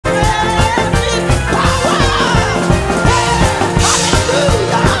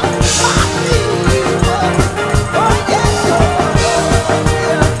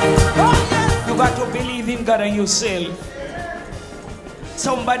yourself.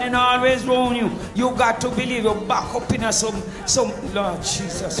 Somebody not always wrong you. You got to believe you back up in some Lord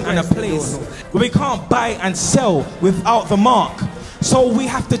Jesus. And a place where we can't buy and sell without the mark. So we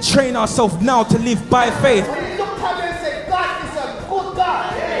have to train ourselves now to live by faith. When you look at me and say, God is a good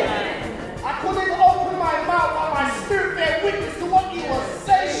God. I couldn't open my mouth and my spirit bear witness to what he was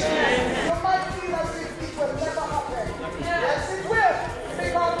saying. You might feel as if it will never happen. Yes, it will.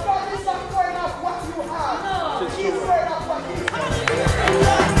 Because God is not going off what you have. He's going off what he's doing.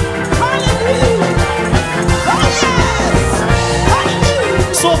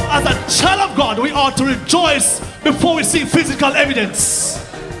 So as a child of God, we ought to rejoice before we see physical evidence.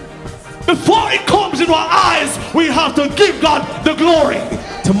 Before it comes into our eyes, we have to give God the glory.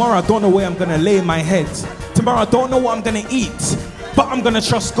 Tomorrow I don't know where I'm going to lay my head. Tomorrow I don't know what I'm going to eat. But I'm going to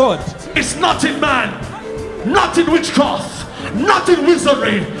trust God. It's not in man, not in witchcraft, not in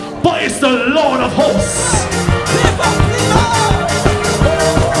wizardry, but it's the Lord of hosts.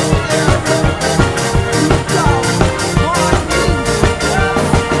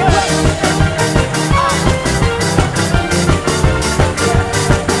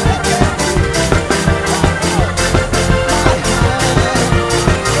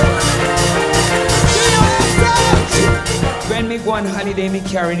 When me go on holiday, me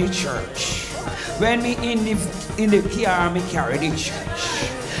carry the church. When me in the car, me carry the church.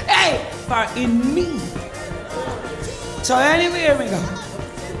 Hey, for in me. So anywhere we go,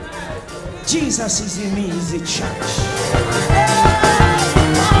 Jesus is in me, is the church.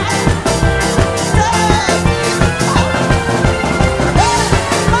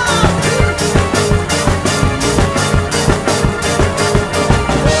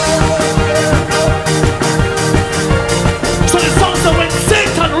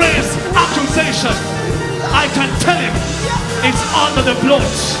 I can tell him it's under the blood.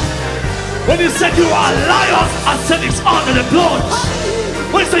 When he said you are a liar, I said it's under the blood.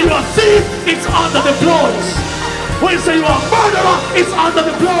 When he said you are a thief, it's under the blood. When he said you are a murderer, it's under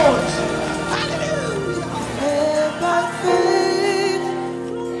the blood.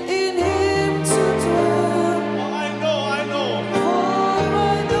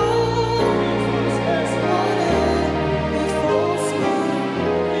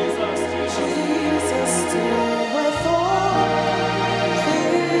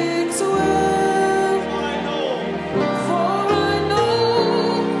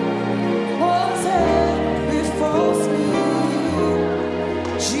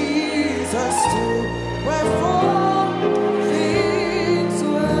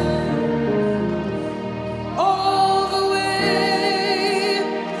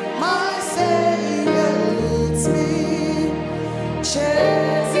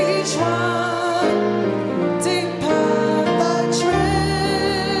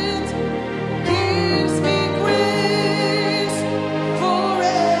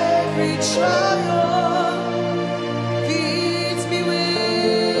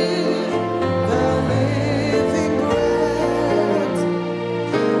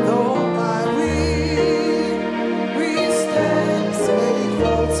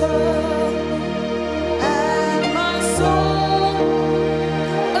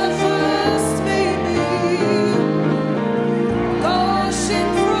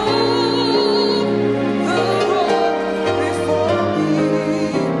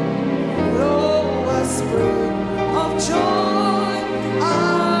 Oh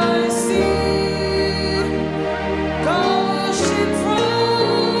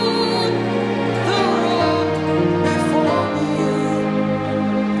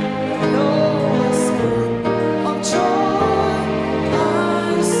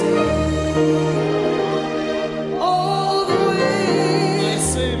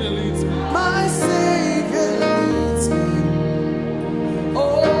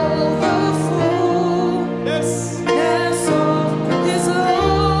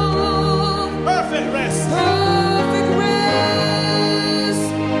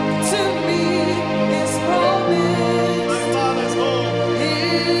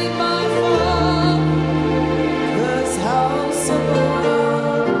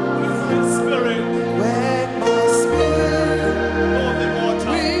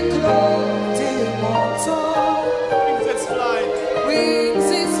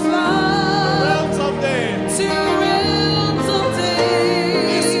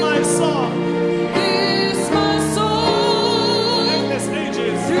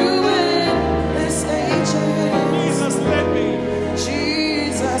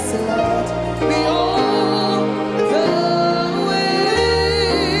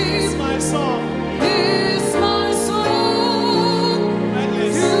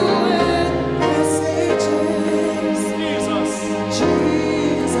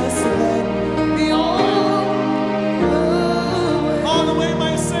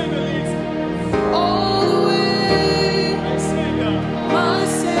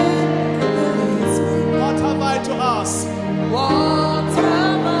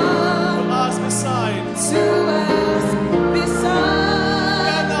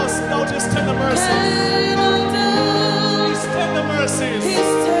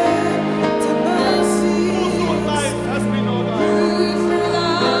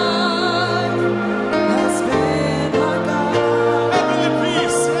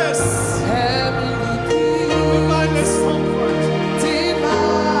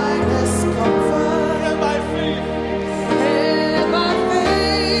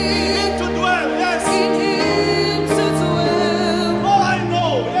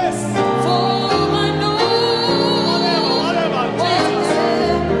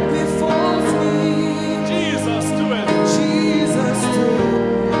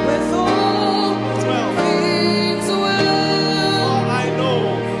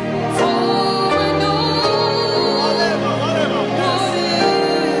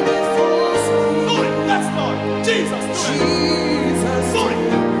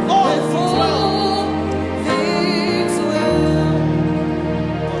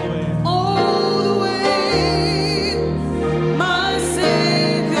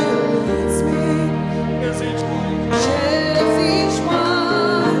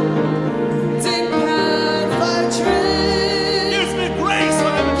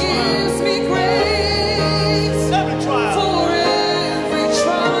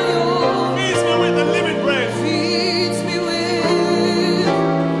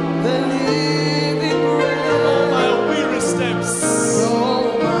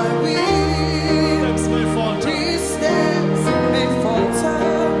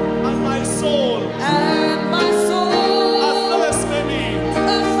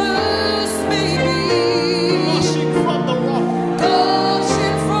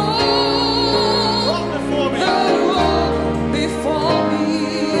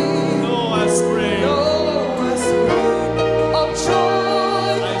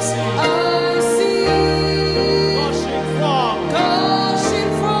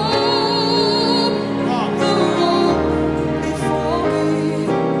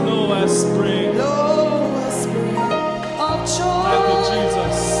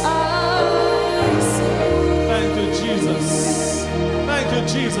you,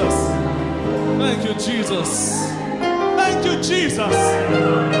 Jesus. Thank you, Jesus. Thank you, Jesus.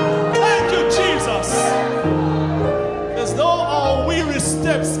 Thank you, Jesus. As though our weary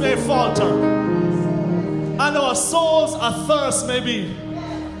steps may falter and our souls athirst may be,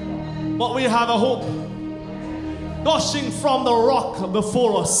 but we have a hope gushing from the rock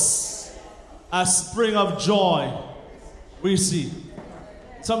before us, a spring of joy we see.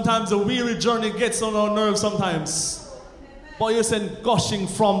 Sometimes the weary journey gets on our nerves sometimes, but you're saying gushing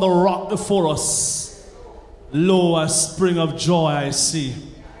from the rock before us, lo, a spring of joy I see.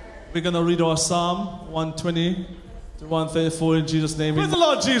 We're going to read our Psalm 120 to 134 in Jesus' name. Praise the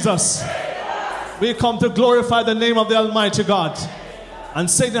Lord Jesus. We come to glorify the name of the Almighty God. And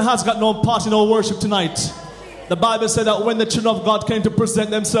Satan has got no part in our worship tonight. The Bible said that when the children of God came to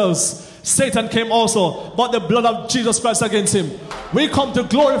present themselves, Satan came also, but the blood of Jesus Christ against him. We come to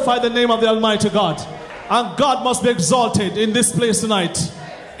glorify the name of the Almighty God. And God must be exalted in this place tonight.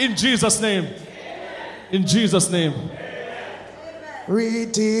 In Jesus' name. In Jesus' name.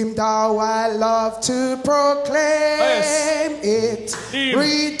 Redeemed, how I love to proclaim it.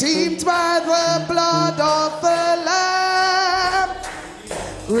 Redeemed by the blood of the Lamb.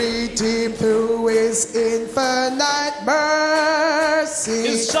 Redeemed through his infinite mercy.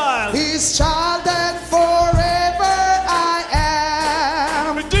 His child. His child, and forever I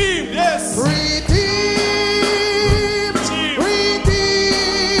am. Redeemed, yes. Redeemed. Redeemed.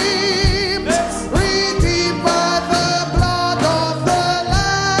 Yes. Redeemed by the blood of the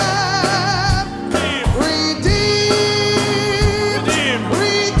Lamb. Redeemed. Redeemed.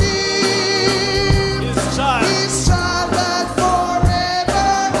 Redeemed. His child. His child, and forever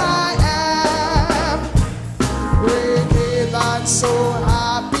I am. Redeemed and so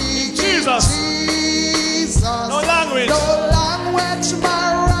happy. Jesus.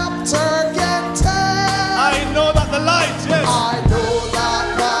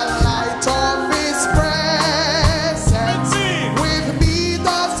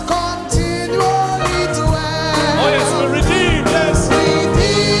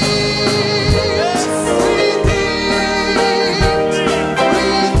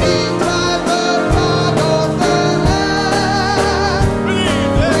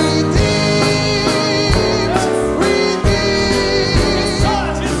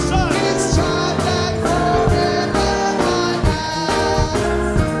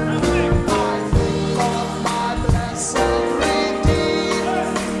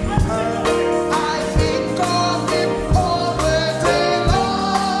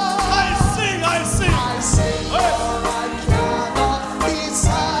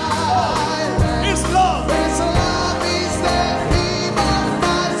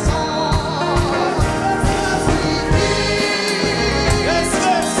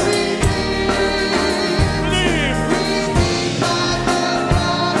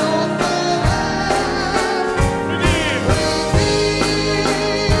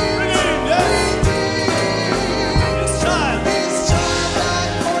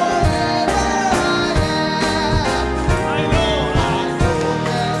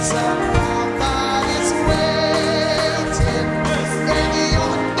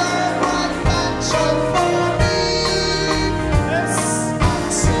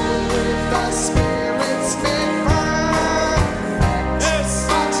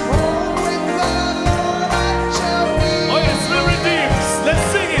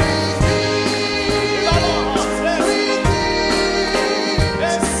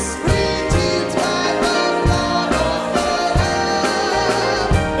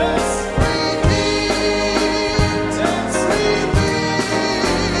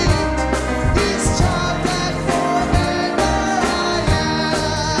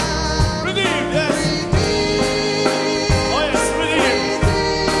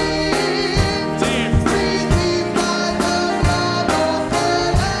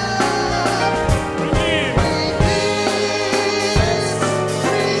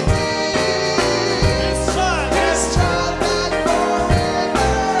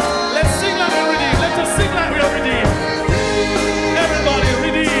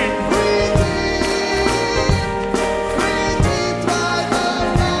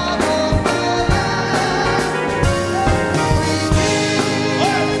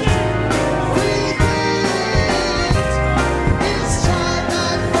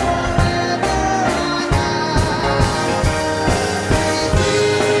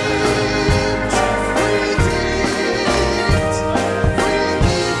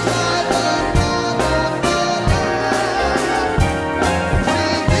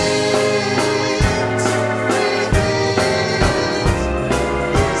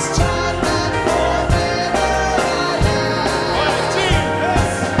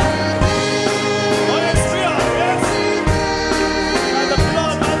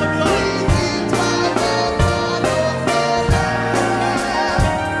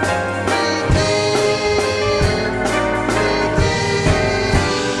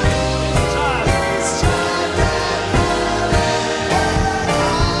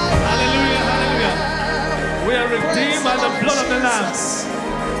 us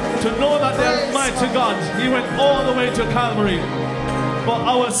to know that the Almighty God, He went all the way to Calvary for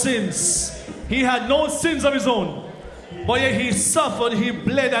our sins. He had no sins of His own, but yet He suffered, He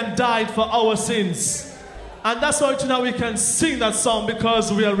bled and died for our sins. And that's why tonight we can sing that song,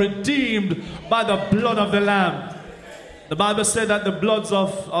 because we are redeemed by the blood of the Lamb. The Bible said that the bloods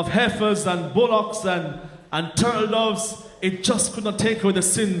of heifers and bullocks and turtle doves, it just could not take away the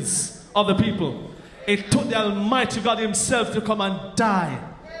sins of the people. It took the Almighty God Himself to come and die.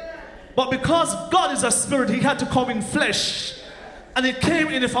 But because God is a spirit, He had to come in flesh. And He came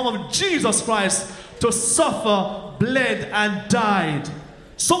in the form of Jesus Christ to suffer, bled, and died.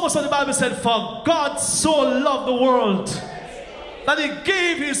 So much of the Bible said, for God so loved the world that He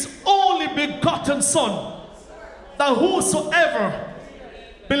gave His only begotten Son, that whosoever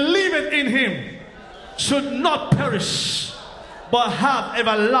believeth in Him should not perish, but have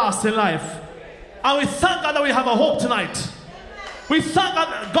everlasting life. And we thank God that we have a hope tonight. We thank God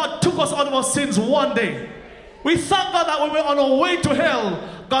that God took us out of our sins one day. We thank God that when we're on our way to hell,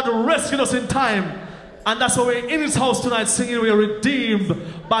 God rescued us in time. And that's why we're in His house tonight singing, we are redeemed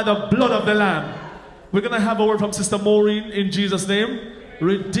by the blood of the Lamb. We're going to have a word from Sister Maureen in Jesus' name.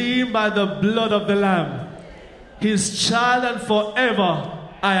 Redeemed by the blood of the Lamb. His child and forever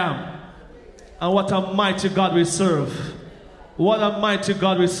I am. And what a mighty God we serve. What a mighty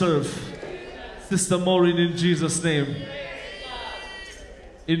God we serve. Sister Maureen in Jesus' name.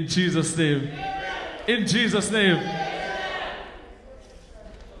 In Jesus' name. In Jesus' name.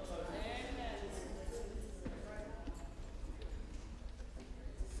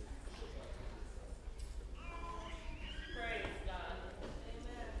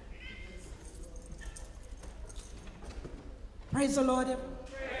 Praise the Lord.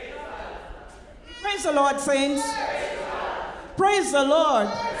 Praise the Lord, saints. Praise the Lord.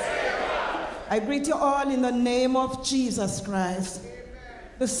 I greet you all in the name of Jesus Christ.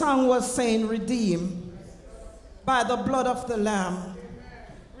 The song was saying, redeemed by the blood of the Lamb.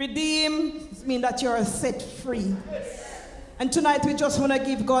 Redeemed means that you're set free. And tonight we just want to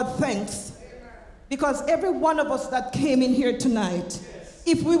give God thanks, because every one of us that came in here tonight,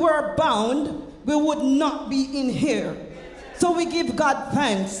 if we were bound, we would not be in here. So we give God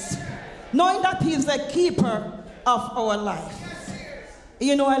thanks, knowing that He is the keeper of our life.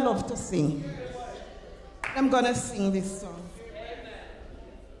 You know I love to sing. I'm going to sing this song.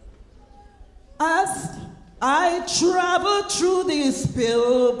 As I travel through this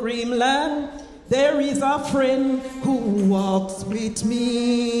pilgrim land, there is a friend who walks with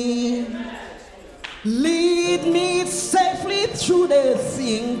me. Lead me safely through the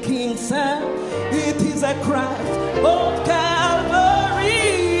sinking sand. It is a Christ of Calvary.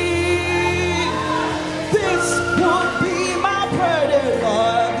 This would be my prayer,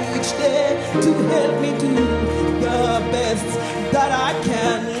 Lord, each day, to help me do the best that I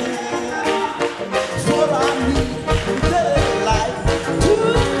can. For I need the life to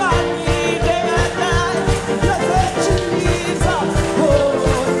my need and die. Blessed Jesus,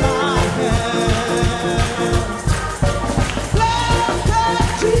 hold my hand.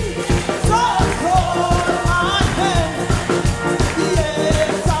 Blessed Jesus, hold my hand.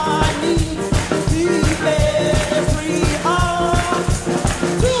 Yes, I need thee every hour.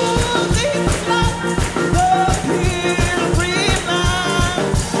 To this life, the pilgrim man.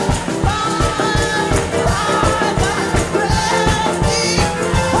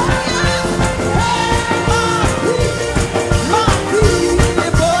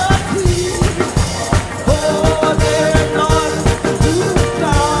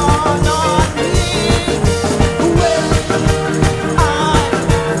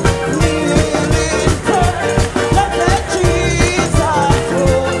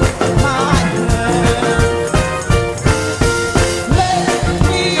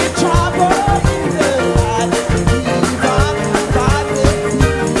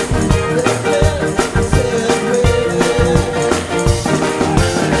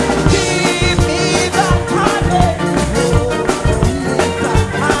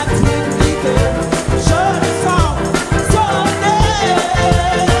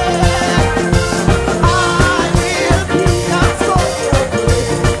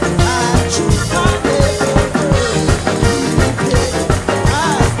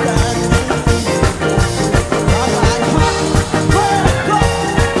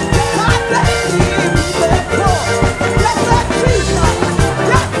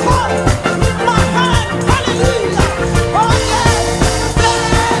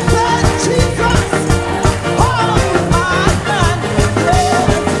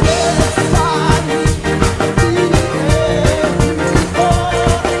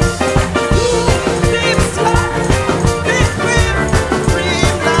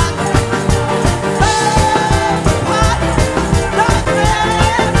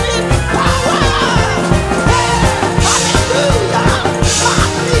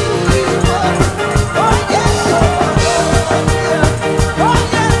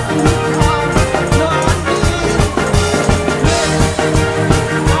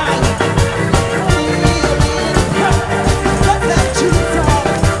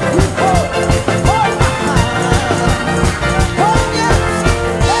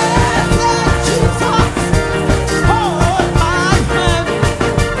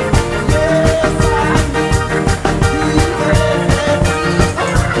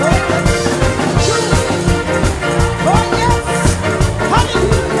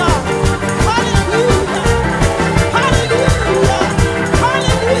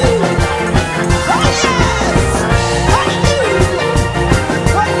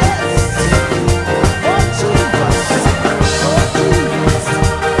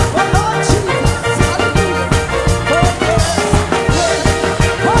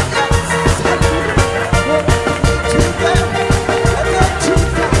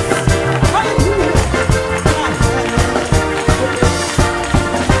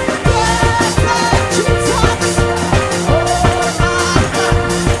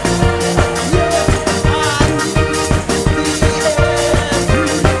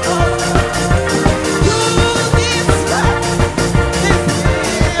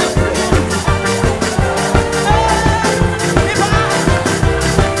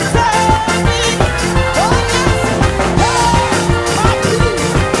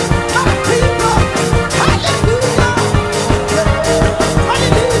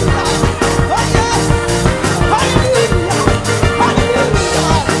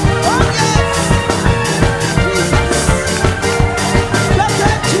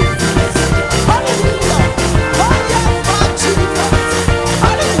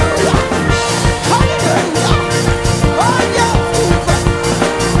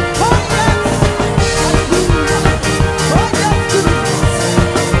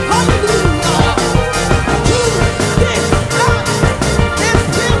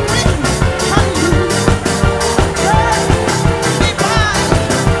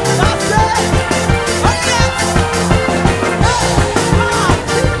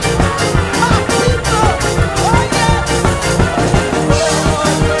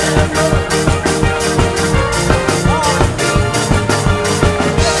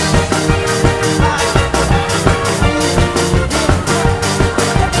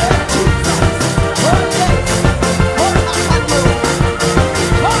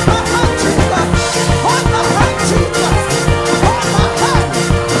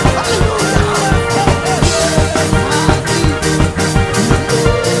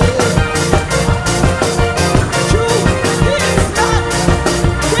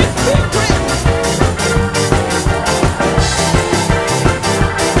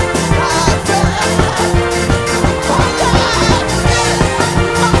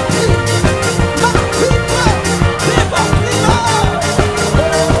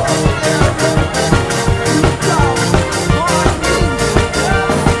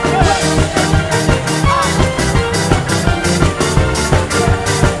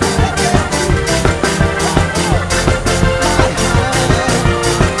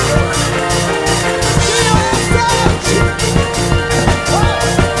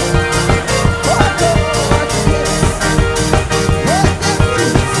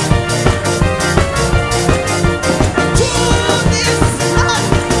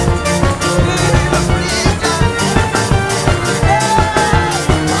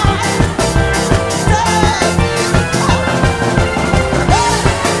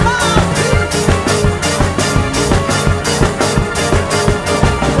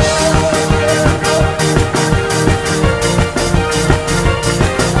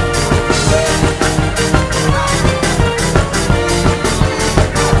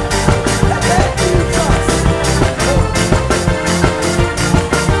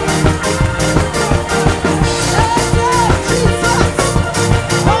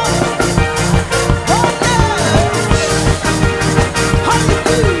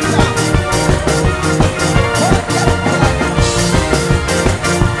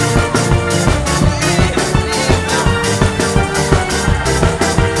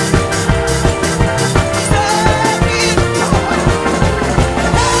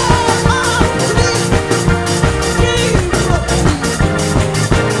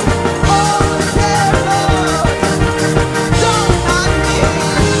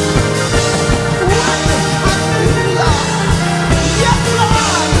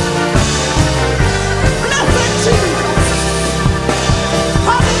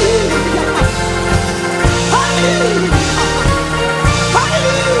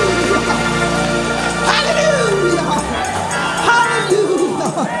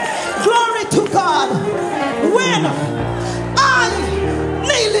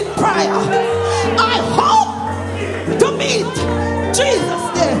 Messiah. I hope to meet Jesus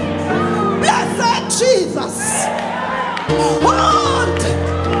there. Blessed Jesus. Hold,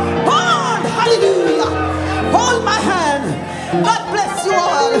 hallelujah. Hold my hand. God bless you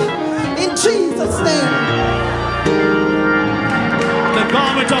all in Jesus' name. The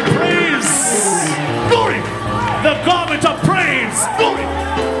garment of praise, glory. The garment of praise, glory.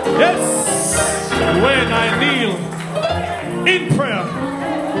 Yes, when I kneel in prayer,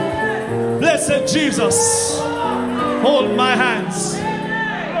 blessed Jesus, hold my hands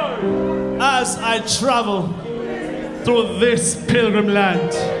as I travel through this pilgrim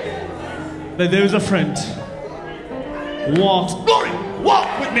land. That there is a friend. Walk, glory,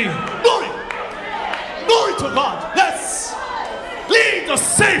 walk with me, glory, glory to God. Let's lead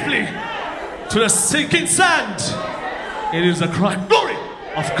us safely to the sinking sand. It is a cry, glory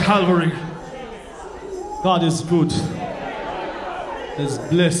of Calvary. God is good. This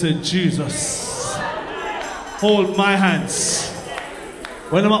blessed Jesus. Hold my hands.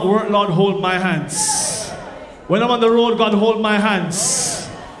 When I'm at work, Lord, hold my hands. When I'm on the road, God, hold my hands.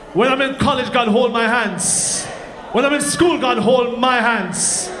 When I'm in college, God, hold my hands. When I'm in school, God, hold my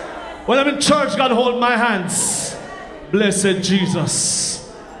hands. When I'm in church, God, hold my hands. Blessed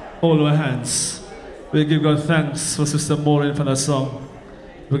Jesus, hold my hands. We give God thanks for Sister Maureen for that song.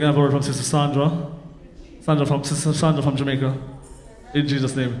 We're going to have a word from Sister Sandra. Sister Sandra from Jamaica. In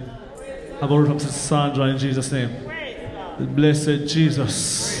Jesus' name. Have a word from Sister Sandra in Jesus' name. Blessed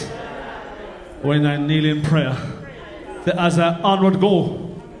Jesus, when I kneel in prayer, that as I onward go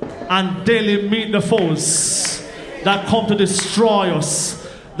and daily meet the foes that come to destroy us,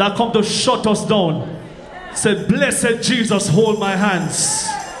 that come to shut us down, say, blessed Jesus, hold my hands.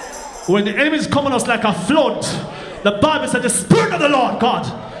 When the enemy is coming us like a flood, the Bible said the Spirit of the Lord God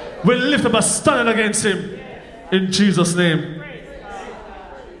will lift up a standard against him. In Jesus' name.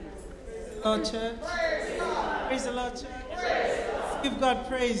 Lord, church. Praise the Lord, church. Give God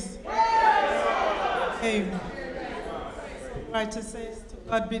praise. Amen. Right to say, to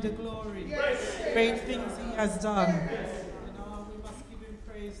God be the glory. Great things he has done. You know, we must give him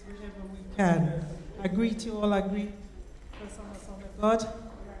praise whenever we can. I greet you all. I greet the Son of God.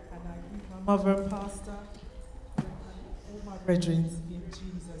 And I greet my mother and pastor. And all my brethren in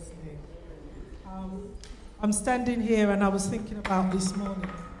Jesus' name. I'm standing here and I was thinking about this morning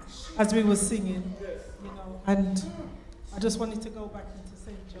as we were singing, you know, and I just wanted to go back into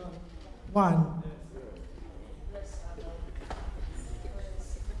St. John 1.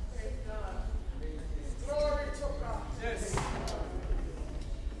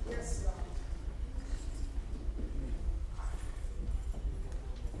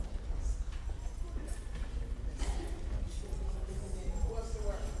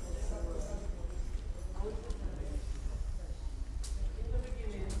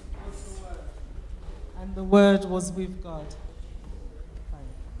 And the Word was with God.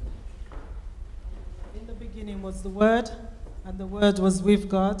 In the beginning was the Word, and the Word was with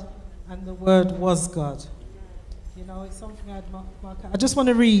God, and the Word was God. You know, it's something I'd mark. I just want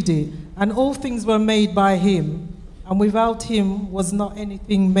to read it. And all things were made by him, and without him was not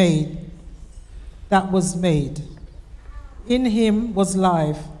anything made that was made. In him was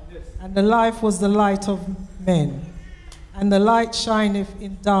life, and the life was the light of men. And the light shineth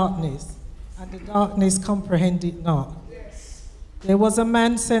in darkness, and the darkness comprehended not. There was a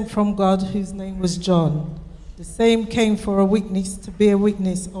man sent from God whose name was John. The same came for a witness, to be a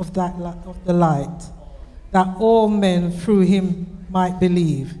witness of the light, that all men through him might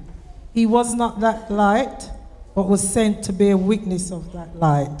believe. He was not that light, but was sent to be a witness of that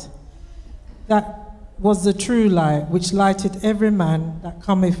light. That was the true light, which lighted every man that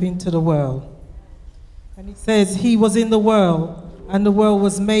cometh into the world. And it says, he was in the world, and the world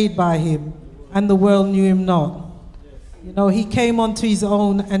was made by him, and the world knew him not. You know, he came unto his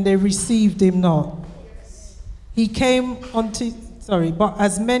own, and they received him not. But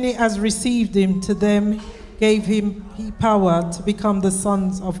as many as received him, to them gave him he power to become the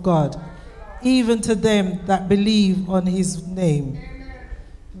sons of God, even to them that believe on his name,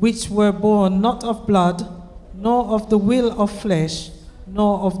 which were born not of blood, nor of the will of flesh,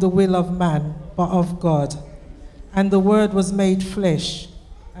 nor of the will of man, but of God. And the Word was made flesh,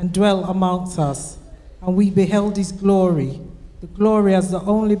 and dwelt amongst us, and we beheld his glory, the glory as the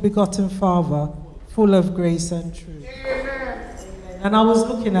only begotten Father, full of grace and truth. Amen. And I was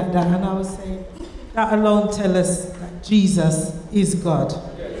looking at that, and I was saying, that alone tells us that Jesus is God.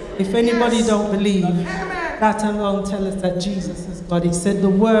 If anybody don't believe, that alone tells us that Jesus is God. It said the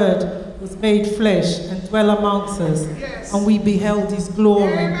Word was made flesh and dwelt amongst us, and we beheld his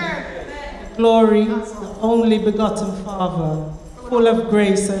glory. The glory, the only begotten Father, full of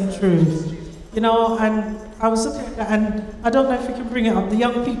grace and truth. You know, and I was looking at that, and I don't know if you can bring it up. The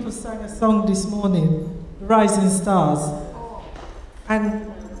young people sang a song this morning, Rising Stars. And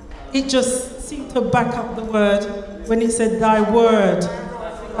it just seemed to back up the word when it said, thy word,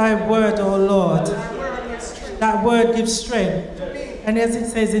 O Lord. That word gives strength. And as it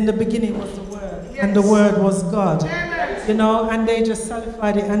says, in the beginning was the word, and the word was God. You know, and they just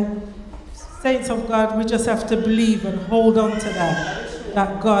solidified it. And saints of God, we just have to believe and hold on to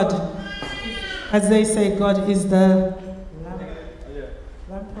that God, as they say, God is the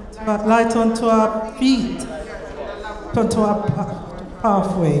light unto our feet, unto our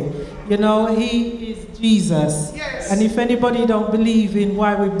pathway. You know, he is Jesus. And if anybody don't believe in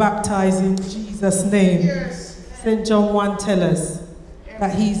why we baptize in Jesus' name, St. John 1 tells us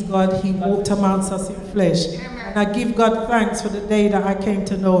that he's God, he walked amongst us in flesh. And I give God thanks for the day that I came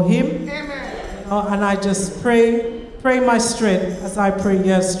to know him. You know, and I just pray my strength as I pray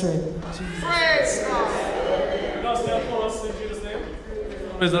your strength. Praise God.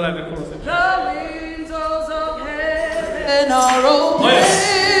 Praise the Lord. The windows of heaven are open.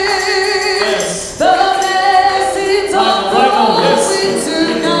 Yes. The blessings are flowing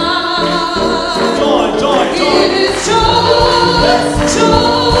tonight. Joy. It is joy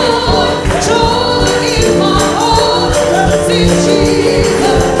in my heart. Since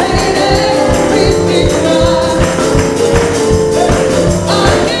Jesus made everything right. I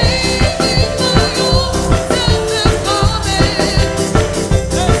gave him my all, self-employment.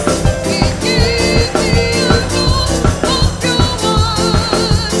 He gave me a roll of your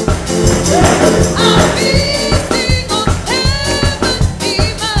wine.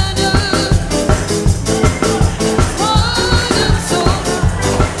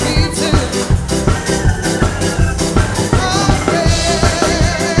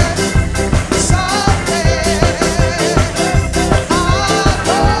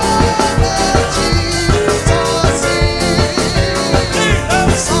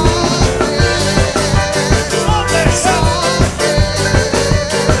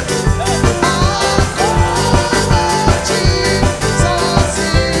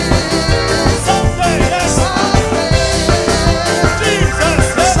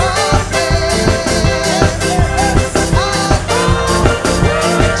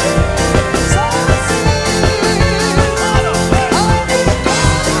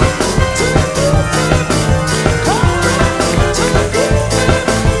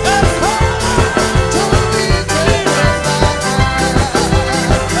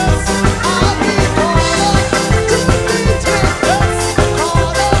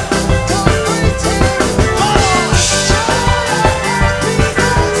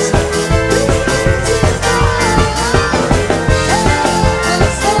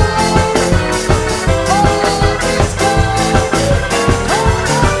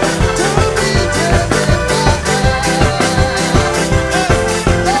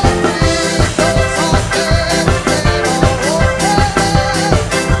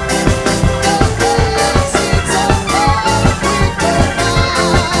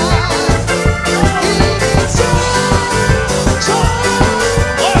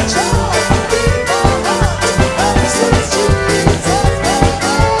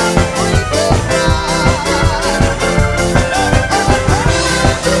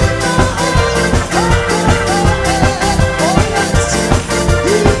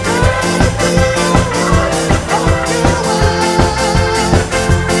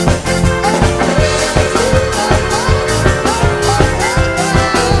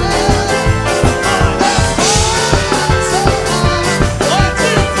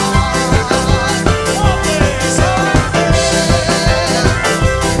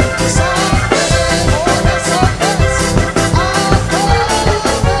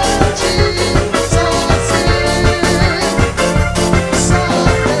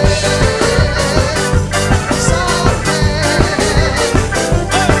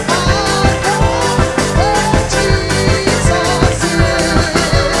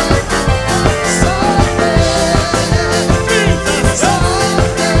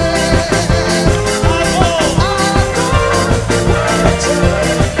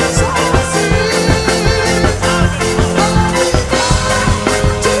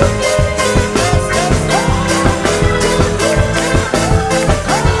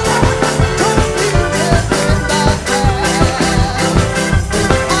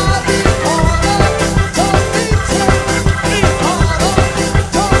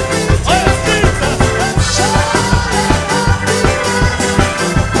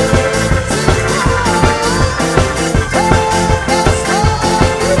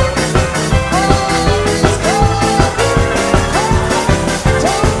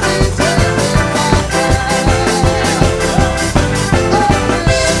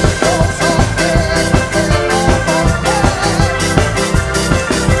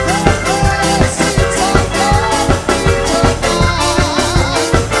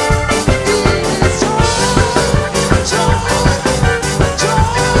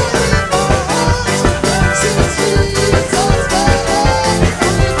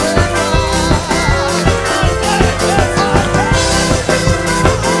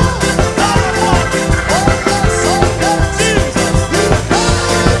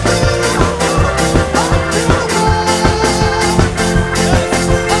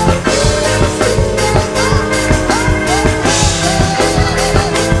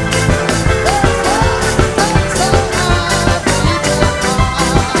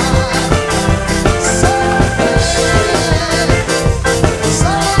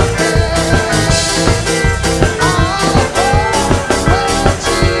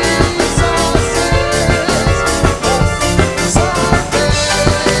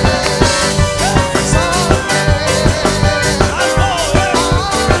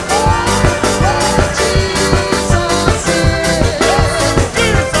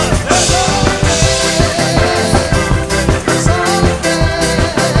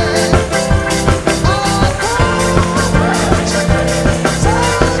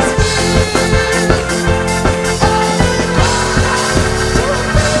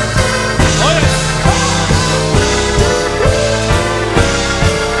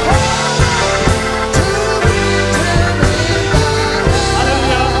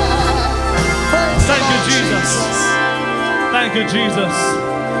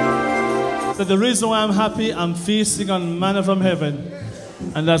 Jesus. So the reason why I'm happy, I'm feasting on manna from heaven.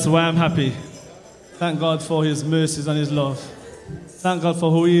 And that's why I'm happy. Thank God for his mercies and his love. Thank God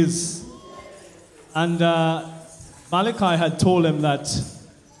for who he is. And Malachi had told them that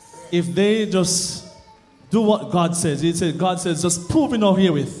if they just do what God says, he said, God says, just prove me now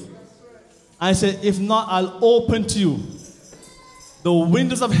herewith. I said, if not, I'll open to you the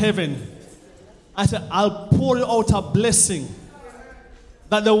windows of heaven. I said, I'll pour you out a blessing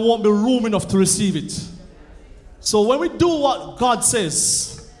that there won't be room enough to receive it. So when we do what God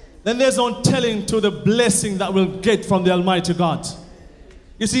says, then there's no telling to the blessing that we'll get from the Almighty God.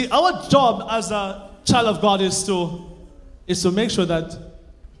 You see, our job as a child of God is to make sure that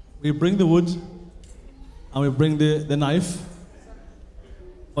we bring the wood and we bring the knife,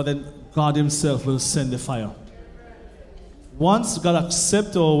 but then God himself will send the fire. Once God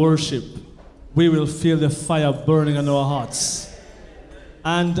accepts our worship, we will feel the fire burning in our hearts.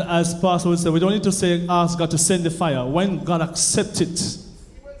 And as Pastor would say, we don't need to say, ask God to send the fire. When God accepts it,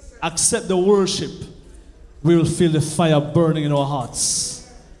 accept the worship, we will feel the fire burning in our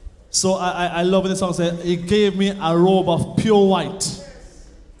hearts. So I love when the song says, he gave me a robe of pure white.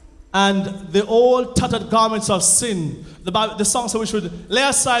 And the old tattered garments of sin, the song says we should lay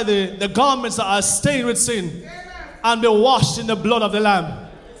aside the garments that are stained with sin and be washed in the blood of the Lamb.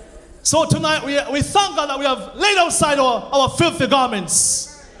 So tonight we thank God that we have laid aside our filthy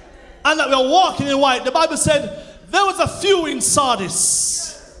garments and that we are walking in white. The Bible said there was a few in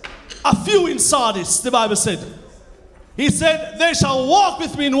Sardis. A few in Sardis, the Bible said. He said, they shall walk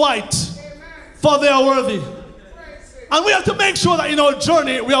with me in white, for they are worthy. And we have to make sure that in our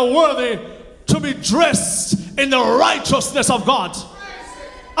journey we are worthy to be dressed in the righteousness of God.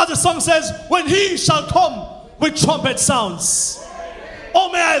 As the song says, when he shall come with trumpet sounds, oh,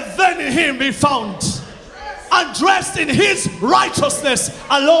 may I then in him be found, and dressed in his righteousness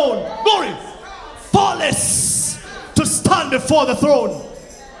alone. Glory. Faultless to stand before the throne.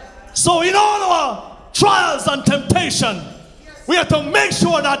 So in all our trials and temptation, we have to make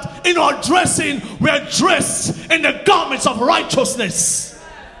sure that in our dressing, we are dressed in the garments of righteousness.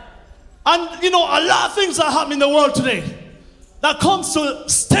 And you know, a lot of things are happening in the world today that comes to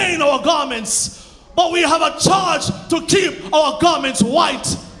stain our garments. But we have a charge to keep our garments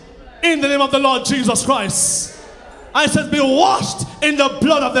white in the name of the Lord Jesus Christ. I said, be washed in the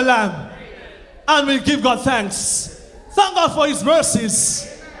blood of the Lamb. And we give God thanks. Thank God for his mercies.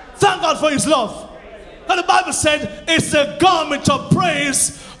 Thank God for his love. And the Bible said, it's a garment of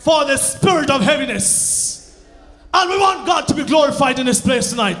praise for the spirit of heaviness. And we want God to be glorified in this place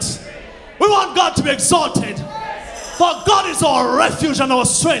tonight. We want God to be exalted. For God is our refuge and our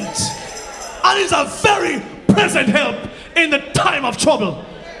strength. And he's a very present help in the time of trouble.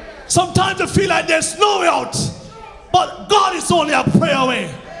 Sometimes you feel like there's no way out, but God is only a prayer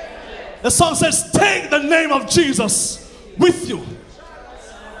away. The song says, take the name of Jesus with you,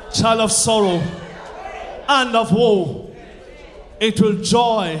 child of sorrow and of woe. It will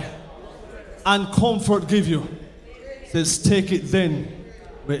joy and comfort give you. It says, take it then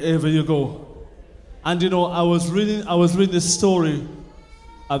wherever you go. And you know, I was reading the story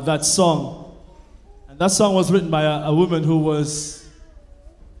of that song. That song was written by a woman who was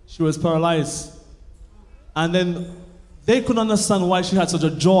paralyzed. And then they couldn't understand why she had such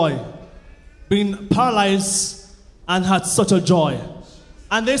a joy, being paralyzed and had such a joy.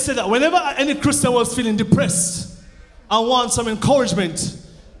 And they said that whenever any Christian was feeling depressed and want some encouragement,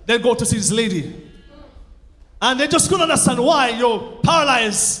 they'd go to see this lady. And they just couldn't understand why you're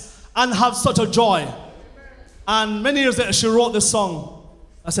paralyzed and have such a joy. And many years later, she wrote this song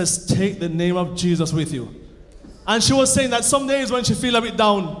that says, take the name of Jesus with you. And she was saying that some days when she feel a bit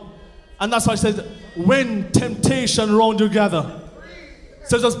down, and that's why she said, when temptation round you gather,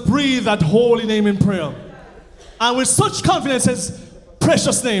 so just breathe that holy name in prayer. And with such confidence says,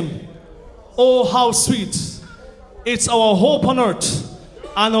 precious name, oh how sweet. It's our hope on earth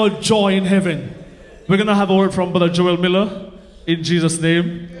and our joy in heaven. We're going to have a word from Brother Joel Miller in Jesus'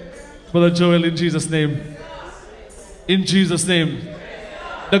 name. Brother Joel, in Jesus' name. In Jesus' name.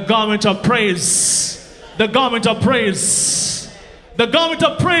 The garment of praise. The garment of praise. The garment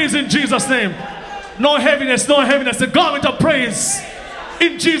of praise in Jesus' name. No heaviness, no heaviness. The garment of praise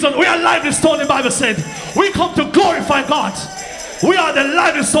in Jesus. We are lively stone, the Bible said. We come to glorify God. We are the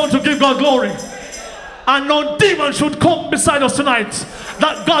lively stone to give God glory. And no demon should come beside us tonight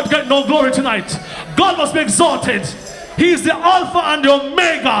that God get no glory tonight. God must be exalted. He is the Alpha and the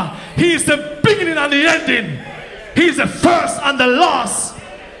Omega. He is the beginning and the ending. He is the first and the last.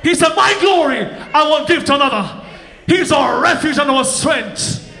 He said, my glory I won't give to another. He is our refuge and our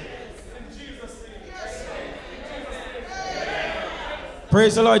strength.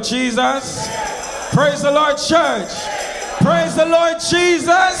 Praise the Lord Jesus. Praise the Lord church. Praise the Lord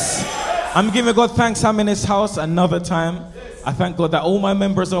Jesus. I'm giving God thanks I'm in his house another time. I thank God that all my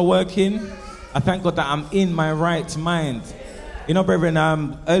members are working. I thank God that I'm in my right mind. You know, brethren,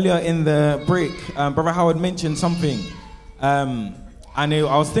 earlier in the break, Brother Howard mentioned something. And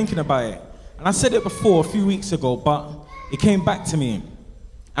I was thinking about it. And I said it before a few weeks ago, but it came back to me.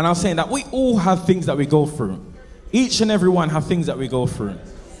 And I was saying that we all have things that we go through. Each and every one have things that we go through.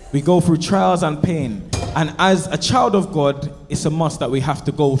 We go through trials and pain. And as a child of God, it's a must that we have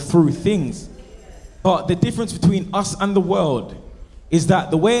to go through things. But the difference between us and the world is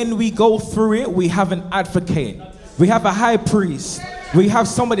that when we go through it, we have an advocate. We have a high priest. We have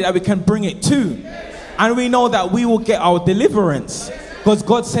somebody that we can bring it to. And we know that we will get our deliverance. Because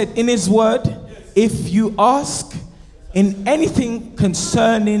God said in his word, if you ask in anything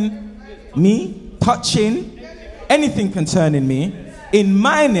concerning me, touching anything concerning me, in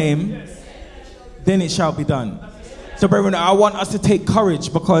my name, then it shall be done. So, brethren, I want us to take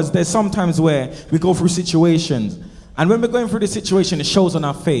courage, because there's some times where we go through situations. And when we're going through the situation, it shows on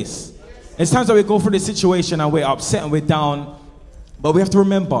our face. There's times that we go through the situation and we're upset and we're down. But we have to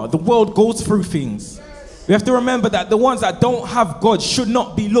remember, the world goes through things. We have to remember that the ones that don't have God should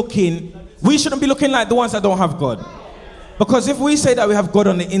not be looking. We shouldn't be looking like the ones that don't have God. Because if we say that we have God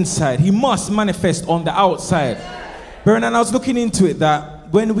on the inside, he must manifest on the outside. And I was looking into it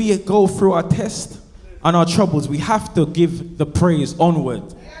that when we go through our test and our troubles, we have to give the praise onward.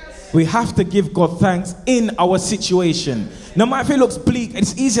 We have to give God thanks in our situation. No matter if it looks bleak,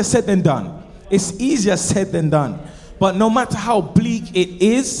 it's easier said than done. It's easier said than done. But no matter how bleak it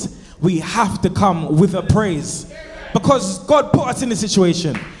is, we have to come with a praise. Because God put us in a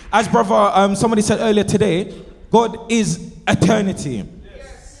situation. As brother, somebody said earlier today, God is eternity.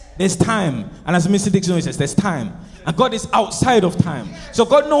 There's time. And as Mr. Dixon says, there's time. And God is outside of time. So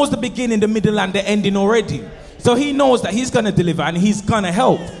God knows the beginning, the middle, and the ending already. So he knows that he's going to deliver and he's going to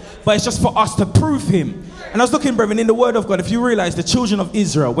help. But it's just for us to prove him. And I was looking, brethren, in the word of God, if you realize the children of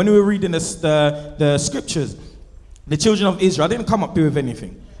Israel, when we were reading the scriptures, the children of Israel, I didn't come up here with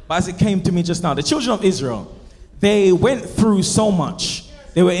anything. But as it came to me just now, the children of Israel, they went through so much.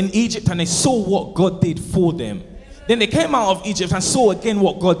 They were in Egypt and they saw what God did for them. Then they came out of Egypt and saw again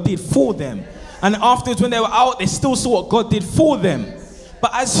what God did for them. And afterwards, when they were out, they still saw what God did for them.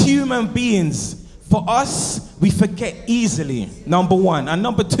 But as human beings, for us, we forget easily, number one. And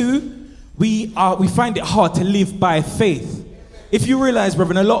number two, we find it hard to live by faith. If you realize,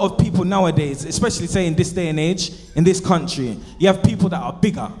 brethren, a lot of people nowadays, especially say in this day and age, in this country, you have people that are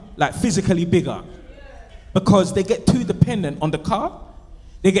bigger, like physically bigger, because they get too dependent on the car,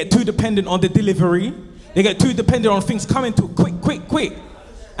 they get too dependent on the delivery, they get too dependent on things coming to quick,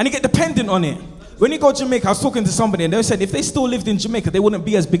 and they get dependent on it. When you go to Jamaica, I was talking to somebody and they said if they still lived in Jamaica, they wouldn't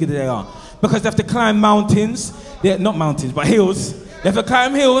be as big as they are, because they have to climb mountains, not mountains, but hills. They have to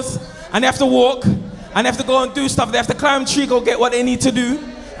climb hills, and they have to walk, and they have to go and do stuff. They have to climb a tree, go get what they need to do,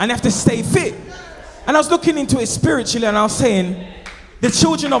 and they have to stay fit. And I was looking into it spiritually, and I was saying, the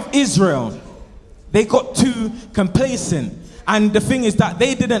children of Israel, they got too complacent. And the thing is that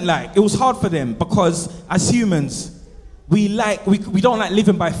they didn't like, it was hard for them, because as humans, we don't like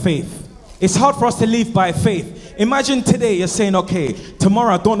living by faith. It's hard for us to live by faith. Imagine today you're saying, okay,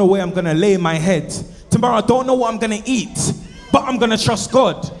 tomorrow I don't know where I'm going to lay my head. Tomorrow I don't know what I'm going to eat, but I'm going to trust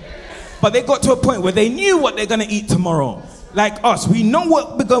God. But they got to a point where they knew what they're going to eat tomorrow. Like us, we know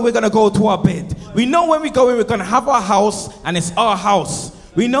what we're going to go to our bed. We know when we go in, we're going to have our house, and it's our house.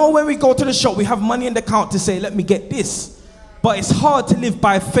 We know when we go to the shop, we have money in the account to say, let me get this. But it's hard to live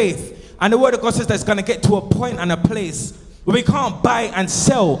by faith. And the word of God says that it's going to get to a point and a place where we can't buy and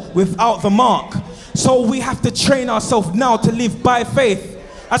sell without the mark. So we have to train ourselves now to live by faith.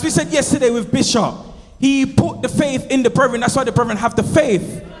 As we said yesterday with Bishop, he put the faith in the brethren. That's why the brethren have the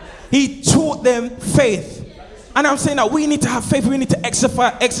faith. He taught them faith. And I'm saying that we need to have faith. We need to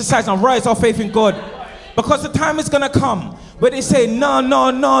exercise and rise our faith in God. Because the time is going to come where they say, no,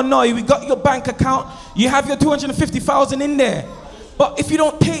 we got your bank account. You have your 250,000 in there. But if you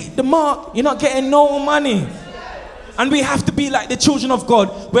don't take the mark, you're not getting no money. And we have to be like the children of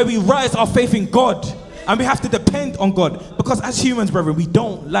God, where we rise our faith in God. And we have to depend on God. Because as humans, brethren, we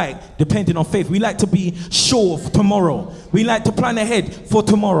don't like depending on faith. We like to be sure of tomorrow. We like to plan ahead for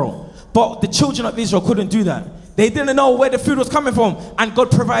tomorrow. But the children of Israel couldn't do that. They didn't know where the food was coming from, and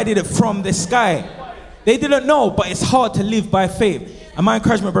God provided it from the sky. They didn't know, but it's hard to live by faith. And my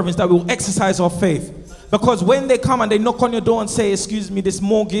encouragement, brethren, is that we will exercise our faith. Because when they come and they knock on your door and say, excuse me, this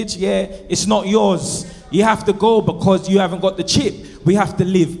mortgage, it's not yours. You have to go because you haven't got the chip. We have to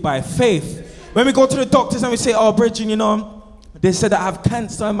live by faith. When we go to the doctors and we say, oh, Bridget, They said that I have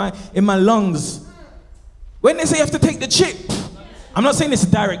cancer in my lungs. When they say you have to take the chip, I'm not saying it's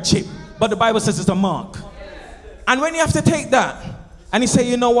a direct chip, but the Bible says it's a mark. And when you have to take that, and you say,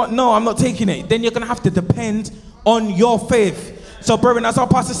 you know what, no, I'm not taking it, then you're going to have to depend on your faith. So, brethren, as our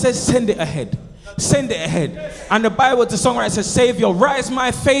pastor says, send it ahead. Send it ahead. And the Bible, the songwriter says, Savior, rise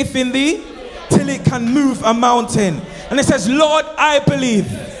my faith in thee till it can move a mountain. And it says, Lord, I believe.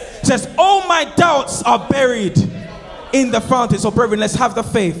 It says, all my doubts are buried in the fountain. So, brethren, let's have the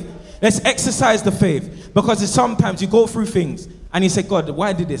faith. Let's exercise the faith. Because sometimes you go through things and you say, God,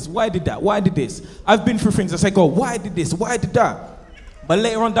 why did this? Why did that? Why did this? I've been through things. I say, God, why did this? Why did that? But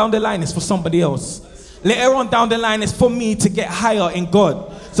later on down the line, it's for somebody else. Later on down the line, it's for me to get higher in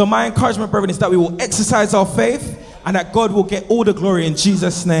God. So my encouragement, brethren, is that we will exercise our faith and that God will get all the glory in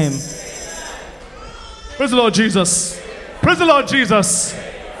Jesus' name. Praise the Lord Jesus. Praise the Lord Jesus.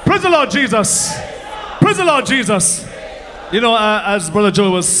 Praise the Lord Jesus. Praise the Lord Jesus. You know, as Brother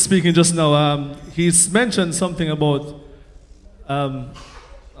Joe was speaking just now, he's mentioned something about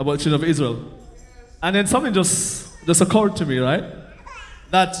children of Israel. And then something just occurred to me, right?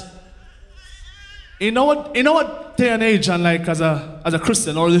 That in our day and age, and like as a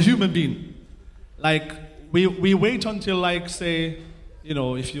Christian or as a human being, like we wait until, like, say, you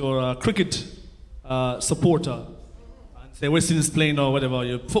know, if you're a cricket supporter, and say West Indies playing or whatever,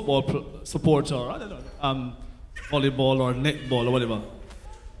 you're a football supporter, or I don't know, volleyball or netball or whatever.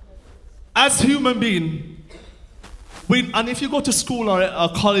 As human being, and if you go to school or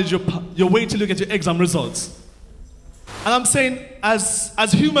college, you wait till you get your exam results. And I'm saying,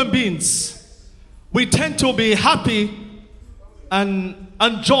 as human beings, we tend to be happy and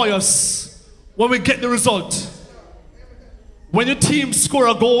joyous when we get the result. When your team score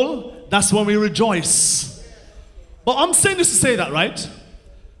a goal, that's when we rejoice. But I'm saying this to say that, right?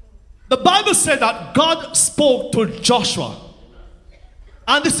 The Bible said that God spoke to Joshua.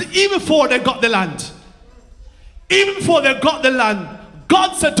 And this is even before they got the land. Even before they got the land,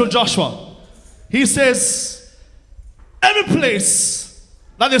 God said to Joshua, he says, every place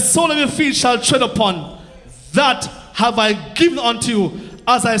that the sole of your feet shall tread upon, that have I given unto you,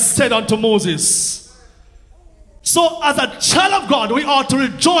 as I said unto Moses. So as a child of God, we ought to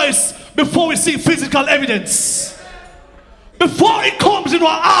rejoice before we see physical evidence. Before it comes into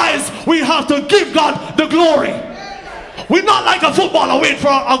our eyes, we have to give God the glory. We're not like a footballer waiting for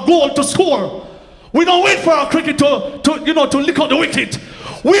a goal to score. We don't wait for our cricket to lick out the wicket.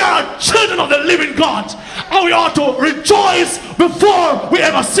 We are children of the living God, and we ought to rejoice before we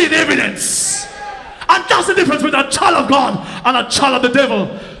ever see the evidence. And that's the difference between a child of God and a child of the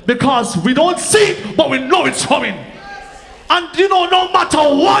devil, because we don't see it, but we know it's coming. And you know, no matter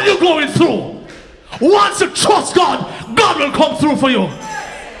what you're going through, once you trust God, God will come through for you.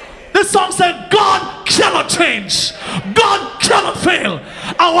 This song said, God cannot change, God cannot fail,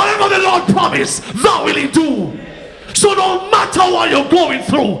 and whatever the Lord promised, that will He do. So no matter what you're going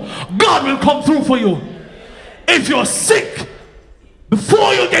through, God will come through for you. If you're sick,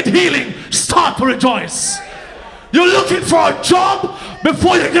 before you get healing, start to rejoice. You're looking for a job,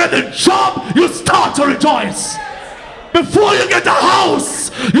 before you get the job, you start to rejoice. Before you get a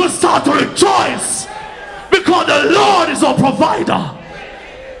house, you start to rejoice, because the Lord is our provider.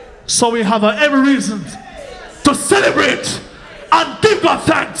 So we have every reason to celebrate and give God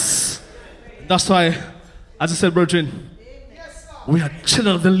thanks. That's why, as I said, brethren, we are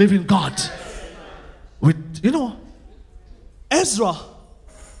children of the living God. You know, Ezra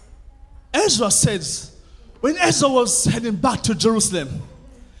says, when Ezra was heading back to Jerusalem,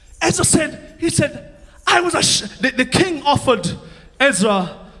 Ezra said, the king offered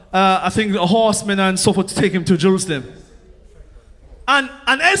Ezra, I think, a horseman and so forth to take him to Jerusalem.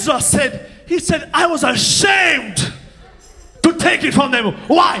 And Ezra said, I was ashamed to take it from them.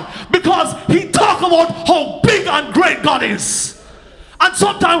 Why? Because he talked about how big and great God is. And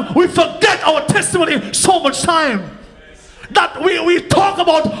sometimes we forget our testimony so much time, that we talk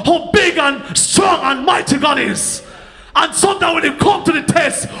about how big and strong and mighty God is. And sometimes when it comes to the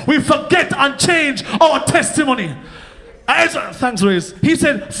test, we forget and change our testimony. Ezra, thanks, Reyes. He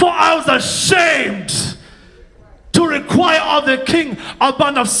said, for I was ashamed to require of the king a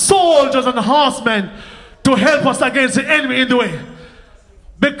band of soldiers and horsemen to help us against the enemy in the way,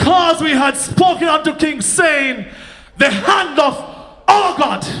 because we had spoken unto king, saying, the hand of our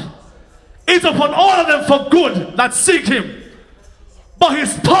God is upon all of them for good that seek him, but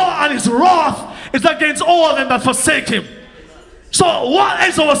his power and his wrath is against all of them that forsake him. So what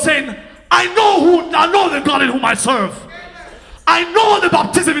Ezra was saying, I know the God in whom I serve. I know the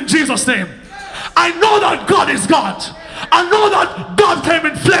baptism in Jesus' name. I know that God is God. I know that God came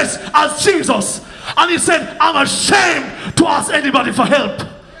in flesh as Jesus. And he said, I'm ashamed to ask anybody for help.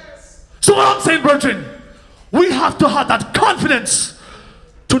 So what I'm saying, brethren, we have to have that confidence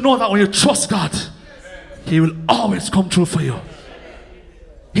to know that when you trust God, he will always come through for you.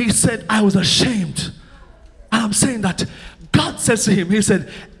 He said, I was ashamed. And I'm saying that God says to him, he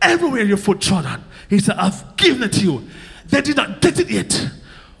said, everywhere your foot trod on, he said, I've given it to you. They did not get it yet,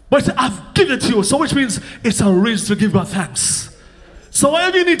 but he said, I've given it to you. So which means it's a reason to give God thanks. So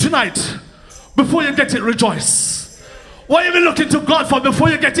whatever you need tonight, before you get it, rejoice. Whatever you're looking to God for, before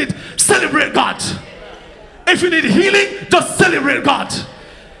you get it, celebrate God. If you need healing, just celebrate God.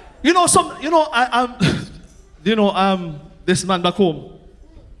 You know, this man back home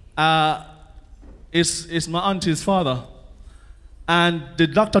is my auntie's father. And the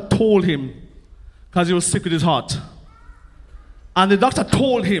doctor told him, because he was sick with his heart. And the doctor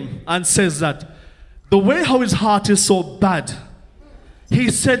told him and says that the way how his heart is so bad, he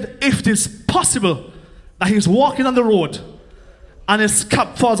said if it is possible that he's walking on the road and his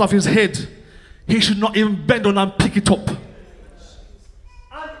cap falls off his head, he should not even bend down and pick it up. And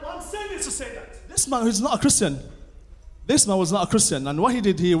I'm saying this to say that this man is not a Christian. This man was not a Christian. And what he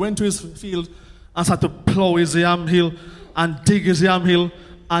did, he went to his field and started to plow his yam hill and dig his yam hill.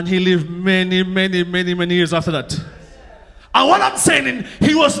 And he lived many, many, many, many years after that. And what I'm saying,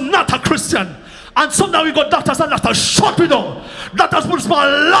 he was not a Christian. And sometimes we got doctors and doctors shut me down. Doctors put us on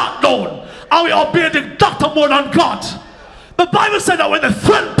lockdown. And we obey the doctor more than God. The Bible said that when they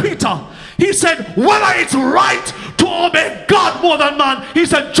threatened Peter, he said, whether it's right to obey God more than man, he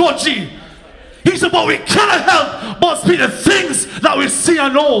said, Georgie. He said, but we cannot help but speak the things that we see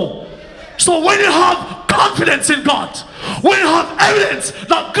and know. So when you have confidence in God, when you have evidence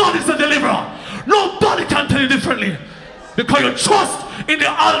that God is the deliverer, nobody can tell you differently. Because you trust in the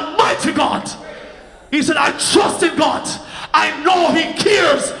Almighty God. He said, I trust in God. I know he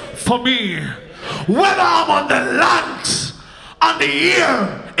cares for me. Whether I'm on the land, on the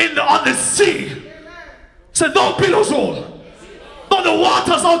air, on the sea. He said, no billows roll. Not the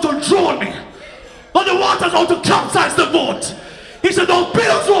waters out to drown me. Not the waters out to capsize the boat. He said, no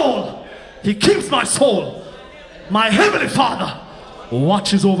billows roll. He keeps my soul. My heavenly Father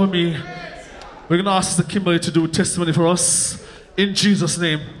watches over me. We're going to ask Sister Kimberly to do testimony for us. In Jesus'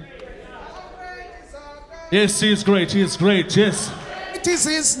 name. Yes, he is great. He is great. Yes. It is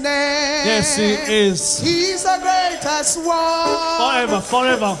his name. Yes, he is. He's the greatest one. Forever,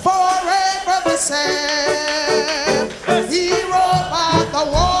 forever. Forever the same. He rolled back the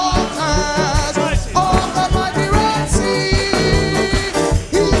waters of the mighty Red Sea.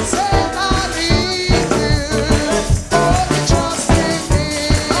 He said, I leave you. Only trust in me.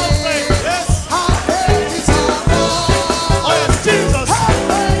 How great is our God. Oh, yes, Jesus. How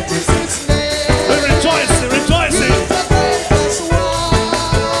great is his name. We're rejoicing, rejoicing. He's the greatest one.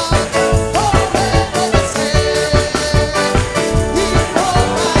 Forever the same. He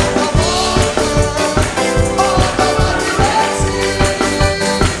rolled back the waters of the mighty Red Sea.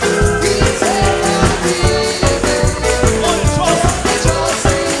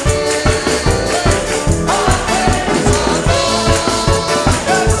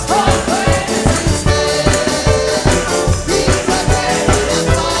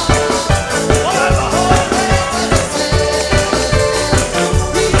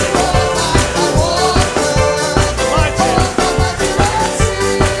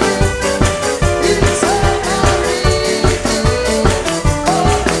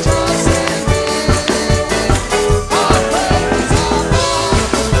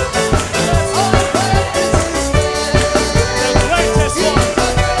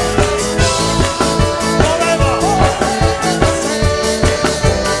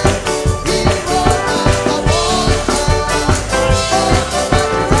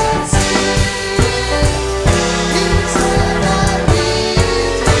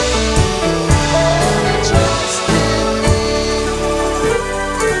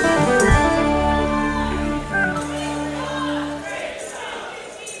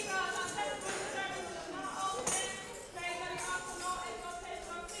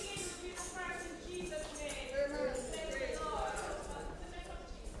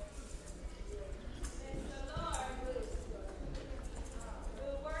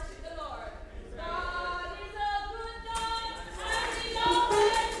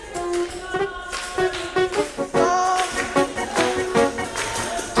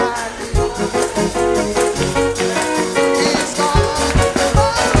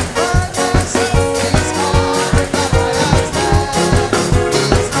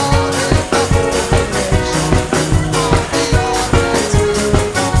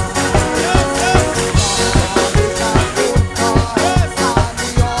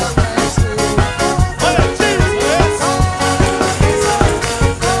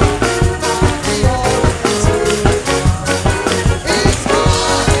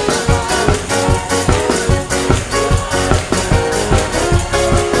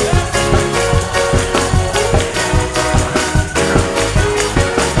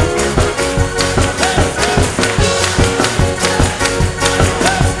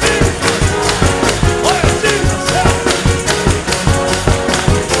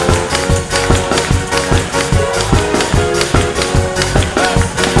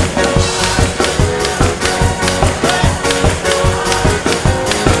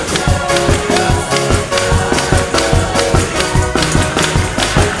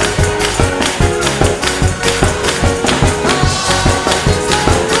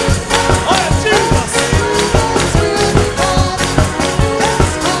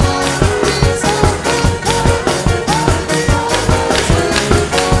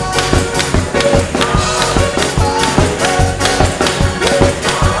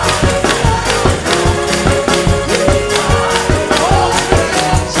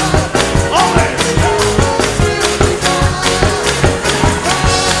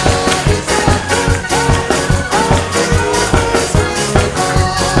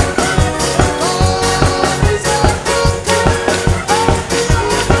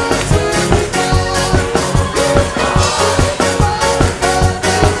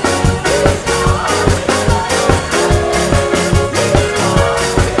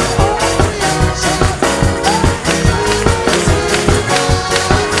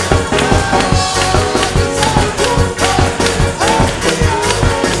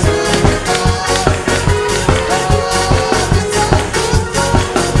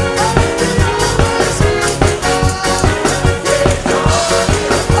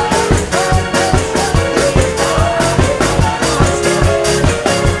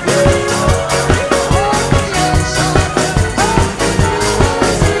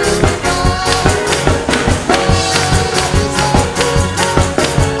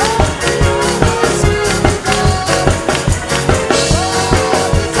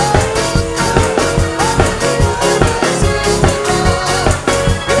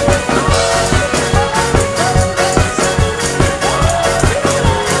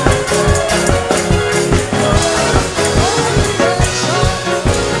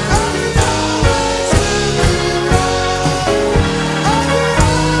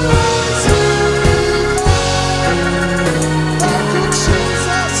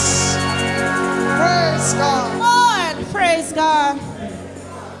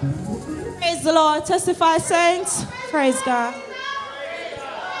 to testify, saints? Praise God.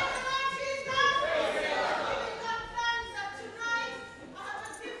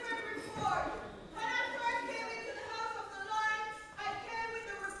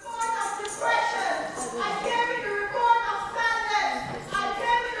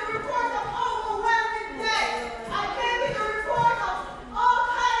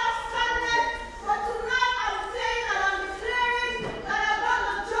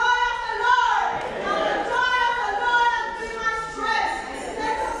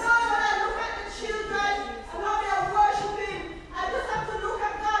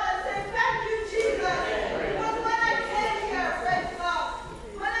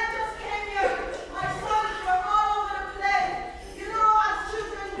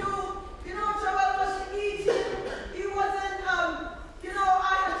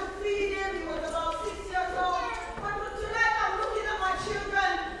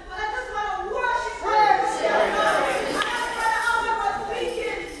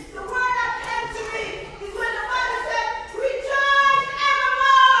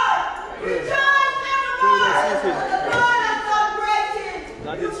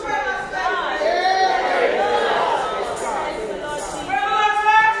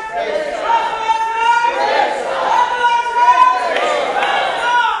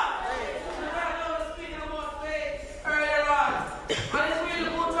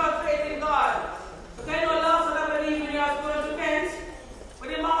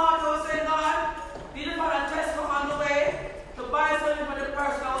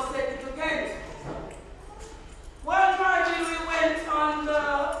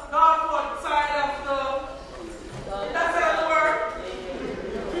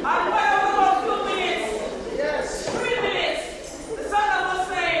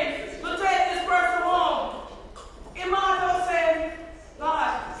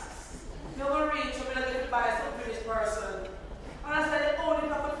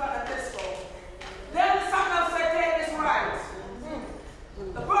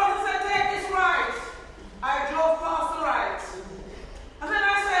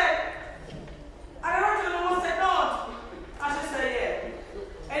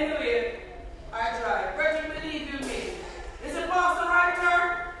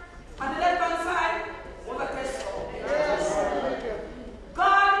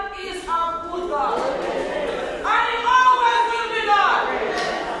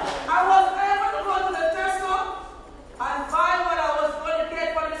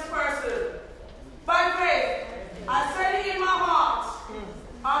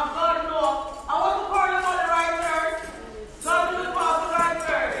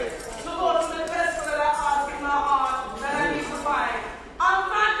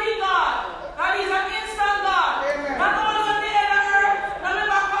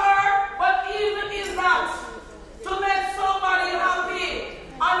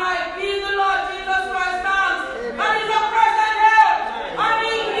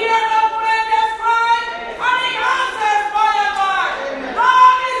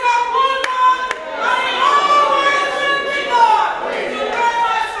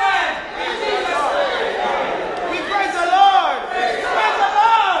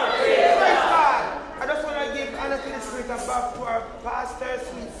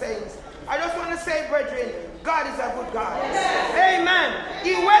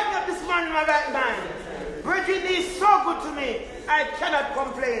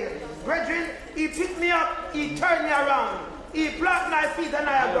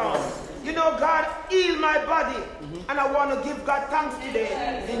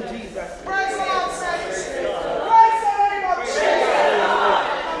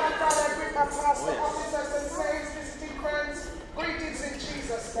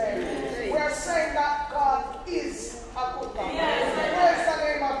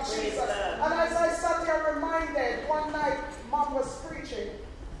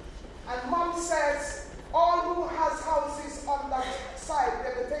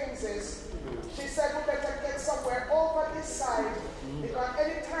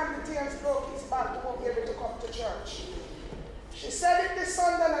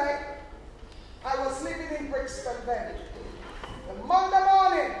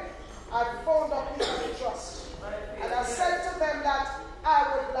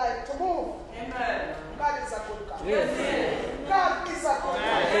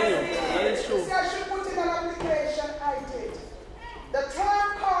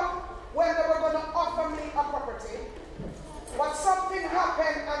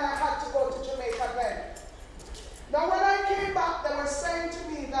 Now when I came back, they were saying to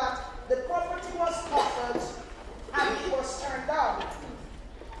me that the property was offered and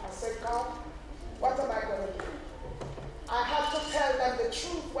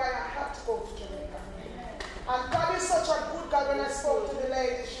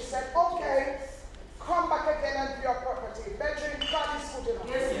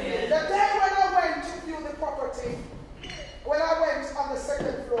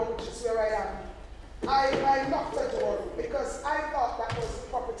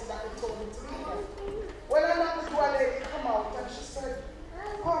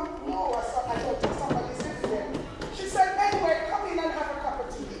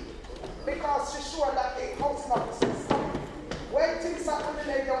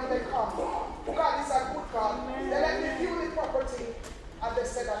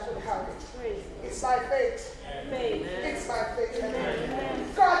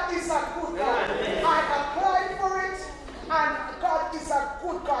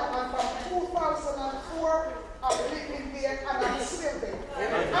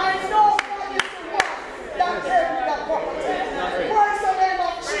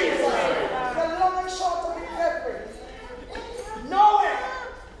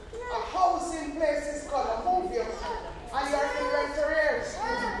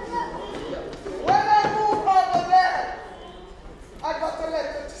got a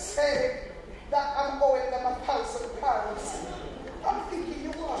letter to say that I'm owing them £1,000. I'm thinking,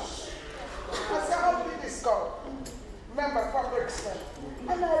 you what? I said, how did this go? Remember, from Brixton.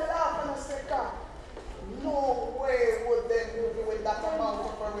 And I laughed and I said, God, no way would they move you with that amount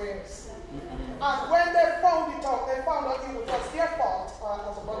of arrears. And when they found it out, it was their fault.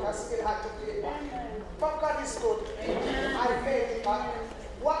 I still had to pay it back. But God is good. I paid it back.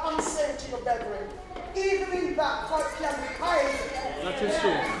 What I'm saying to you, brethren, even in that, God can hide. That is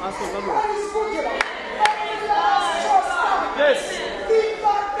true. God is good, you know. Yes. In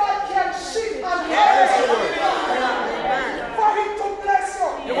that, God can shift and hide. For Him to bless you.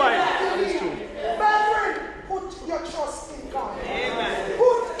 You're right. That is true. Brethren, put your trust in God. Amen.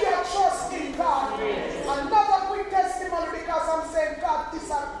 Put your trust in God. Another quick testimony, because I'm saying, God, this is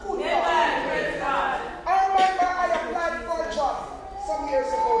a good God. I remember I applied for a job some years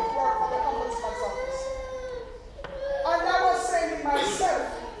ago to work for the Ombudsman's office. And I was saying to myself,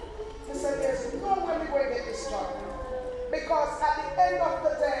 I said, there's no way we're going to get this job. Because at the end of the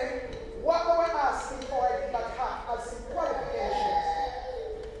day, what they were asking for I did not have as in qualifications.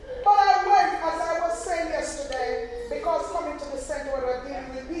 But I went, as I was saying yesterday, because coming to the center where we're dealing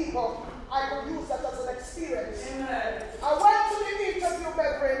with people, I could use that as an experience. Amen. I went to the interview,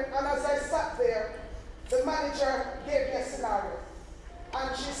 brethren, and as I sat there, the manager gave me a scenario.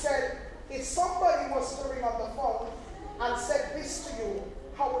 And she said, if somebody was to ring on the phone and said this to you,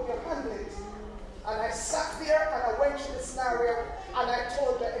 how would you handle it? And I sat there and I went through the scenario and I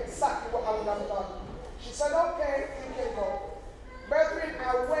told her exactly what I would have done. She said, okay, you can go. Brethren,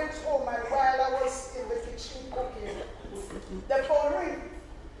 I went home and while I was in the kitchen cooking, the phone rang.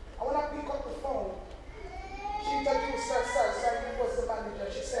 I want to pick up the phone. She introduced herself and it was the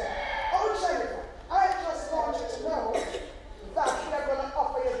manager. She said, oh Jennifer, I just want you to know that they're going to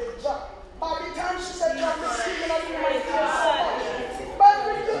offer you the job. By the time she said job, it's still going to be my face so much. But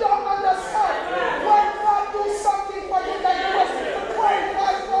if you don't understand, when God do something for you that you wasn't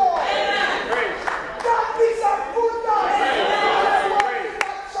qualified for, God is a good God. I worked in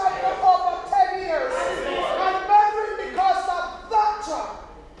that job for over 10 years. And brethren, because of that job,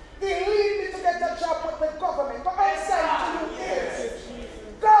 they lead me to get a job with the government. But I'm saying to you is,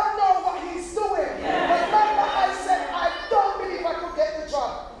 God knows what He's doing. Remember, I said I don't believe I could get the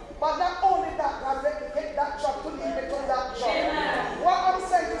job. But not only that, I had to get that job to lead me to that job. Amen. What I'm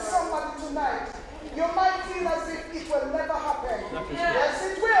saying to somebody tonight, you might feel as if it will never happen. Yes,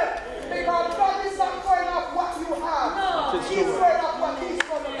 it will. Because God is not going off what you have. No. He's going off what He's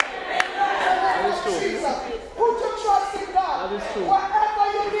going to do. Jesus, put your trust in God. Whatever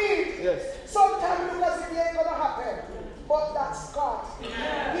you need, sometimes it look as if it ain't going to happen. But that's God.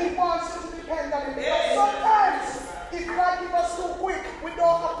 He wants you to depend on Him. Because sometimes, if God gives us too quick, we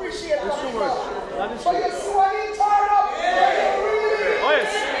don't appreciate what we got. But you see when He turn up, you really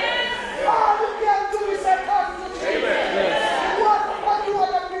all you can do is say thank you, Jesus. What you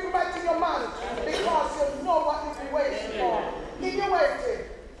want to bring back to your mind? Because you know what you've been waiting for. If you're waiting,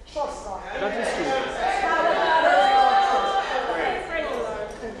 trust God. That is true.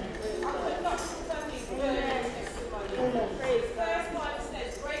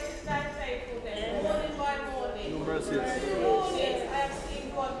 Mornings, I have seen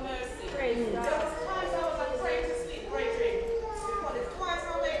God mercy. There was times I was afraid to sleep, brethren. Because twice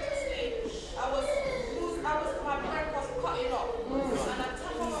I went to sleep, my breath was cutting off. And I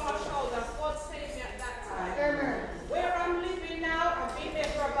tapped on my shoulders. God saved me at that time. Where I'm living now, I've been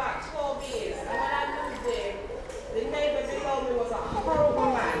there for about 12 years. And when I moved there, the neighbor below me was a horrible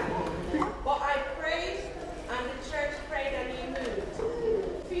man. But I prayed, and the church prayed, and he moved.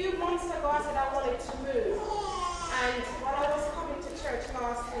 A few months ago, I said I wanted to move. And when I was coming to church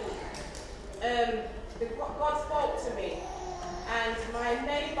last week, God spoke to me. And my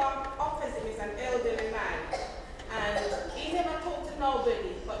neighbor opposite me is an elderly man. And he never talked to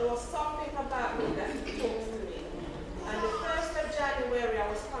nobody, but there was something about me that he talks to me. And the 1st of January, I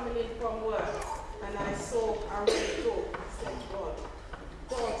was coming in from work, and I saw a red door. I said, God,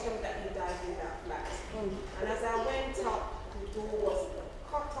 don't tell me that he died in that flat. And as I went up, the door was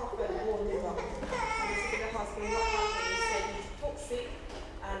cut off and boarded up. And I said to the husband, what happened? He said he's took sick,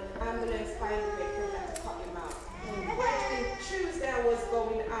 and ambulance finally came to cut him out. Tuesday I was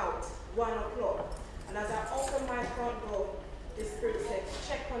going out, 1 o'clock, and as I opened my front door, the Spirit said,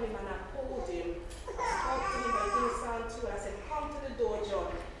 check on him, and I called him. I spoke to him, but it didn't sound too well. I said, come to the door,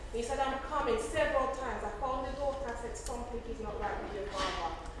 John. He said, I'm coming several times. I phoned the daughter, I said, something is not right with your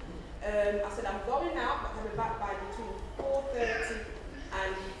father. I said, I'm going out, but I'll be back by between 4:30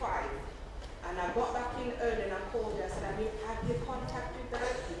 and 5. And I got back in early and I called her. I said, have you contacted her?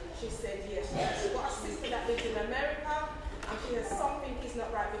 She said, yes. She's got a sister that lives in America, and she there's something is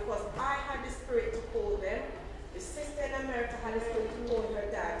not right because I had the spirit to call them. The sister in America had the spirit to call her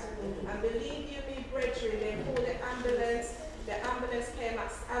dad. And believe you me, brethren, they called the ambulance. The ambulance came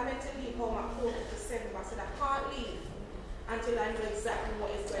at, I meant to leave home at 7:45. I said, I can't leave until I know exactly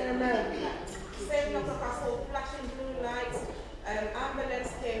what is going on. 7 o'clock, I saw flashing blue lights.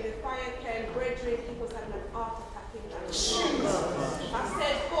 Ambulance came, the fire came, brethren, he was having an heart attack in that room. I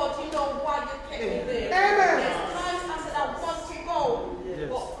said, God, you know why you kept me there. There's times I said, I want to go,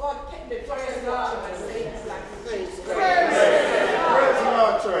 but God kept the doors locked and said, it's like praise the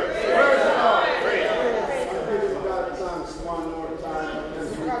Lord, church. Praise the Lord. I'm giving God thanks one more time.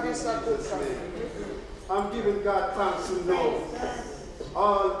 I'm giving God thanks to know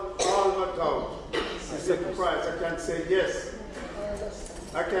all my doubt is in Christ. I can say yes.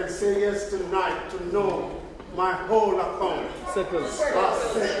 I can say yes tonight to know my whole account are settled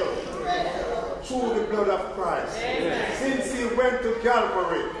through the blood of Christ. Yes. Since he went to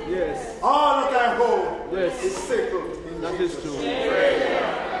Calvary, yes, all that I hold, yes, is settled in that Jesus. Is true.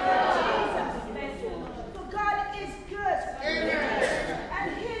 For God is good. Amen.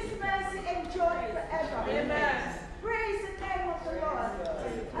 And his mercy endures forever. Amen. Praise the name of the Lord.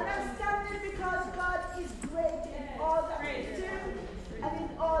 And I'm standing because God is great in all that he does and in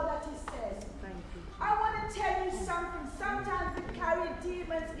all that he says. I want to tell you something. Sometimes we carry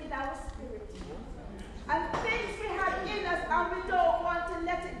demons in our spirit. And things we have in us and we don't want to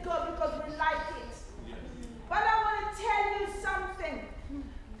let it go because we like it. But I want to tell you something.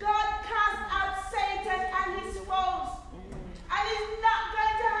 God cast out Satan and his foes. And he's not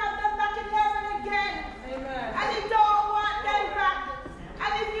going to have them back in heaven again. Amen. And he don't want them back.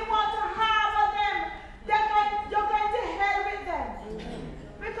 And if you want to harbor them, you're going to hell with them.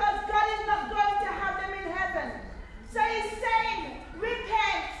 Because God is not going to have them in heaven. So he's saying,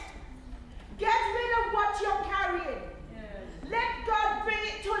 repent. Get rid of what you're carrying. Yes. Let God bring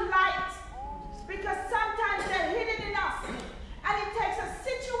it to light. Because sometimes they're hidden in us. And it takes a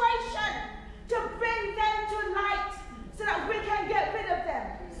situation to bring them to light so that we can get rid of them.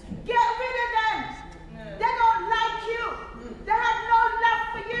 Get rid of them. Yes. They don't like you. They have no love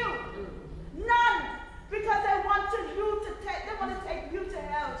for you. None. Because they want to take you to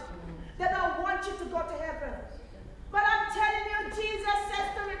hell. They don't want you to go to heaven. But I'm telling you, Jesus says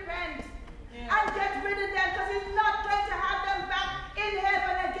to repent. And get rid of them because he's not going to have them back in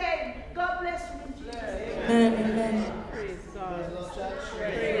heaven again. God bless you in Jesus. Amen. Amen. Praise God. Praise the Lord, church.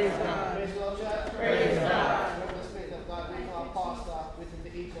 Praise God. Praise the Lord, church. Praise God. Let the Spirit of God be our pastor, which is to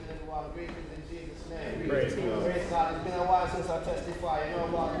each and every one. Greetings in Jesus' name. Praise God. Praise God. It's been a while since I testified. You know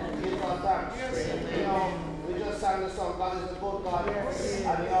what? Give God thanks. You know, we just sang the song, God is a good God,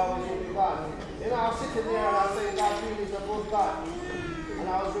 and he always will be God. You know, I was sitting there and I was saying, God really is a good God. And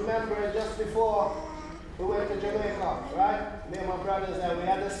I was remembering just before we went to Jamaica, right? Me and my brothers there, we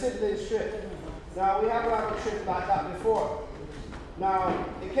had a sibling trip. Now, we haven't had a trip like that before. Now,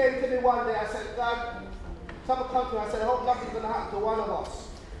 it came to me one day, I said, God, someone come to me, I said, I hope nothing's going to happen to one of us.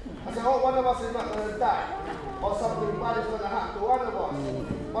 I said, I hope one of us is not going to die. Or something bad is going to happen to one of us.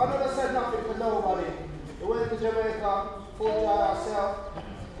 But I never said nothing to nobody. We went to Jamaica, full dry ourselves.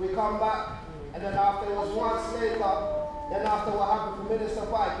 We come back, and then after it was months later, then after what happened to Minister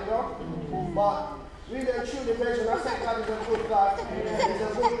Pike, you know? But really and truly, brethren, I say God is a good God. He's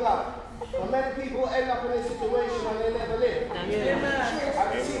a good God. But many people end up in a situation and they never live. I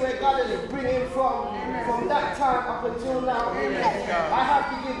can see where God is bringing from that time up until now. I have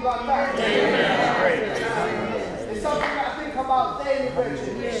to give God thanks. It's something that I think about daily,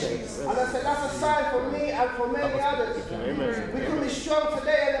 brethren. And I said, that's a sign for me and for many others. We can be strong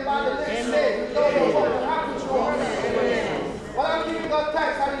today and by the next day, we don't know what will happen to us. But I'm giving God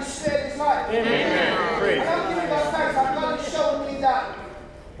thanks that He spared His life. And I'm giving God thanks that God has shown me that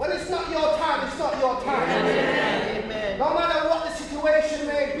when it's not your time, it's not your time. Amen. No matter what the situation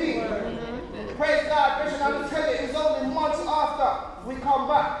may be. Praise God, brethren, I'm telling you, it's only months after we come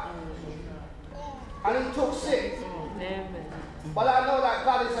back. And He took sick. But I know that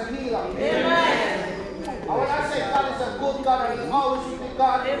God is a healer. Amen. And when I say God is a good God and He always will be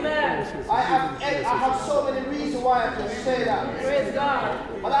God, amen, I have so many reasons why I can say that. Praise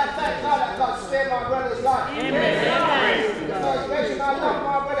God. But I thank God that God spared my brother's life. Amen. Because brethren, I love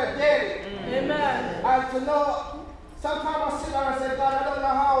my brother daily. Amen. And to know, sometimes I sit down and say, God, I don't know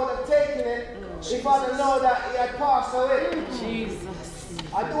how I would have taken it if I didn't know that he had passed away. Jesus.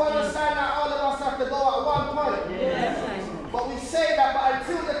 I do understand that all of us have to go at one point. Yes. But we say that, but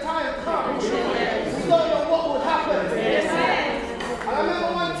until the time comes, we don't know what would happen. And I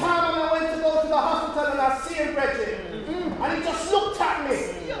remember one time when I went to go to the hospital and I see him, Reggie, and he just looked at me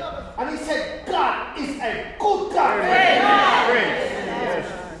and he said, God is a good God.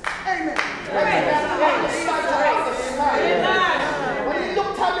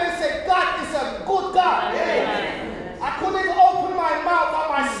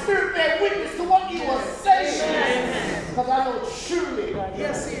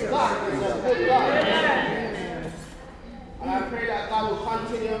 Yes, He is. God is a good God. And I pray that God will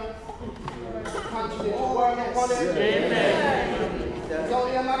continue to work upon it. It's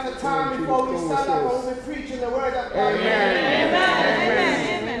only a matter of time before we stand up and we'll be preaching the word of God. It's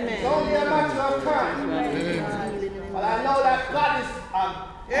only a matter of time. But I know that God is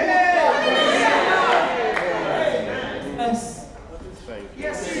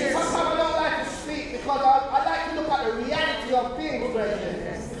Yes, sometimes I don't like to speak because I like to look at the reality of things, brethren.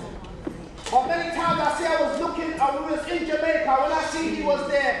 But many times I see I was looking, we was in Jamaica, when I see he was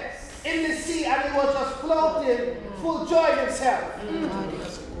there in the sea and he was just floating, full joy himself. In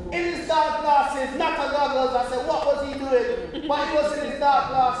his dark glasses, not a goggles, I said, what was he doing? But he was in his dark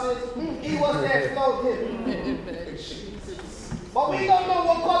glasses, he was there floating. But we don't know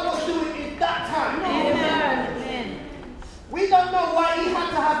what God was doing in that time. Amen. We don't know why he had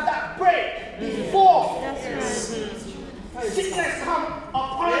to have that break before sickness come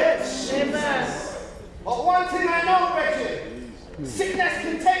upon us. Amen. But one thing I know, brethren, sickness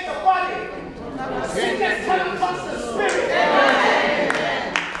can take the body. Sickness cannot touch the spirit.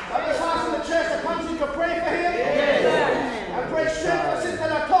 Amen. So I'm just asking the church to continue to pray for him. And pray strength for Sister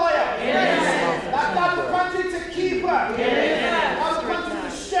Latoya. That God will continue to keep her. God will continue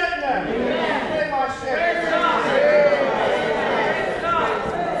to strengthen her. Pray my strength.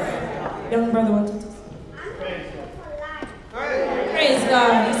 Young brother wanted to say. Praise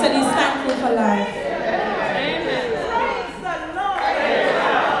God. He said he's thankful for life. Amen. Praise the Lord.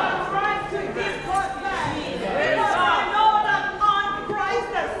 Right to give God life. Because I know that on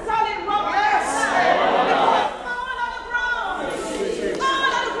Christ the solid rock. Yes. All on the ground. All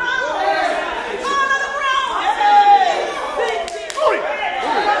on the ground. All on the ground.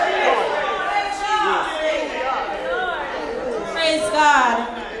 Praise God.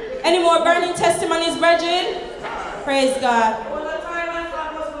 Any more burning testimonies, brethren? Praise God.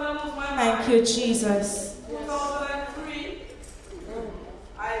 Thank you, Jesus. 2003,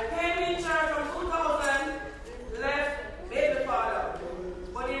 I came in church from 2000, left baby father.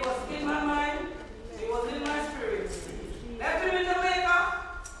 But he was in my mind, he was in my spirit. Left him in Jamaica,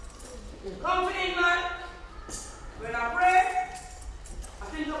 come to England. When I pray, I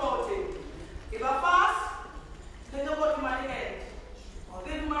think about him. If I fast, think about him at the end. I'll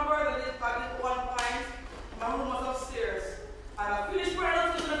give my brother this at one point. My room was upstairs. And I finished praying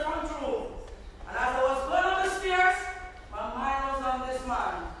until the front room. And as I was going up the stairs, my mind was on this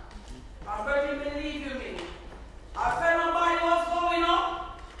man. I'm ready to believe you me. I felt my body was going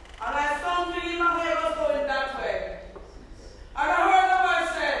up, and I something in my head was going that way. And I heard the voice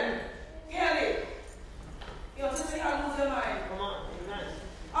say, Kelly, you're just saying I lose your mind. Come on.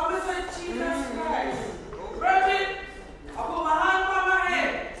 I was like, Jesus Christ. Ready? I put my hand on my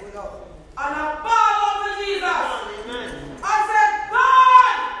head. And I bowed out to Jesus. I said,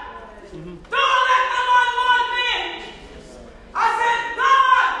 God, don't let the man mourn me. I said,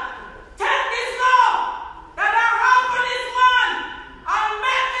 God, take this love that I have for this man and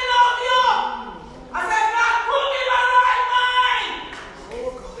make me love you. I said, God, put me in my right mind.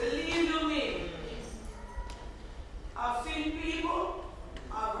 Believe you me. I've seen people,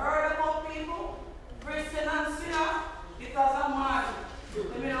 I've heard about people, Christian and sinner, because I'm mad.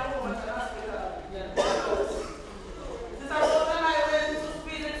 Let me know how much the hospital. Since I was when I went to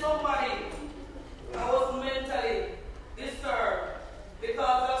visit somebody, I was mentally disturbed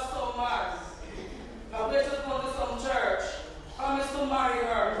because of so much. I went to go to some church, promised to marry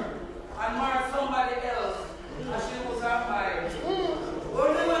her, and marry somebody else, and she was not mine. When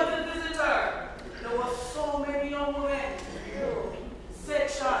we went to visit her, there was so many young women.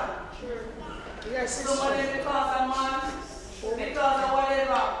 Section. Somebody because of man, because of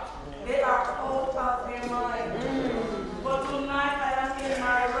whatever, they are out of their mind. But tonight I am in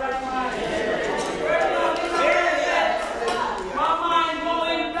my right mind. My mind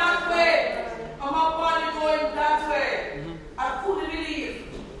going that way, and my body going that way. I couldn't believe.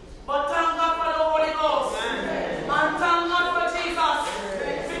 But thank God for the Holy Ghost. And thank God for Jesus.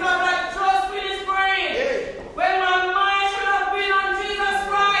 Because I just finished praying. When my mind should have been on Jesus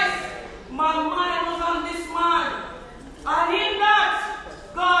Christ, my mind was on this man. And in that,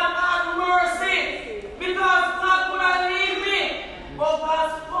 God had mercy. Because God could not leave me. But God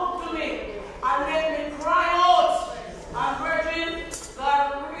spoke to me and made me cry out. And brethren, God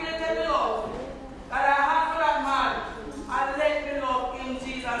really let me love that I have for that man. And let me love in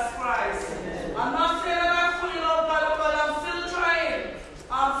Jesus Christ. I'm not saying that I fully love God because I'm still trying.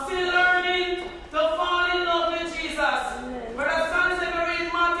 I'm still learning to fall in love with Jesus. Brother Sam said, read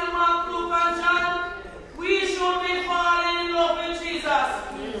Matthew, Mark, Luke, and John. We should be falling in love with Jesus.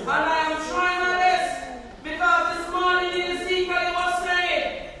 And I am trying my best because this morning in Ezekiel he was saying,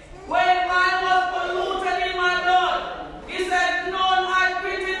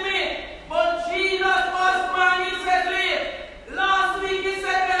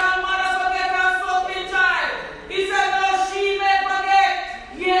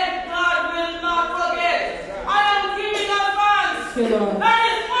 you, Lord. That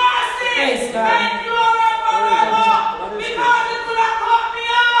is mercy. Praise God. Thank you, Lord, forever. Because it could have cut me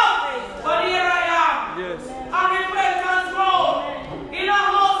off. But here I am. Yes. I'm repentance mode. In a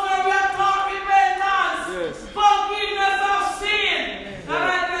house where we are taught repentance. Yes. Forgiveness of sin. That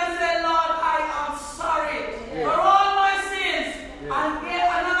I can say, Lord, I am sorry for all my sins. And get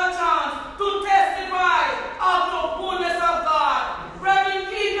another chance to testify of the goodness of God. Brethren,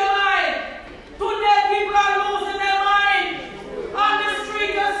 keep your mind. Today people are losing their mind. On the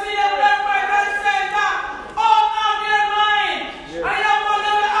street, you see them left, right, and center. All on their mind. I don't want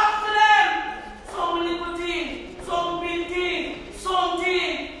to ask them. Some little thing, some big thing,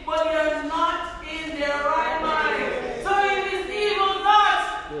 something, but they're not in their right mind. So if it's evil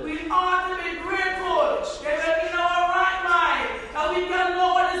thoughts, we ought to be grateful that we're in our right mind, that we can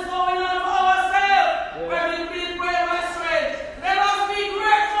know what is going on for ourselves. Where we please pray my strength. Let us be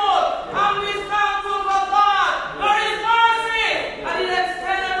grateful and be thankful for God for His mercy, and He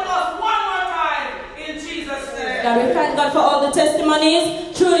extended to us one more time in Jesus' name. God, we thank God for all the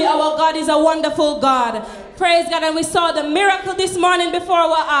testimonies. Truly, our God is a wonderful God. Praise God, and we saw the miracle this morning before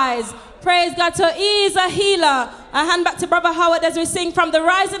our eyes. Praise God, so He is a healer. I hand back to Brother Howard as we sing from the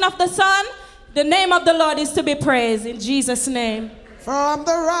rising of the sun. The name of the Lord is to be praised in Jesus' name. From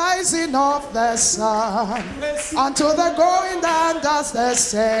the rising of the sun until the going down of the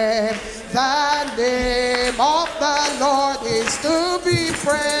same, the name of the Lord is to be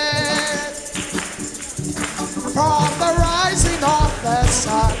praised. From the rising of the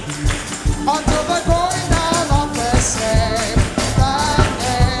sun until the going down of the same, the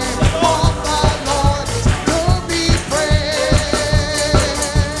name of the Lord is to be praised.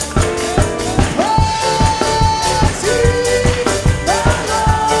 Praise ye the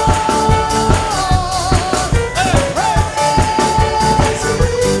Lord. Praise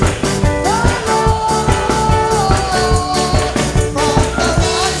ye the Lord. From the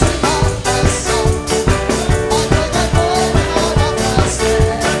rising of the sun until the going down of the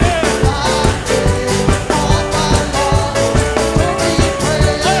same, the name of the Lord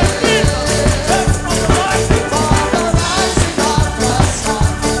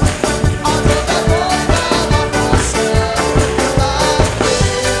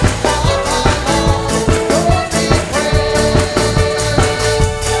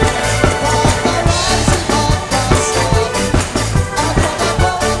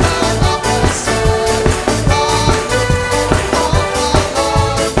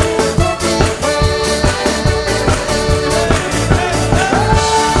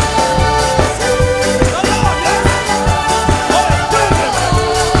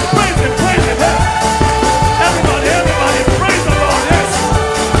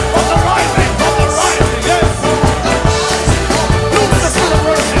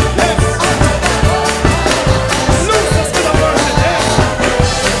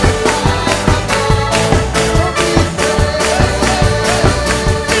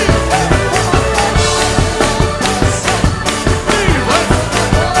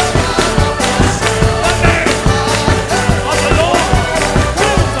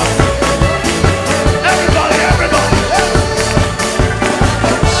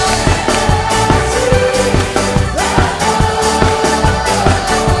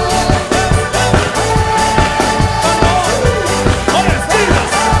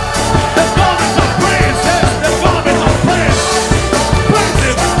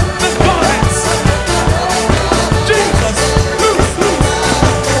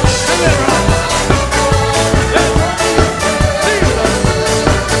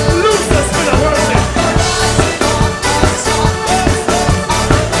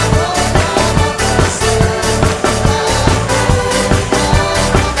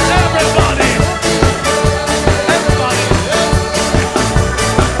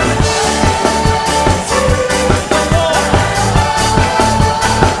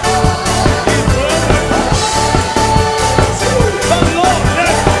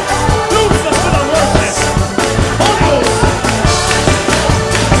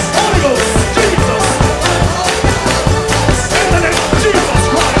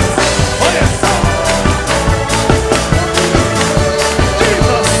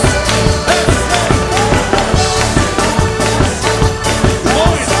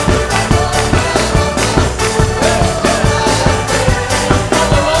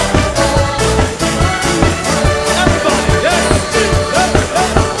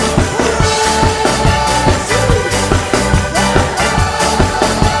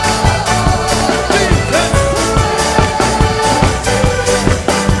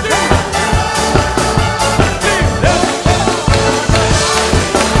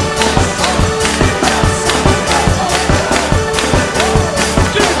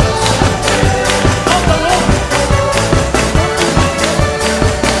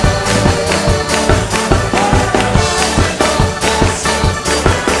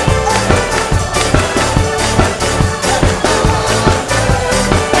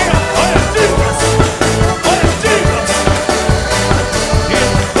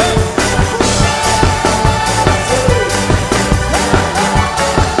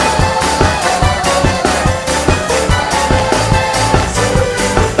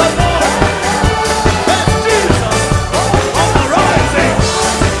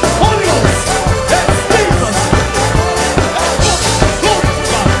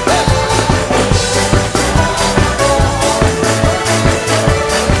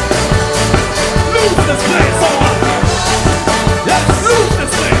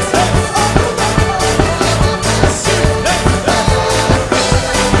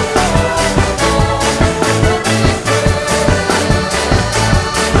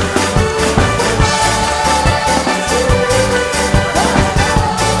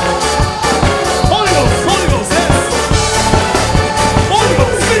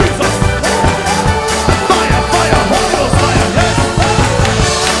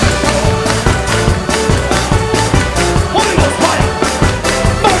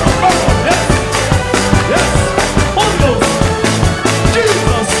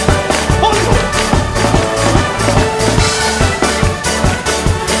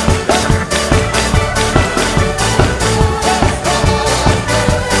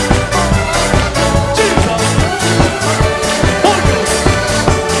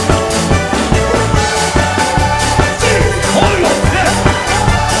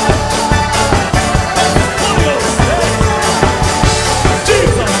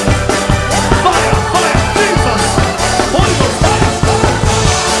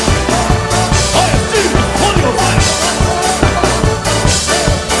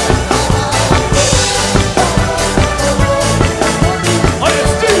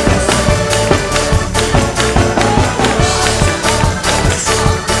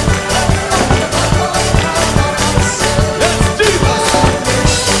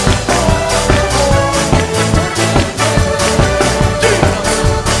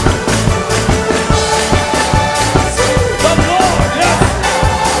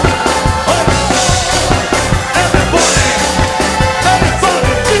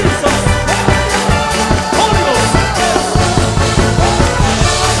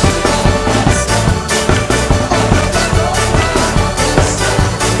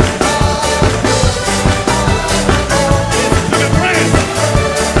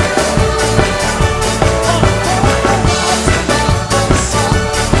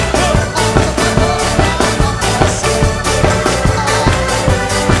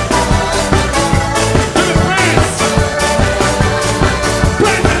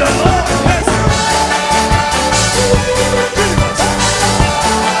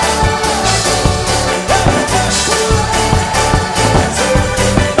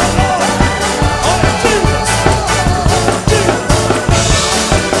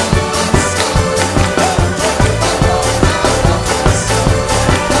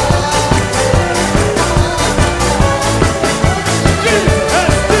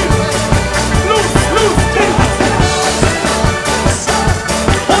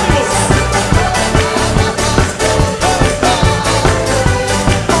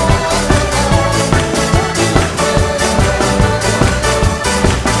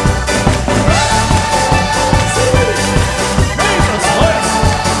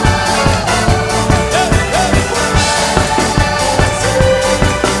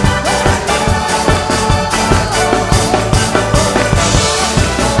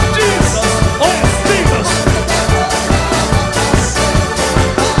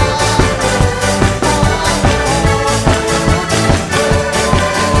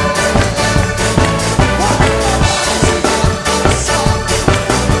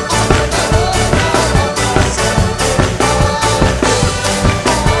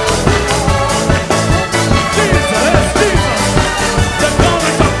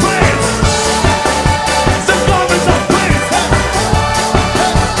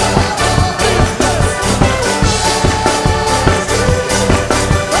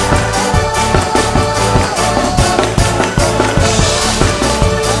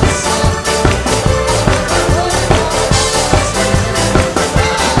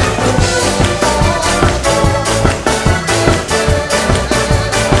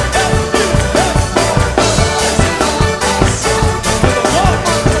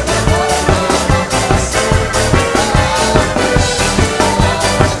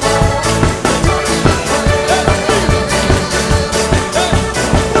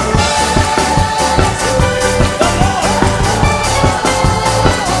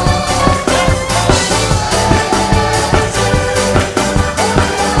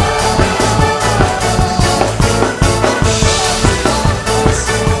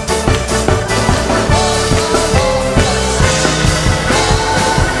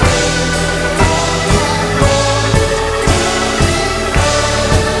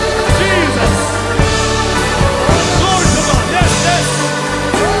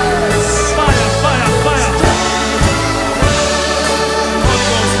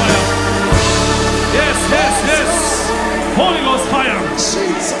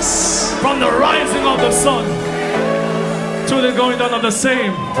sun to the going down of the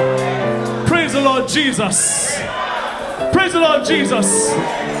same. Praise the Lord Jesus. Praise the Lord Jesus.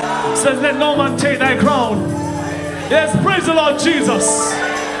 Says, let no man take thy crown. Yes, praise the Lord Jesus.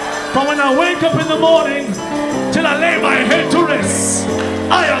 From when I wake up in the morning till I lay my head to rest,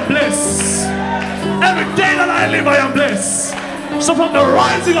 I am blessed. Every day that I live, I am blessed. So from the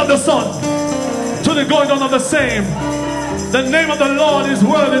rising of the sun to the going down of the same, the name of the Lord is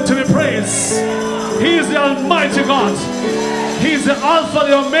worthy to be praised. He is the Almighty God. He is the Alpha,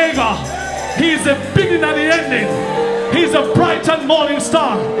 the Omega. He is the beginning and the ending. He is the bright and morning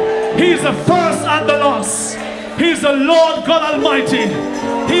star. He is the first and the last. He is the Lord God Almighty.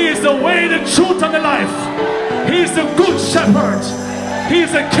 He is the way, the truth, and the life. He is the good shepherd. He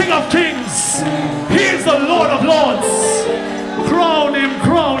is the King of kings. He is the Lord of lords. Crown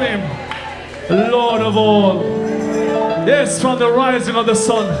him, Lord of all. Yes, from the rising of the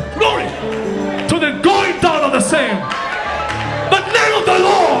sun, glory, to the going down of the same. The name of the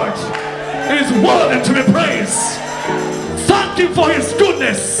Lord is worthy to be praised. Thank him for his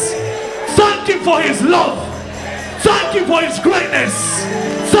goodness. Thank him for his love. Thank him for his greatness.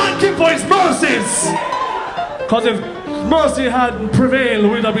 Thank him for his mercies. Because if mercy had prevailed,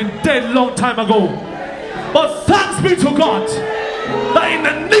 we'd have been dead long time ago. But thanks be to God that in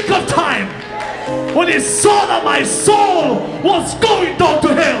the nick of time, when he saw that my soul was going down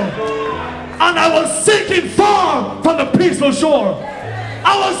to hell and I was sinking far from the peaceful shore,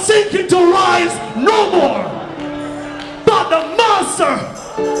 I was sinking to rise no more. But the master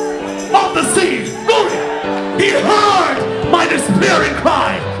of the sea, glory, he heard my despairing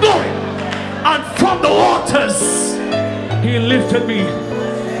cry, glory, and from the waters he lifted me.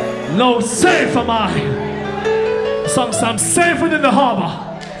 Now safe am I. Some I'm safe within the harbor.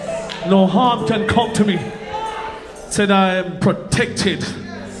 No harm can come to me. Said I am protected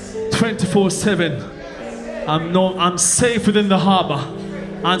 24/7. I'm safe within the harbor.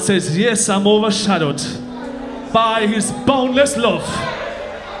 And says, yes, I'm overshadowed by his boundless love.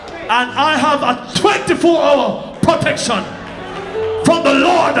 And I have a 24-hour protection from the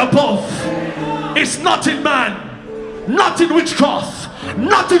Lord above. It's not in man, not in witchcraft,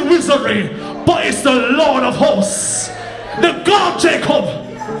 not in wizardry, but it's the Lord of hosts, the God of Jacob.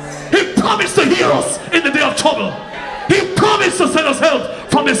 He promised to hear us in the day of trouble. He promised to send us help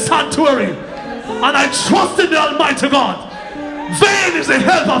from his sanctuary. And I trust in the Almighty God. Vain is the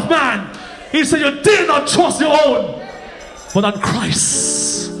help of man. He said, you did not trust your own, but on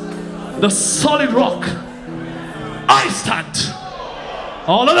Christ, the solid rock, I stand.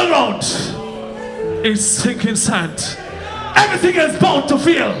 All on the ground is sinking sand. Everything is bound to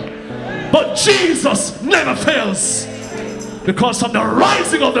fail, but Jesus never fails. Because from the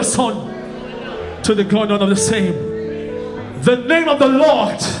rising of the sun to the going down of the same, the name of the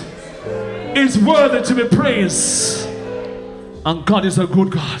Lord is worthy to be praised. And God is a good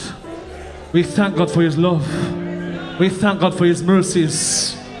God. We thank God for his love. We thank God for his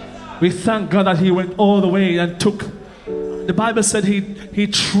mercies. We thank God that he went all the way and took. The Bible said he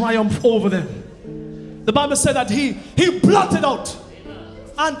triumphed over them. The Bible said that he blotted out.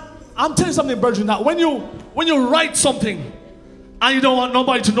 And I'm telling you something, brethren, that when you write something and you don't want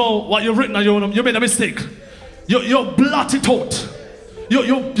nobody to know what you've written and you made a mistake, you blot it out.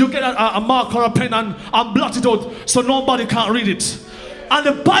 You get a marker or a pen and blot it out so nobody can't read it. And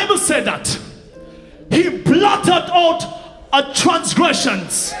the Bible said that he blotted out our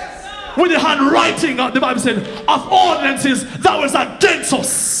transgressions with the handwriting, the Bible said, of ordinances that was against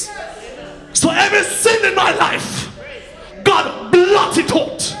us. So every sin in my life, God blotted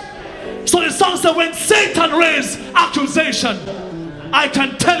out. So the song said, when Satan raised accusation, I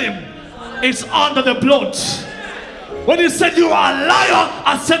can tell him it's under the blood. When he said you are a liar,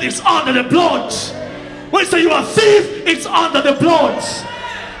 I said it's under the blood. When he said you are a thief, it's under the blood.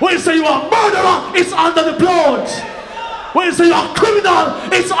 When he said you are a murderer, it's under the blood. When he said you are a criminal,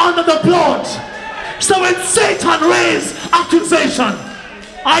 it's under the blood. So when Satan raised accusation,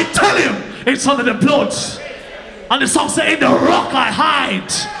 I tell him it's under the blood. And the song said, in the rock I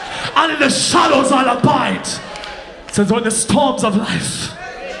hide, and in the shadows I'll abide. It says when the storms of life,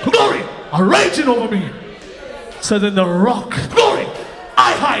 glory, are raging over me, says in the rock, glory,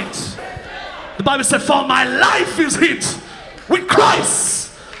 I hide. The Bible said, for my life is hid with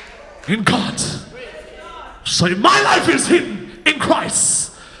Christ in God. So if my life is hidden in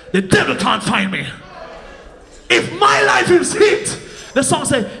Christ, the devil can't find me. If my life is hid, the song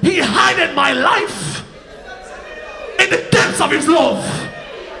says, he hideth my life in the depths of his love,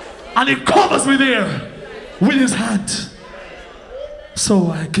 and he covers me there with his hand.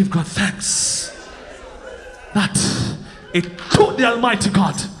 So I give God thanks that it took the Almighty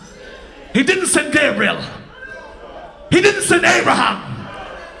God He didn't send Gabriel. He didn't send Abraham.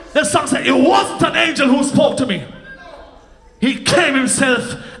 The song said, it wasn't an angel who spoke to me. He came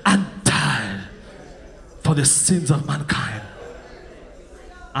himself and died for the sins of mankind.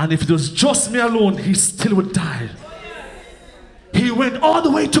 And if it was just me alone, he still would die. He went all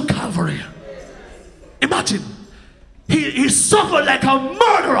the way to Calvary. Imagine, he suffered like a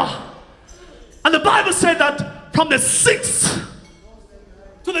murderer. And the Bible said that from the 6th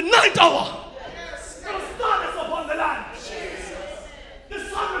to the 9th hour, there was darkness upon the land. The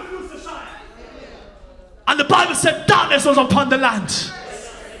sun refused to shine. And the Bible said darkness was upon the land.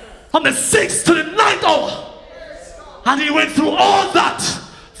 From the 6th to the 9th hour. And he went through all that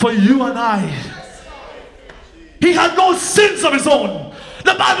for you and I. He had no sins of his own.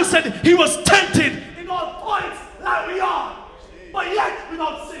 The Bible said he was tempted in all points like we are, but yet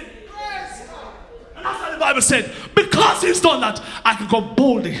without sin. And that's why the Bible said, because he's done that, I can go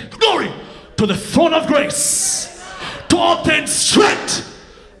boldly, glory, to the throne of grace, to obtain strength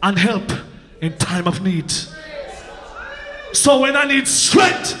and help in time of need. So when I need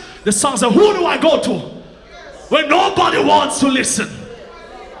strength, the song says, who do I go to? When nobody wants to listen.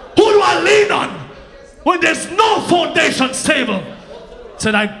 Who do I lean on? When there's no foundation stable.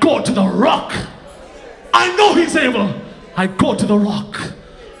 Said, I go to the rock. I know he's able. I go to the rock.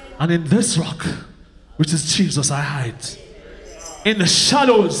 And in this rock, which is Jesus, I hide. In the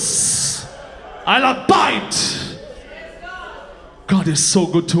shadows, I'll abide. God is so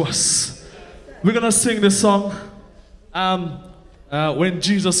good to us. We're going to sing this song. When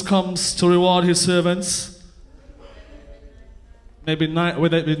Jesus comes to reward his servants. Maybe night,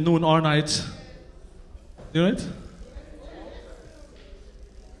 whether it be noon or night. You know it?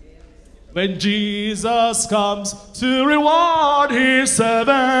 When Jesus comes to reward his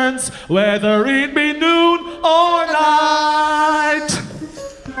servants, whether it be noon or night,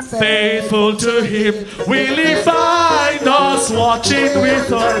 faithful to him will he find us, watching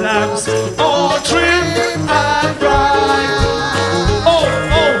with our lamps all trim and bright. Oh,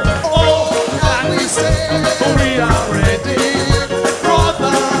 oh, oh, and we say we are ready,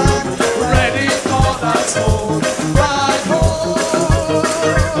 brother, ready for that soul right home.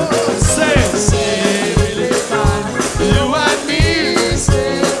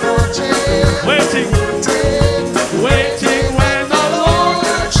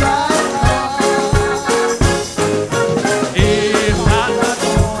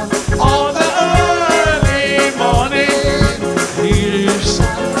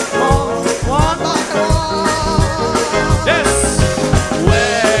 Yeah.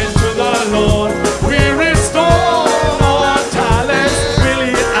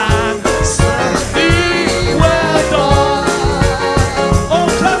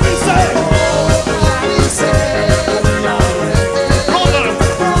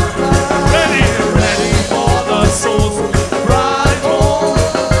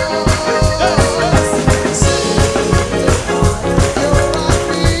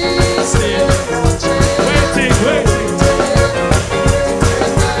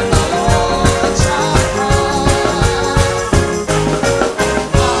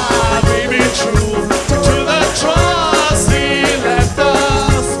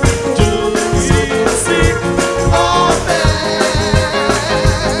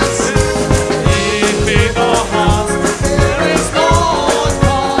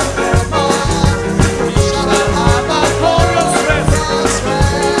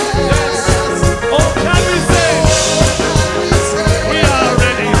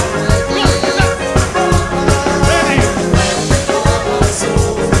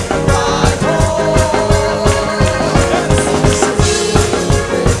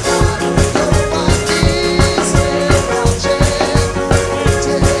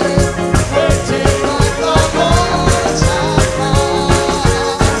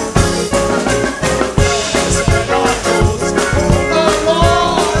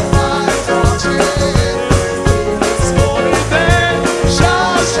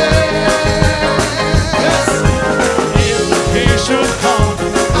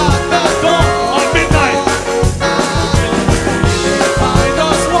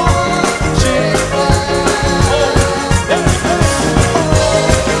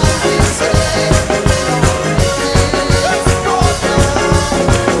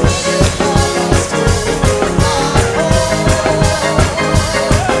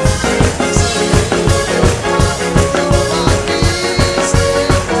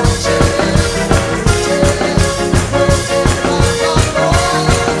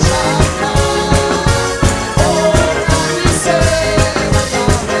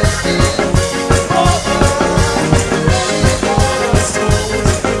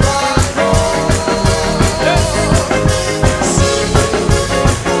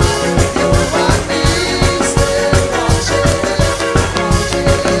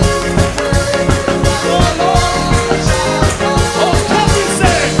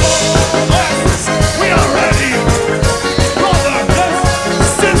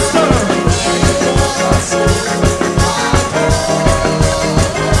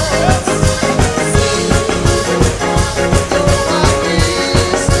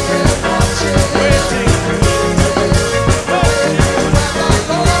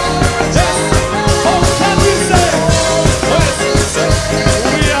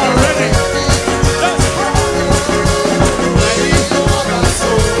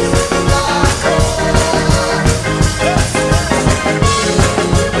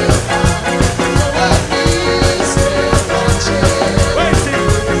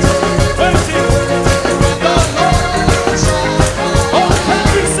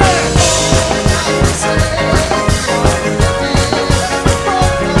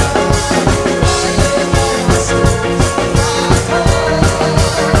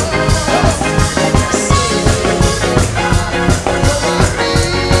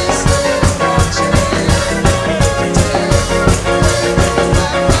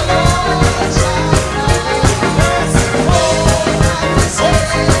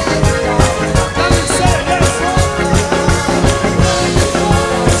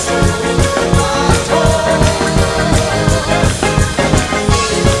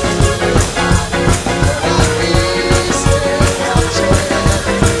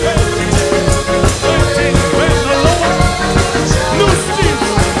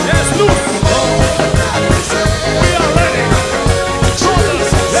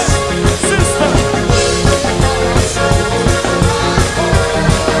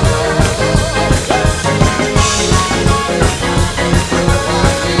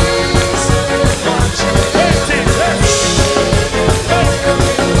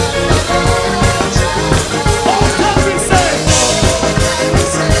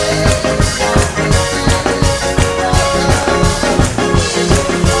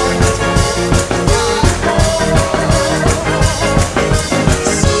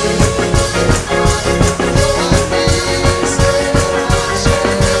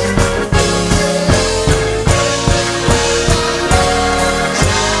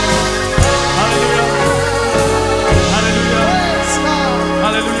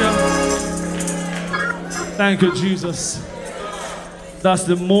 Thank you, Jesus. That's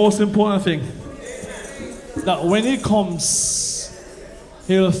the most important thing. That when he comes,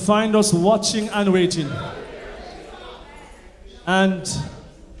 he'll find us watching and waiting. And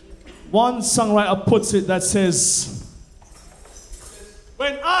one songwriter puts it that says,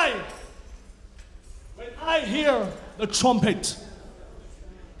 when I hear the trumpet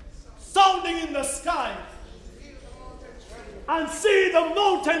sounding in the sky and see the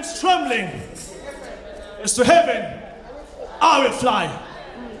mountains trembling, it's to heaven I will fly.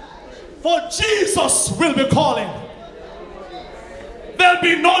 For Jesus will be calling. There'll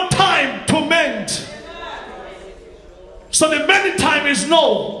be no time to mend. So the many time is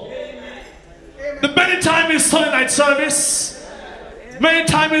no. The many time is Sunday night service. Many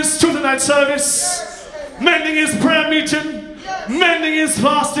time is Tuesday night service. Mending is prayer meeting. Mending is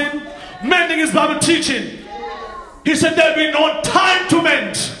fasting. Mending is Bible teaching. He said there'll be no time to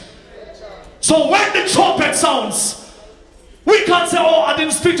mend. So when the trumpet sounds, we can't say, oh, I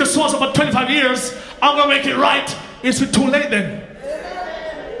didn't speak to so-and-so for 25 years. I'm going to make it right. It's too late then.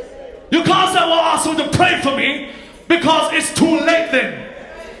 You can't say, well, ask him to pray for me because it's too late then.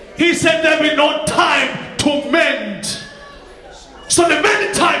 He said there'll be no time to mend. So the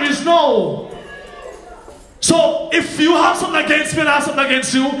mending time is no. So if you have something against me and I have something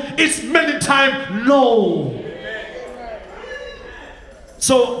against you, it's mending time no.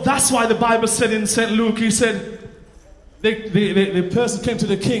 So that's why the Bible said in St. Luke, he said, the person came to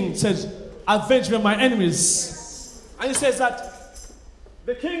the king, said, avenge me of my enemies. And he says that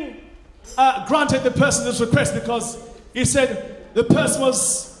the king granted the person this request because he said the person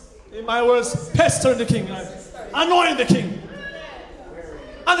was, in my words, pestering the king, annoying the king.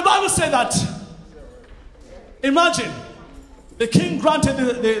 And the Bible said that, imagine, the king granted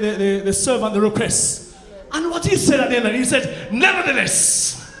the servant the request. And what he said at the end, he said,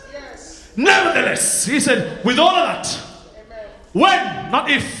 nevertheless, nevertheless, he said, with all of that, when,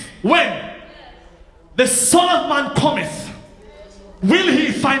 not if, when the Son of Man cometh, will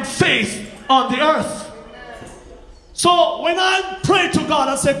he find faith on the earth? So when I pray to God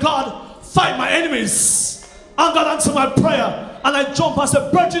and say, God, fight my enemies, and God answer my prayer, and I jump and say,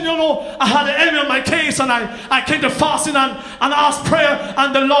 Brethren, you know, I had an enemy on my case, and I came to fasting and asked prayer,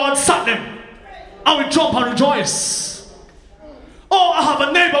 and the Lord sat them. And we jump and rejoice. Oh, I have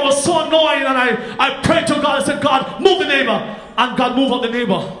a neighbor who was so annoying, and I prayed to God and said, God, move the neighbor. And God moved out the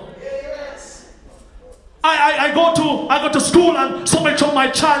neighbor. I go to school and somebody told my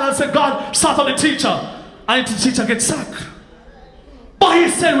child and said, God, start on the teacher. And the teacher gets sacked. But he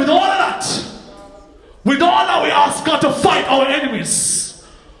said, with all of that, we ask God to fight our enemies.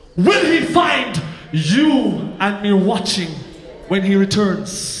 Will he find you and me watching when he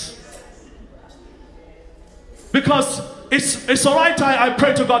returns? Because it's all right, I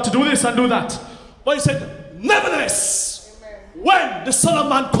pray to God to do this and do that. But he said, nevertheless, when the Son of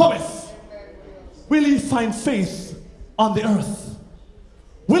Man cometh, will he find faith on the earth?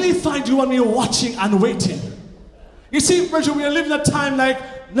 Will he find you and me watching and waiting? You see, brethren, we are living a time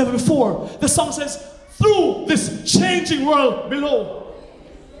like never before. The song says, through this changing world below.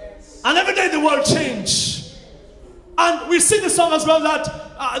 And every day the world changes. And we sing the song as well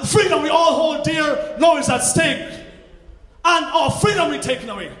that the freedom we all hold dear now is at stake. And our freedom is taken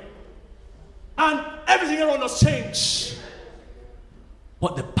away. And everything around us changes.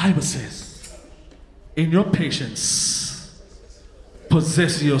 What the Bible says, in your patience,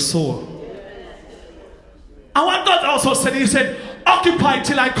 possess your soul. And what God also said, he said, occupy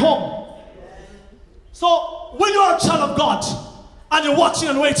till I come. So when you're a child of God, and you're watching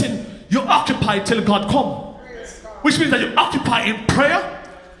and waiting, you occupy till God come. Which means that you occupy in prayer,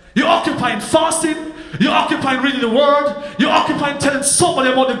 you occupy in fasting, you occupy in reading the word, you occupy in telling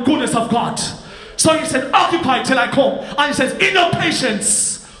somebody about the goodness of God. So he said, occupy till I come. And he says, in your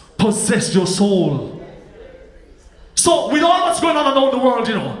patience, possess your soul. So with all that's going on around the world,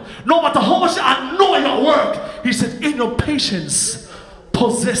 you know, no matter how much I know you're at work, he said, in your patience,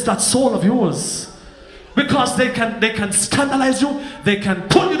 possess that soul of yours. Because they can scandalize you, they can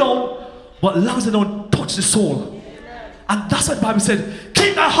put you down, but as long as they don't touch the soul. And that's what the Bible said,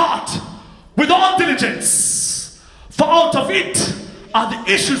 keep thy heart with all diligence, for out of it are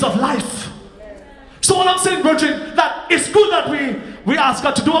the issues of life. So what I'm saying, brethren, that it's good that we ask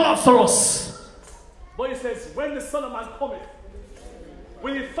God to do a lot for us. But he says, when the Son of Man cometh,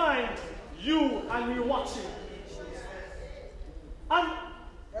 will he find you and me watching? And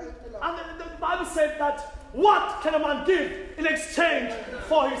the Bible said that what can a man give in exchange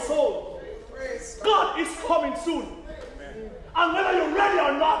for his soul? God is coming soon. And whether you're ready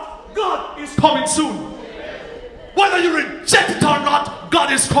or not, God is coming soon. Whether you reject it or not,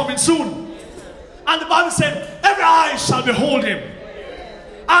 God is coming soon. And the Bible said, every eye shall behold him.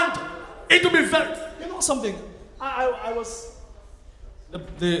 And it will be very, you know something, I was,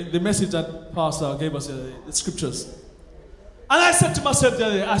 the message that Pastor gave us, the scriptures. And I said to myself the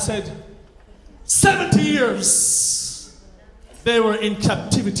other day, I said, 70 years they were in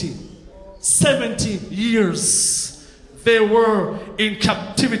captivity. 70 years they were in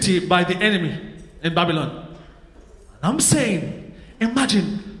captivity by the enemy in Babylon. And I'm saying,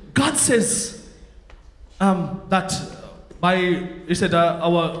 imagine, God says that he said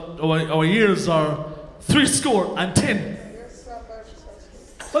our years are 70.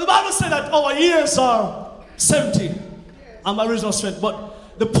 But the Bible said that our years are 70 and my original strength.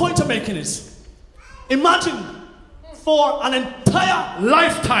 But the point I'm making is, imagine for an entire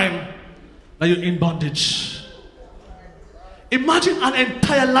lifetime that you're in bondage. Imagine an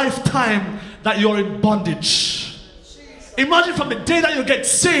entire lifetime that you're in bondage. Imagine from the day that you get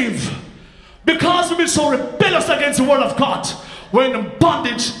saved, because we've been so rebellious against the word of God, we're in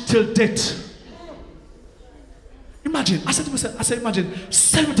bondage till death. Imagine, I said to myself, imagine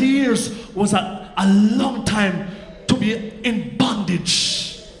 70 years was a long time to be in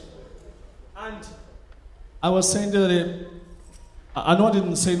bondage. And I was saying the other day, I know I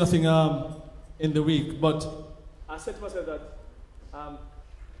didn't say nothing in the week, but I said to myself that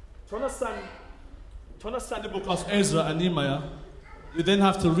to understand the book of Ezra and Nehemiah, you then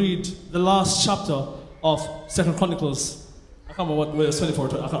have to read the last chapter of 2 Chronicles. I can't remember what it's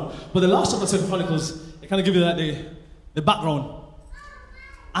 24. I can't. But the last chapter of 2 Chronicles, it kind of give you that the background.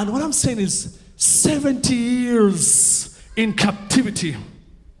 And what I'm saying is 70 years in captivity.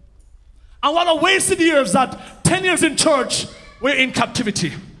 And what a wasted years that 10 years in church, we're in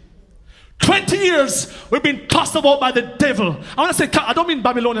captivity. 20 years, we've been tossed about by the devil. I want to say, I don't mean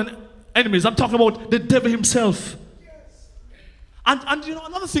Babylonian enemies. I'm talking about the devil himself. And you know,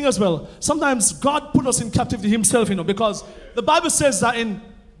 another thing as well, sometimes God put us in captivity himself, you know, because the Bible says that in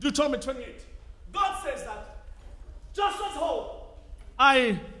Deuteronomy 28, God says that just as how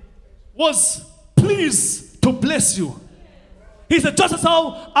I was pleased to bless you, he said, just as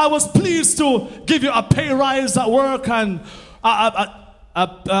how I was pleased to give you a pay rise at work and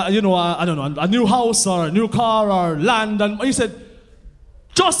you know, I don't know, a new house or a new car or land, and he said,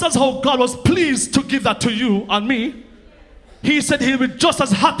 just as how God was pleased to give that to you and me, he said he'll be just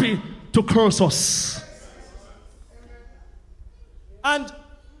as happy to curse us. And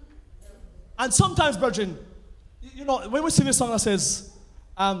sometimes, brethren, you know, when we sing this song that says,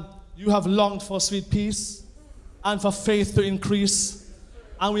 you have longed for sweet peace and for faith to increase,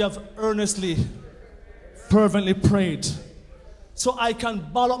 and we have earnestly, fervently prayed. So I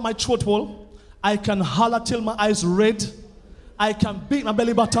can ball up my throat hole, I can holler till my eyes red, I can beat my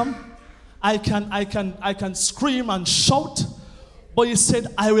belly bottom, I can scream and shout, but he said,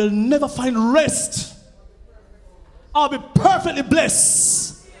 I will never find rest. I'll be perfectly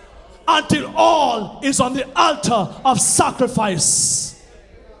blessed until all is on the altar of sacrifice.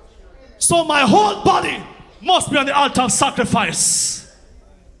 So my whole body must be on the altar of sacrifice.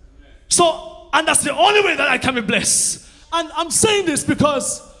 So, and that's the only way that I can be blessed. And I'm saying this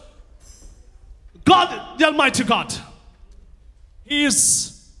because God, the Almighty God, He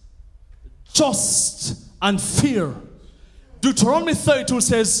is just and fair. Deuteronomy 32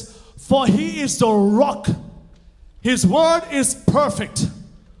 says, for He is the rock, His word is perfect,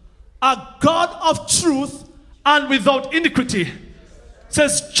 a God of truth and without iniquity.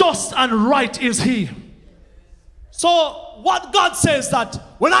 Says just and right is He. So what God says that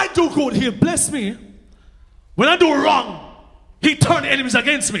when I do good, He'll bless me. When I do wrong, He turns the enemies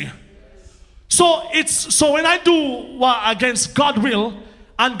against me. So when I do what against God's will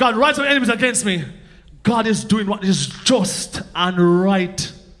and God rises up enemies against me, God is doing what is just and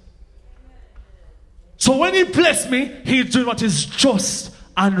right. So when He bless me, He's doing what is just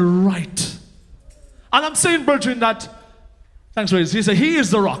and right. And I'm saying, brethren, that, thanks, Ray, He said He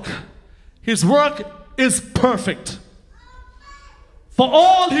is the rock. His work is perfect. For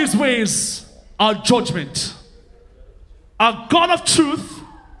all His ways are judgment. A God of truth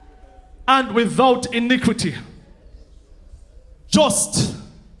and without iniquity. Just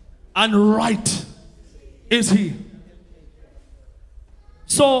and right is He.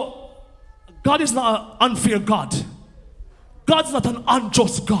 So God is not an unfair God. God's not an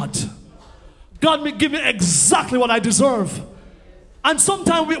unjust God. God may give me exactly what I deserve. And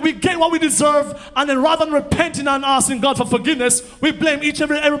sometimes we get what we deserve, and then rather than repenting and asking God for forgiveness, we blame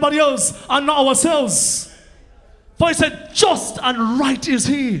everybody else and not ourselves. For He said, just and right is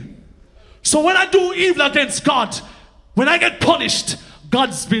He. So when I do evil against God, when I get punished,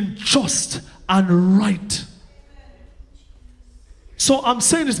 God's been just and right. So I'm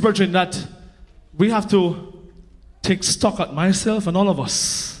saying this, brethren, that we have to take stock at myself and all of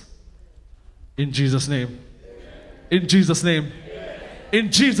us. In Jesus' name. In Jesus' name.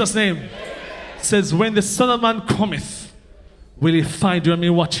 In Jesus' name. It says, when the Son of Man cometh, will he find you and me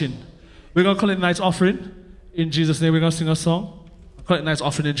watching? We're going to call it night's offering. In Jesus' name, we're going to sing a song. I'll call it night's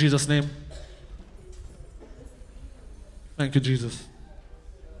offering in Jesus' name. Thank you, Jesus.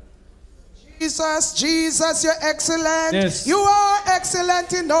 Jesus, Jesus, you're excellent. Yes. You are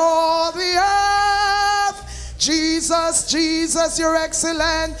excellent in all the earth. Jesus, Jesus, you're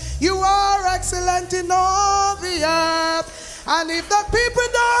excellent. You are excellent in all the earth. And if the people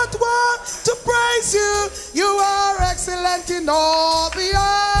don't want to praise you, you are excellent in all the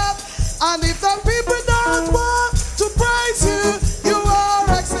earth. And if the people don't want to praise you, you are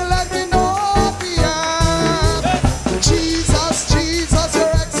excellent in all the earth. Jesus, Jesus,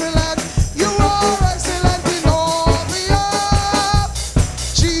 you're excellent. You are excellent in all the earth.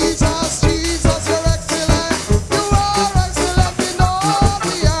 Jesus, Jesus, you're excellent. You are excellent in all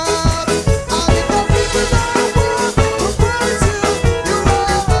the earth. And if the people don't want to praise you, you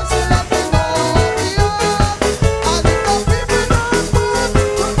are excellent in all the earth. And if the people don't want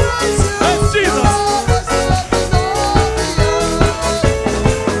to praise you, Yes, Jesus. you are excellent in all the earth.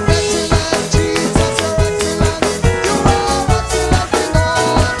 Excellent, Jesus, you're excellent. You are excellent in all the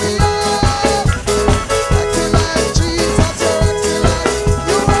earth. Excellent, Jesus, you're excellent.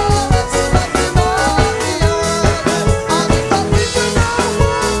 You are excellent in all the earth. And if the people don't want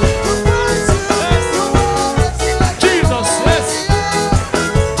to praise you, you are excellent in Jesus, all yes.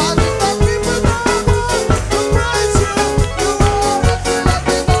 the earth. And if the people don't want to praise you, you are excellent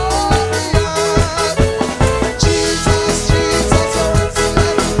in all the earth. Jesus, Jesus, you're excellent. You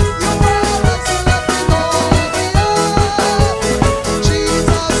are excellent in all the earth. Jesus, Jesus, you're excellent. You are excellent in all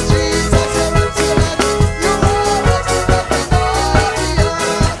the earth. And if the people don't want to praise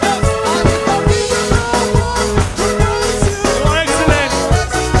you, You are excellent. excellent in all the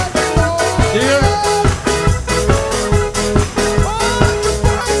Dear, earth.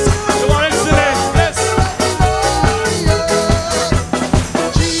 Want to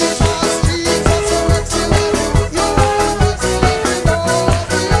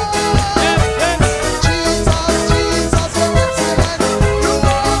you. you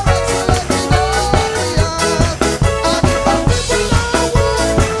are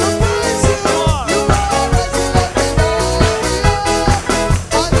excellent.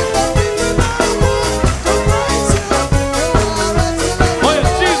 Yes. Oh, yes,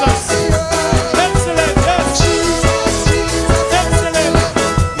 Jesus. Excellent. Yes. Excellent.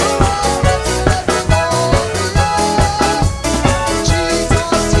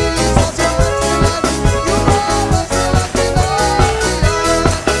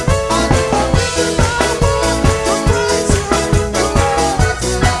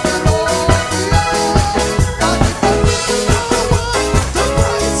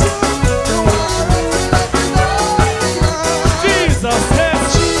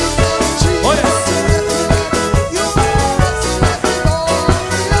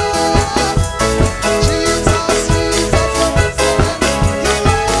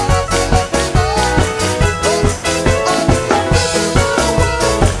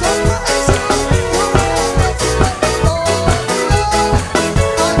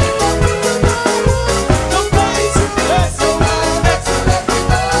 Yes. Oh, yes.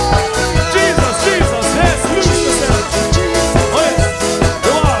 Jesus. Jesus. Yes. Loose yourself. Oh, yes.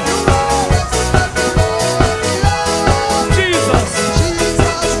 Go on. Jesus.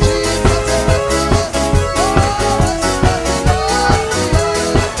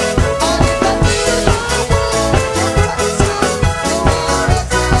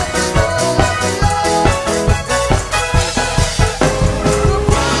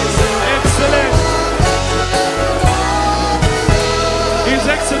 Excellent. He's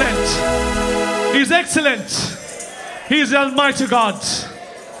excellent. He's excellent. He's the Almighty God.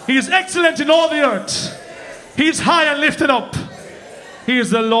 He's excellent in all the earth. He's high and lifted up. He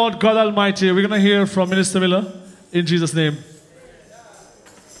is the Lord God Almighty. We're going to hear from Minister Miller in Jesus' name.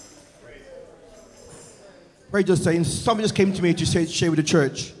 Praise just saying, somebody just came to me to share with the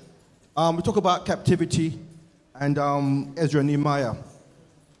church. We talk about captivity and Ezra and Nehemiah.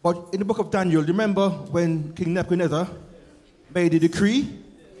 But in the book of Daniel, remember when King Nebuchadnezzar made a decree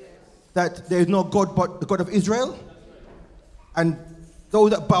that there is no God but the God of Israel? And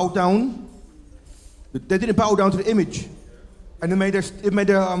those that bowed down, they didn't bow down to the image. And they made a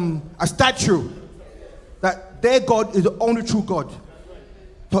statue that their God is the only true God.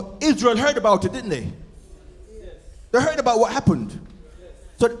 So Israel heard about it, didn't they? They heard about what happened.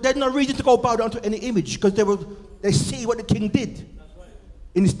 So there's no reason to go bow down to any image because they see what the king did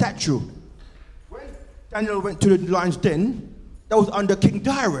in the statue. Daniel went to the lion's den, that was under King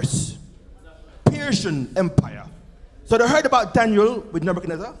Darius, Persian Empire. So they heard about Daniel with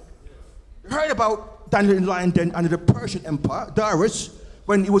Nebuchadnezzar. They heard about Daniel in the lion den under the Persian Empire, Darius,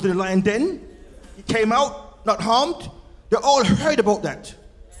 when he was in the lion den. He came out, not harmed. They all heard about that.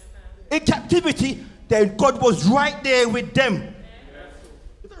 In captivity, then God was right there with them.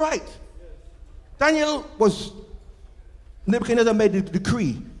 Is that right? Daniel was, Nebuchadnezzar made the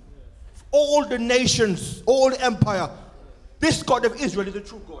decree. All the nations, all the empire, this God of Israel is the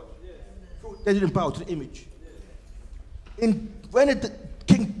true God. They didn't bow to the image. When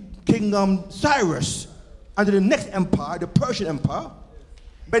King Cyrus, under the next empire, the Persian Empire,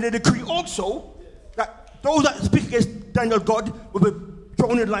 made a decree also that those that speak against Daniel God will be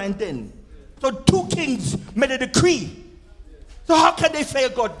thrown in the lion den. So two kings made a decree. So how can they fail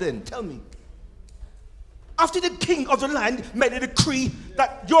God then? Tell me. After the king of the land made a decree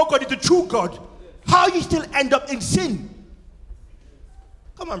that your God is the true God, how you still end up in sin?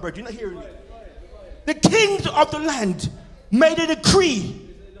 Come on, brother, you're not hearing me. The kings of the land made a decree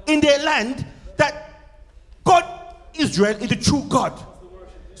in their land that God, Israel, is the true God.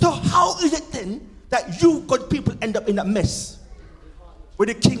 So how is it then that you, God people, end up in that mess where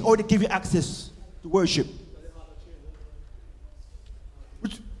the king already give you access to worship?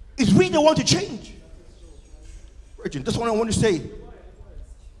 Is we the one to change? Virgin, that's what I want to say.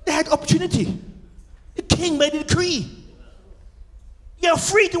 They had opportunity. The king made a decree. You're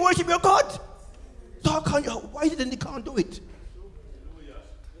free to worship your God. So how can you, why then they can't do it?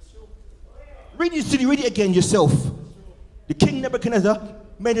 Read it again yourself. The king Nebuchadnezzar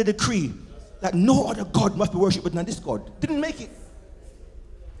made a decree that no other God must be worshipped but than this God. Didn't make it.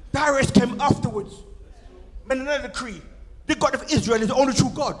 Darius came afterwards, made another decree. The God of Israel is the only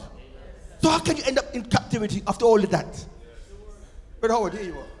true God. So how can you end up in captivity after all of that? But Howard, here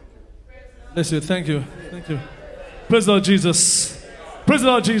you are. Bless you. Thank you. Thank you. Praise the Lord Jesus. Praise the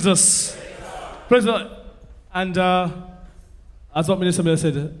Lord Jesus. Praise the Lord. And as what Minister Miller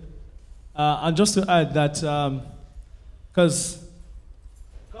said, and just to add that, because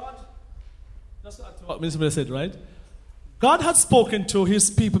God, just to add to what Minister Miller said, right? God had spoken to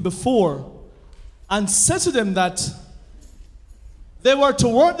his people before and said to them that they were to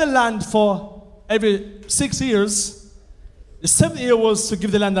work the land for every 6 years. The 7th year was to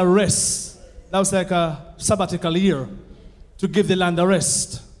give the land a rest. That was like a sabbatical year, to give the land a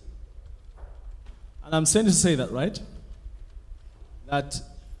rest. And I'm saying to say that, right? That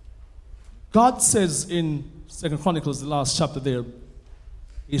God says in 2 Chronicles, the last chapter there,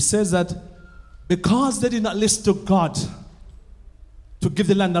 he says that because they did not listen to God to give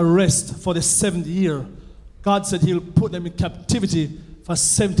the land a rest for the 7th year, God said he'll put them in captivity for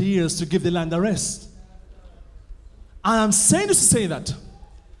 70 years to give the land a rest. And I'm saying this to say that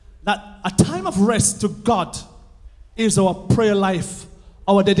a time of rest to God is our prayer life,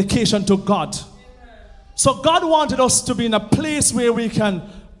 our dedication to God. So God wanted us to be in a place where we can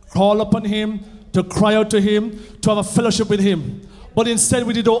call upon him, to cry out to him, to have a fellowship with him. But instead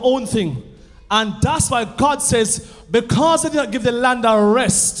we did our own thing. And that's why God says, because they did not give the land a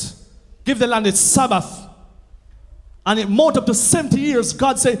rest, give the land its Sabbath, and it moved up to 70 years,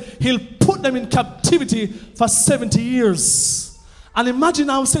 God said he'll put them in captivity for 70 years. And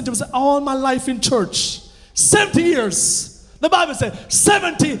imagine I was saying to myself, all my life in church, 70 years. The Bible said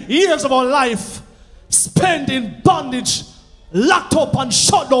 70 years of our life spent in bondage, locked up and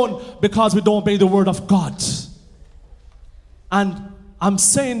shut down because we don't obey the word of God. And I'm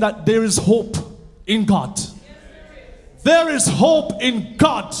saying that there is hope in God. There is hope in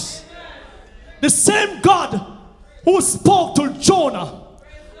God. The same God who spoke to Jonah,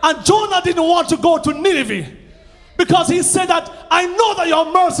 and Jonah didn't want to go to Nineveh because he said that I know that you're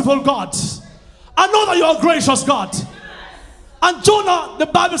a merciful God. I know that you're a gracious God. And Jonah, the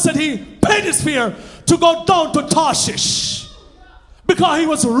Bible said he paid his fare to go down to Tarshish because he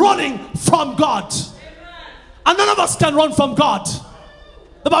was running from God. And none of us can run from God.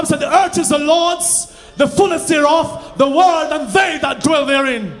 The Bible said the earth is the Lord's, the fullness thereof, the world and they that dwell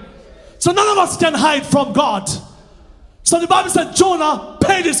therein. So none of us can hide from God. So the Bible said Jonah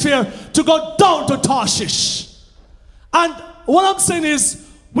paid his fare to go down to Tarshish. And what I'm saying is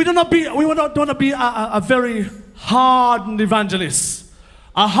we don't want to be a very hardened evangelist,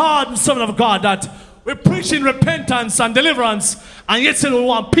 a hardened servant of God that we're preaching repentance and deliverance and yet still we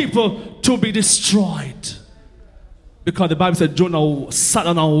want people to be destroyed. Because the Bible said Jonah sat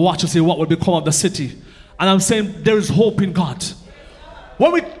down and watched to see what would become of the city. And I'm saying there is hope in God.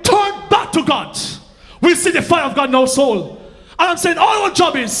 When we turn back to God, we see the fire of God in our soul. And I'm saying all our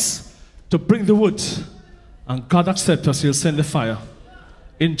job is to bring the wood. And God accepts us, he'll send the fire.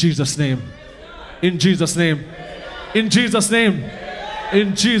 In Jesus' name. In Jesus' name. In Jesus' name.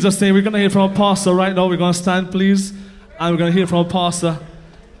 In Jesus' name. We're going to hear from a pastor right now. We're going to stand, please. And we're going to hear from a pastor.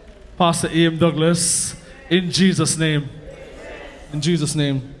 Pastor A.M. Douglas. In Jesus' name. In Jesus'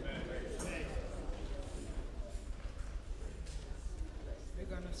 name. We're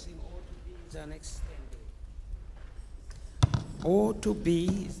going to sing O to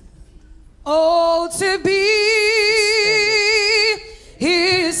be. Oh, to be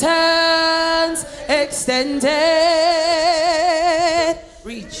his hands extended,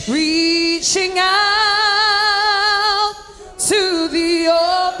 reaching out to the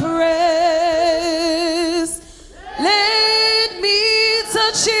oppressed. Let me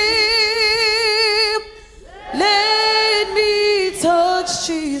touch him. Let me touch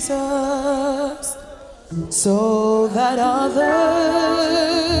Jesus, so that others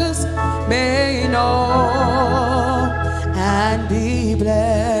may know and be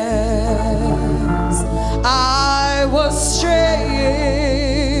blessed. I was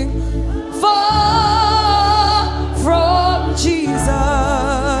straying far from Jesus.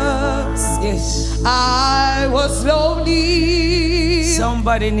 Yes. I was lonely.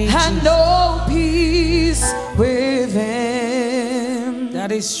 Somebody needs and Jesus. No peace within.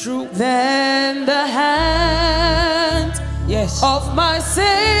 That is true. Then the hand of my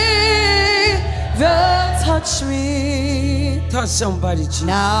Savior touch me. Touch somebody, Jesus.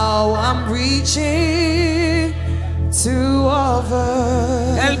 Now I'm reaching to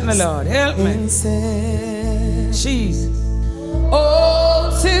others. Help me, Lord. Help me. Jesus.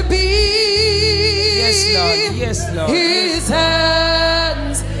 Oh, to be. Yes, Lord. Yes, Lord. His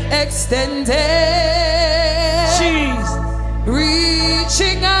hands extended. Jesus.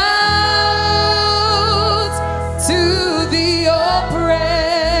 Reaching out to the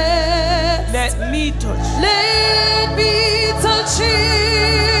oppressed. Let me touch. Let me touch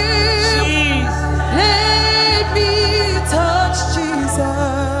him. Jesus. Let me touch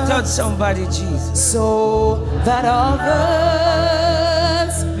Jesus. Touch somebody, Jesus. So that others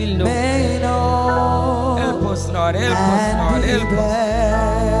may know. Help us, Lord. Help us, Lord. Help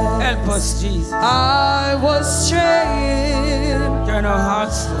us. Help us, Jesus. I was straying. Turn our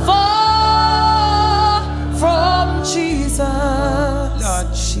hearts far from Jesus. Lord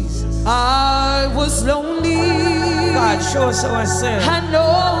Jesus. I was lonely. God, show us ourselves. And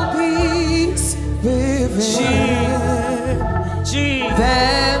no peace within. Jesus.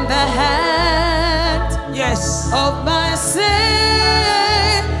 Then the hand of my Savior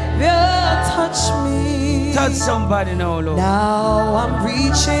touched me. Touch somebody now, Lord. Now I'm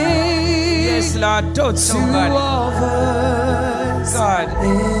reaching. Yes, Lord, touch somebody. God,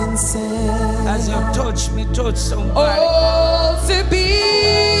 as you touch me, touch somebody. Oh, to be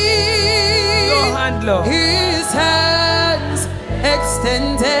your hand, Lord. His hands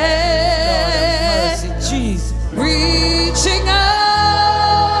extended. Lord have mercy, Jesus. Reaching out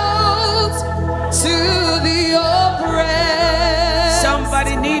to the oppressed.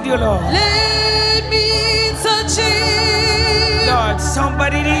 Somebody need you, Lord. Let me touch him. Lord,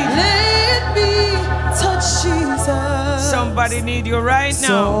 somebody need you. Let me touch Jesus. Somebody need you right now.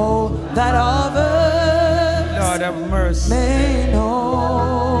 So that others, Lord have mercy, may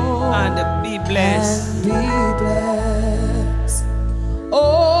know and be blessed. And be blessed.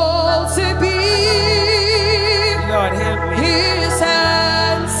 Oh, to be, Lord, help me. His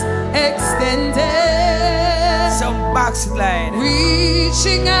hands extended. Some backslide.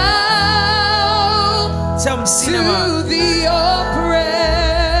 Reaching out. Some cinema. To the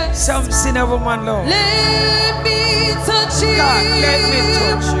oppressed. Some sinner woman, Lord. Let me touch you. God, let me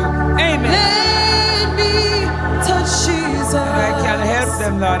touch you. Amen. Let me touch Jesus. I can help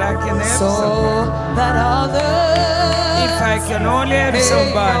them, Lord. I can help so some. That others, if I can only help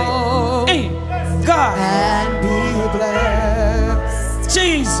somebody. Hey, God. And be blessed.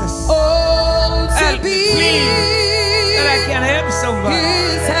 Jesus. Oh, to help be me, please, that I can help somebody.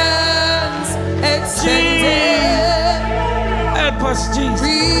 His hands extended. Help us, Jesus.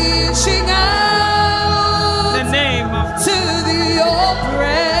 Reaching out the name of to the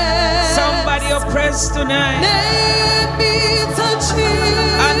oppressed. Somebody oppressed tonight. Let me touch him.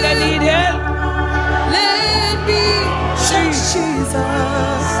 And they need help. Let me touch Jesus.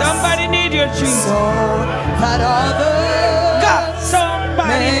 Somebody need your Jesus. So that others, God,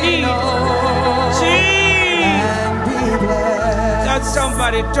 somebody need Jesus. And be blessed. Touch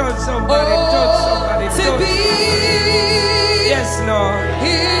somebody, touch somebody, touch somebody. To be, yes, Lord.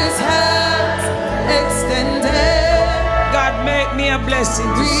 His hands extended. God, make me a blessing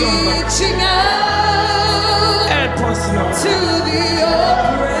to somebody. Reaching out. Help us, Lord. To the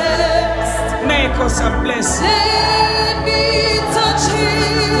oppressed. Make us a blessing. Let me touch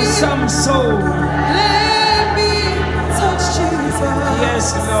him. some soul. Let me touch Jesus.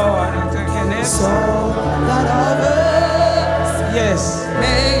 Yes, Lord. So that others yes.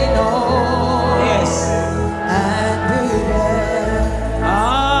 may know. Yes. And be glad.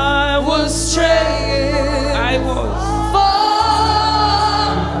 I was straying. I was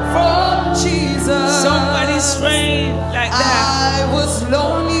far from Jesus. Somebody straying like that. I was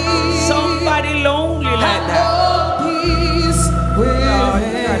lonely. Somebody lonely like that. No peace within.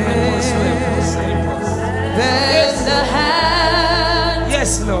 There's the hand.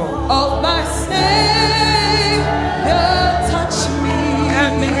 Yes, Lord. Of my Savior, touch me.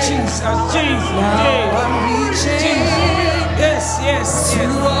 Help me, Jesus. Jesus. Now I'm reaching. Yes, yes, yes.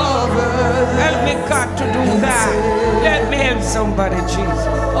 Help me, God, to do that. Let me help somebody, Jesus.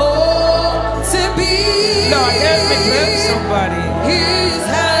 Oh, to be. Lord, help me to help somebody. His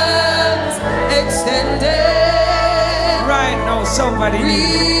hands extended. Right now, somebody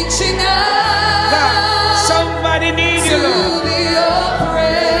needs you. Reaching out. God, somebody needs you, Lord.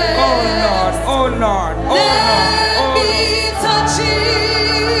 Oh Lord, oh Lord, oh Lord, oh Lord. Touch him.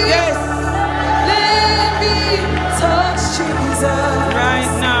 Yes. Let me touch Jesus.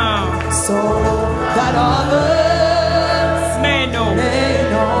 Right now. So that others may know.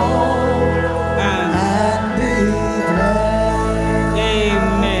 And be blessed.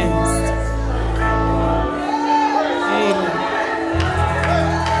 Amen. Amen.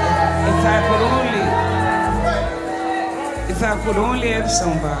 If I could only help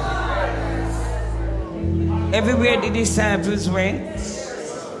somebody. Everywhere the disciples went,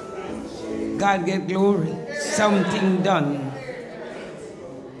 God get glory. Something done.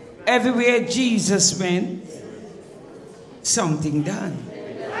 Everywhere Jesus went, something done.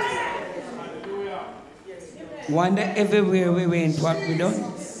 Wonder everywhere we went, what we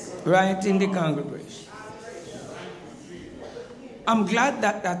done? Right in the congregation. I'm glad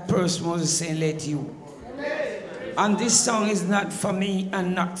that that person was saying, let you. And this song is not for me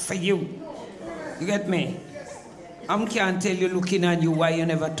and not for you. You get me? I can't tell you looking at you why you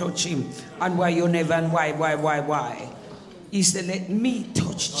never touch him and why you never and why. He said, let me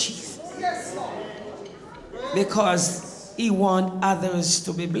touch Jesus. Because he wants others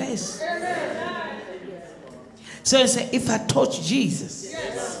to be blessed. So he said, if I touch Jesus,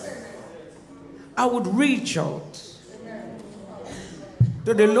 I would reach out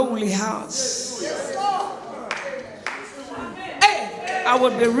to the lonely house. Hey, I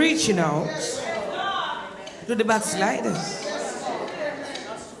would be reaching out to the backsliders.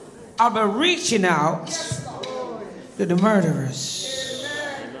 I'll be reaching out to the murderers.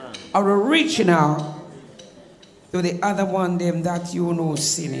 I'll be reaching out to the other one, them that you know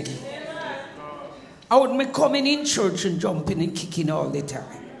sinning. I would be coming in church and jumping and kicking all the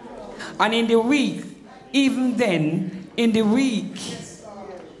time. And in the week, even then, in the week,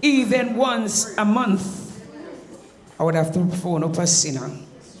 even once a month, I would have to phone up a sinner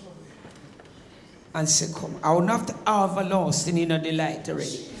and say, come. I would not have to have a lost in the light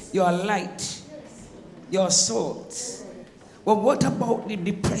already. You're light. You're salt. Well, what about the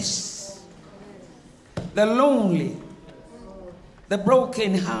depressed? The lonely? The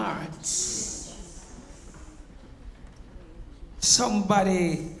broken hearts?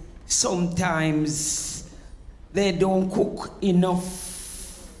 Somebody, sometimes, they don't cook enough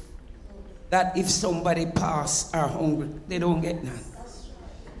that if somebody pass are hungry, they don't get none.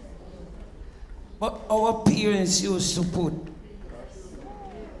 But our parents used to put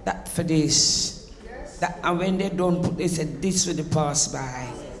that for this. That, and when they don't put, they said this for the pass by,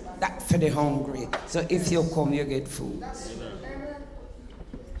 that for the hungry. So if you come, you get food.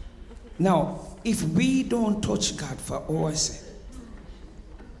 Now, if we don't touch God for ourselves,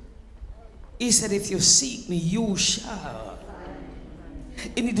 he said, if you seek me, you shall.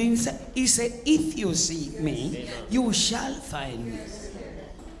 And he didn't say, he said, if you seek me, you shall find me.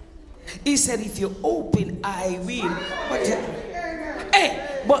 He said, if you open, I will.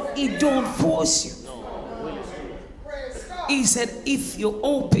 But he don't force you. He said, if you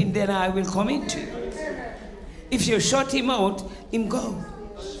open, then I will come into you. If you shut him out, him go.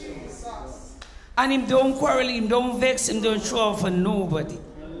 And him don't quarrel, him don't vex, him don't show off for nobody.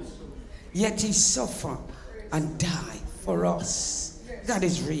 Yet he suffer and die for us. That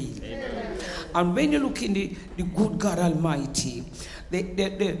is real. Amen. And when you look in the good God Almighty,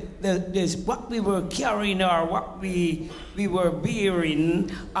 there's what we were carrying or what we were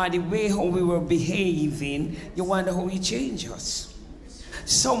bearing or the way how we were behaving, you wonder how he changed us.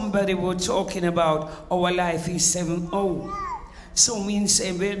 Somebody was talking about our life is 7-0. Some means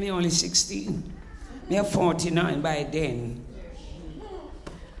saying, well, me only 16. Me are 49 by then.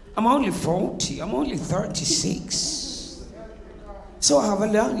 I'm only 40. I'm only 36. So I have a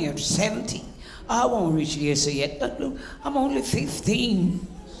long year, 70. I won't reach the year yet. I'm only 15.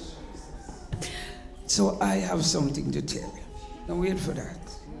 So I have something to tell you. Don't wait for that.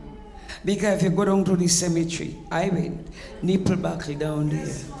 Because if you go down to the cemetery, I went, nipple buckle down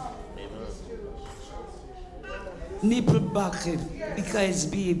there. Nipple buckle, because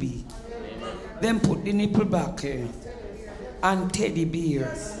baby. Then put the nipple buckle and teddy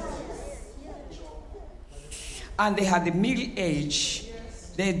bears. And they had the middle age.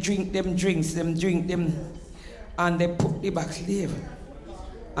 They drink them drinks, and they put the buckle there.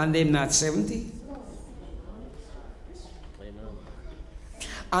 And they're not 70.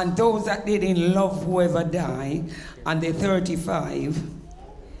 And those that didn't love whoever died, and they're 35,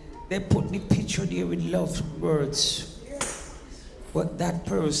 they put the picture there with love words. But that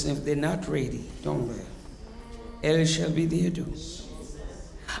person, if they're not ready, don't worry. Hell shall be there too.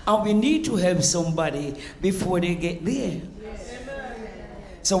 And we need to help somebody before they get there.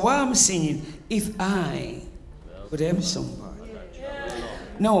 So what I'm saying, if I would help somebody.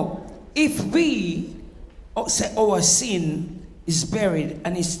 No, if we say our sin is buried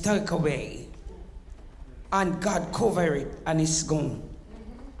and is taken away, and God covered it and it's gone.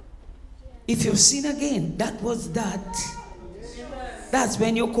 If you sin again, that was that. That's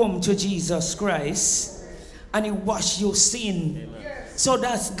when you come to Jesus Christ and He wash your sin. So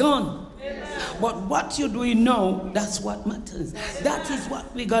that's gone. But what you're doing now, that's what matters. That is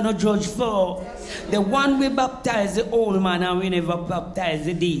what we're going to judge for. The one we baptize the old man and we never baptize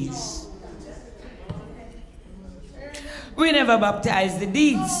the deeds. We never baptize the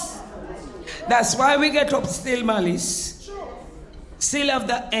deeds. That's why we get up still malice. Still have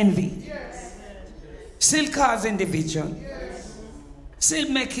the envy. Still causing division. Still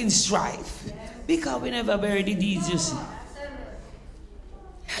making strife. Because we never bury the deeds, you see.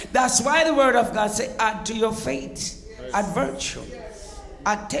 That's why the word of God says, add to your faith, add virtue,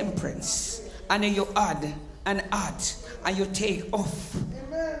 add temperance, and then you add, and you take off.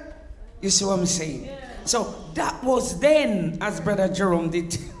 You see what I'm saying? So that was then, as Brother Jerome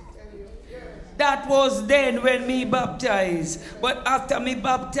did. That was then when me baptized. But after me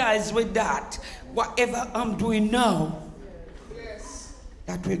baptized with that, whatever I'm doing now,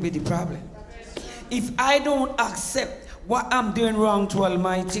 that will be the problem. If I don't accept what I'm doing wrong to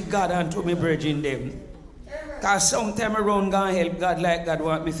Almighty God and to me brethren them, because sometime around God help God like God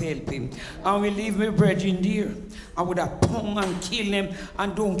want me to help Him, and we leave me brethren there, I would have pound and kill them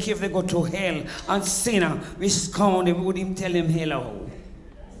and don't care if they go to hell, and sinner, we scorn them, we wouldn't tell them hello.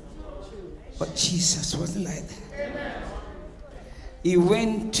 But Jesus wasn't like that. He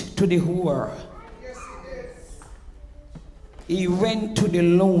went to the poor. He went to the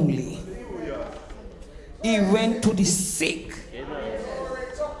lonely. He went to the sick.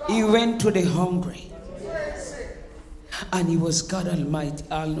 He went to the hungry. And He was God Almighty,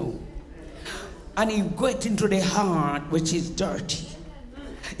 all know. And He went into the heart which is dirty.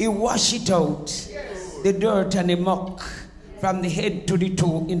 He washed it out, the dirt and the muck, from the head to the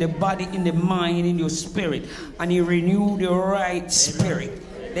toe, in the body, in the mind, in your spirit. And He renewed the right spirit.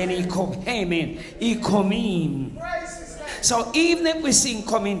 Then He come, amen. He come in. So even if we sing,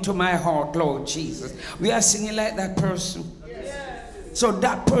 come into my heart, Lord Jesus, we are singing like that person. So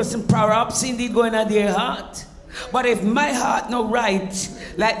that person perhaps indeed going at their heart. But if my heart no right,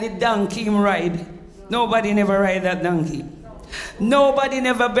 like the donkey ride, nobody never ride that donkey. Nobody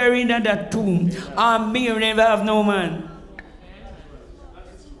never buried in that tomb. And me never have no man.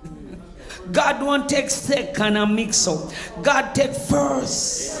 God won't take second and mix up. God take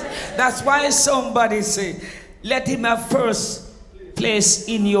first. That's why somebody say, let Him have first place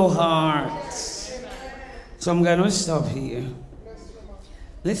in your heart. So I'm going to stop here.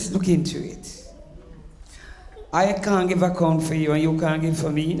 Let's look into it. I can't give account for you and you can't give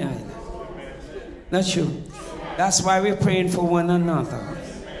for me neither. Not true. That's why we're praying for one another.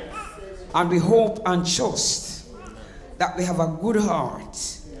 And we hope and trust that we have a good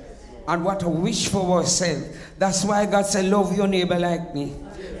heart and what a wish for ourselves. That's why God said, love your neighbor like me.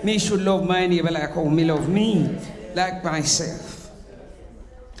 Me should love my neighbor like how me love me, like myself.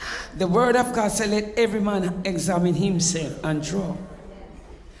 The word of God said, let every man examine himself and draw.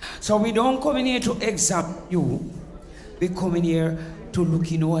 So we don't come in here to examine you. We come in here to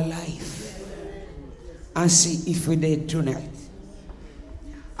look in our life and see if we're dead tonight.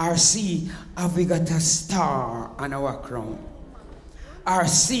 Or see have we got a star on our crown. Or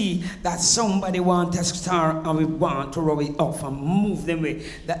see that somebody wants a star and we want to rub it off and move them away,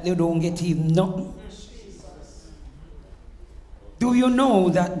 that they don't get even nothing. Do you know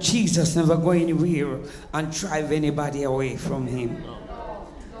that Jesus never go anywhere and drive anybody away from Him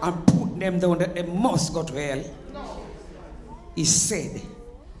and put them down that they must go to hell? he said,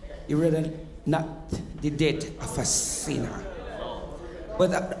 he rather not the death of a sinner,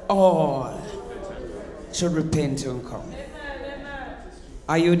 but that all should repent and come.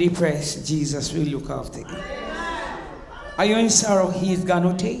 Are you depressed? Jesus will look after you. Are you in sorrow? He is going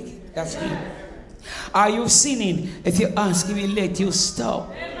to take it. That's him. Are you sinning? If you ask, he will let you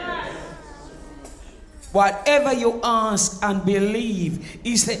stop. Whatever you ask and believe,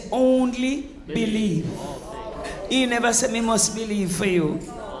 he said only believe. He never said me must believe for you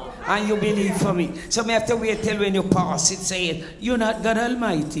and you believe for me. So me have to wait till when you pass it saying you're not God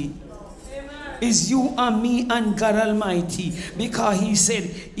Almighty. It's you and me and God Almighty, because he said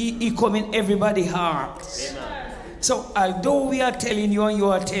he come in everybody's hearts. So although we are telling you and you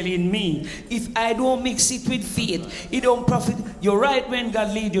are telling me, if I don't mix it with faith, it don't profit. You're right when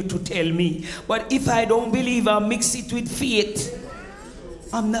God lead you to tell me. But if I don't believe I mix it with faith,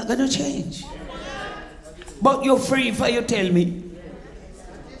 I'm not going to change. But you're free if you tell me.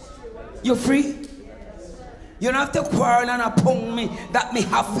 You're free. You don't have to quarrel and oppose me that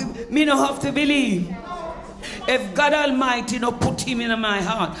me don't have to believe. If God Almighty no put him in my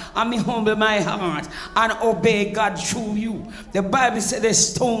heart, and me humble my heart and obey God through you. The Bible said they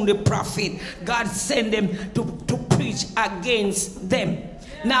stoned the prophet. God sent them to preach against them.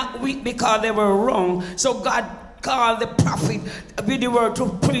 Not because they were wrong. So God called the prophet with the word to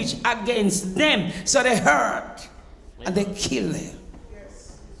preach against them. So they heard and they killed them.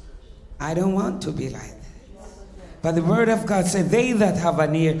 I don't want to be like that. But the word of God said, they that have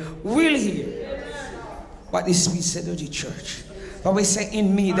an ear will hear what the Spirit said to the church. But we say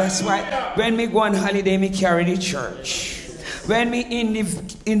in me, that's why when me go on holiday, me carry the church. When me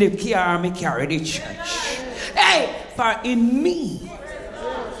in the car, me carry the church. Hey, for in me.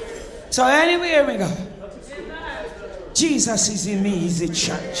 So anywhere we go, Jesus is in me, is the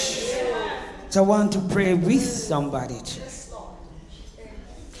church. So I want to pray with somebody.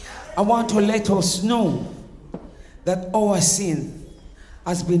 I want to let us know that our sin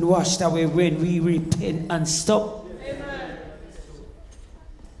has been washed away when we repent and stop. Amen.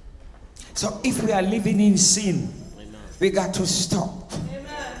 So if we are living in sin, we got to stop. Amen.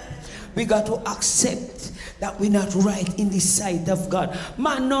 We got to accept that we're not right in the sight of God.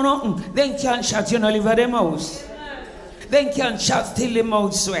 Man, no, nothing. Then can't shout, you know, live at them house. Then can't shout till the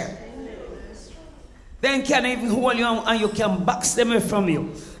mouth swear. Then can't even hold you and you can box them away from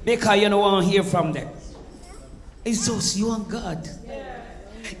you because you don't want to hear from them. It's just you and God.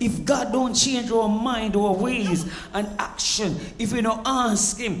 If God don't change our mind, our ways and action, if we don't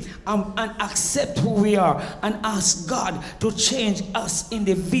ask him and accept who we are and ask God to change us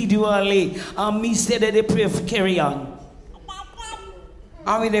individually, and me say that they pray for Carry On,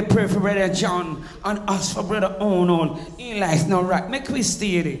 and we they pray for Brother John and ask for Brother Arnold, in life not right. Make we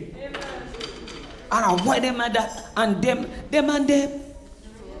stay there. And why them and that and them and them.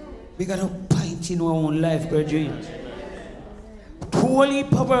 We got to point in our own life, brethren. Holy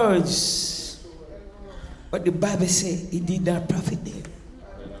words. But the Bible says he did not profit them.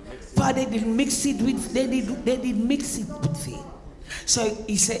 For they didn't mix it with they did mix it with faith. So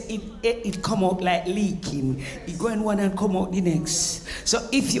he said it come out like leaking. It go in one and come out the next. So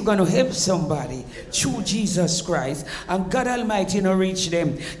if you're gonna help somebody through Jesus Christ and God Almighty not reach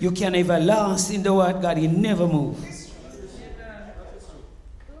them, you can everlast in the word God, he never moves.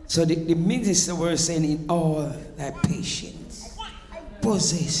 So the minister was saying in all thy patience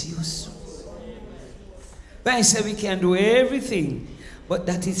possess you soul. But I said we can do everything, but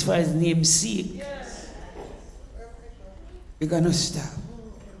that is for his name's sake. We're gonna stop.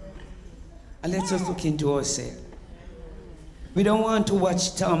 And let's just look into ourselves. We don't want to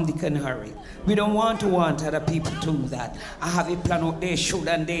watch Tom, Dick and Harry. We don't want other people to do that. I have a plan out, they should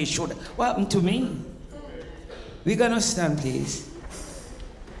and they should. What happened to me? We're gonna stand, please.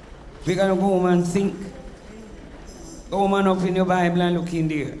 We're gonna go home and think. Go home and open your Bible and look in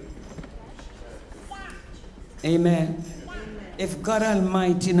there. Amen. If God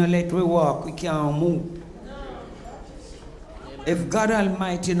Almighty no let we walk, we can't move. If God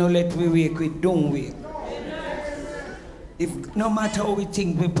Almighty no let we wake, we don't wake. If no matter how we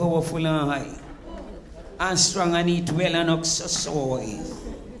think we're powerful and high, and strong and eat well and exercise,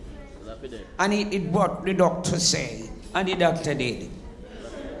 and eat what the doctor say, and the doctor did.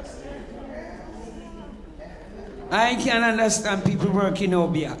 I can understand people working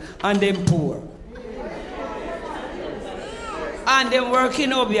over here and them poor. And them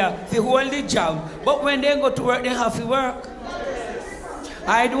working over here, they hold the job. But when they go to work, they have to work.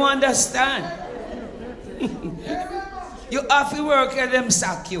 I don't understand. You have to work and them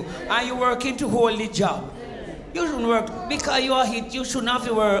sack you. And you're working to hold the job. You shouldn't work because you are hit. You shouldn't have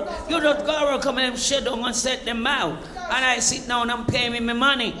to work. You just go work, come and shut down and set them out. And I sit down and pay me my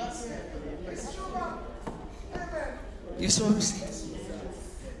money. You see what I'm saying?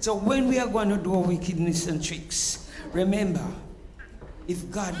 So when we are going to do wickedness and tricks, remember,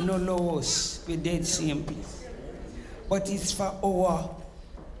 if God no allow us, we're dead same place. But it's for our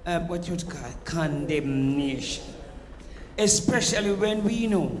what you call condemnation. Especially when we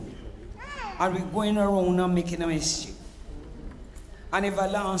know and we're going around and making a mistake. An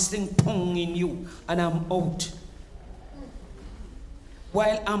everlasting tongue in you and I'm out.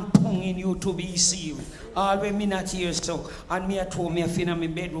 While I'm ponging you to be saved. All when me not here so and me at home, me in my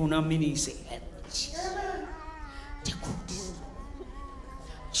bedroom and me say,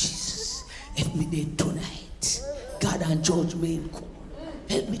 Jesus, if me dead tonight, God and judgment come.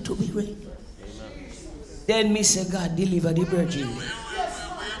 Help me to be ready. Then me say, God, deliver the virgin.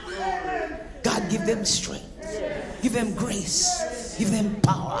 God, give them strength. Give them grace. Give them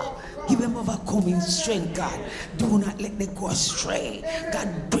power. Give them overcoming strength, God. Do not let them go astray.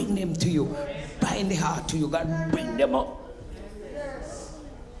 God, bring them to you. Bind the heart to you. God, bring them up.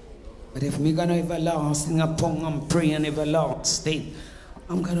 But if me gonna everlasting upon and pray and everlasting,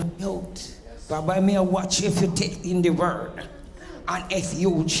 I'm gonna be out. But by me, I watch if you take in the word. And if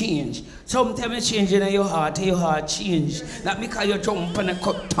you change, sometimes you change in your heart change. Not because you jump and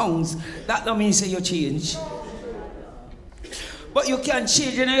cut tongues. That don't mean say you change. But you can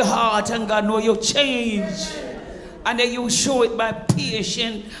change in your heart and God know you change. And then you show it by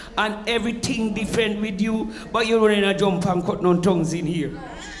patience and everything different with you. But you don't a jump and cut no tongues in here.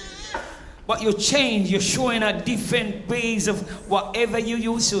 But you change, you're showing a different ways of whatever you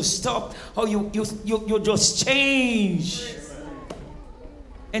used to stop. How you just change.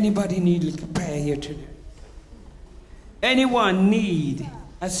 Anybody need a prayer here today? Anyone need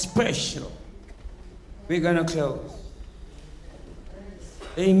a special? We're going to close.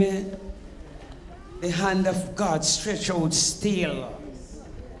 Amen. The hand of God stretch out still.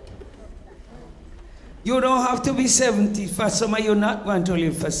 You don't have to be 70. For some of you, not going to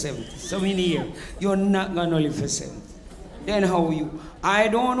live for 70. Some in here, you're not going to live for 70. Then how are you? I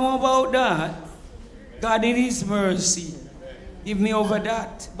don't know about that. God in His mercy. Give me over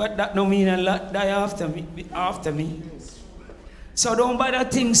that, but that don't mean a lot die after me. So don't bother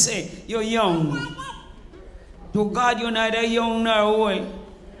think say you're young. To God you're neither young nor old.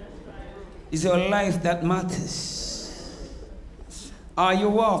 It's your life that matters. Are you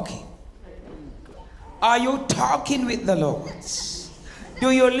walking? Are you talking with the Lord? Do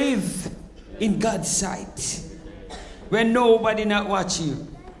you live in God's sight when nobody not watching you?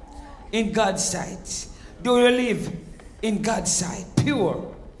 In God's sight. Do you live in God's sight,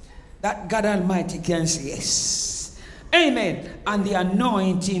 pure, that God Almighty can say yes. Amen. And the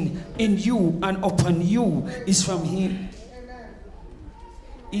anointing in you and upon you is from Him.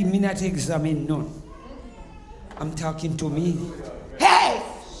 He may not examine none. I'm talking to me. Hey!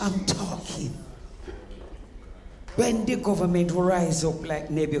 I'm talking. When the government will rise up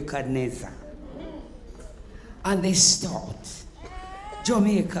like Nebuchadnezzar and they start,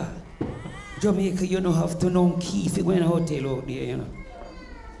 Jamaica, you don't have to know key if you go in a hotel out there, you know.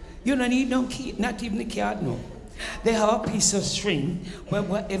 You don't need no key, not even the card, no. They have a piece of string, where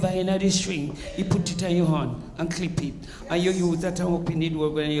whatever in the string, you put it on your hand and clip it. And you use that and open the door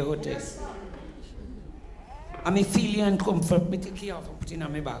when you're in your hotel. And I feel uncomfortable, I take it off and put it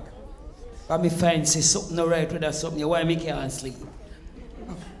in my bag. And I find say something not right with that something, why I can't sleep?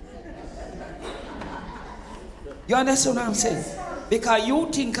 You understand what I'm saying? Because you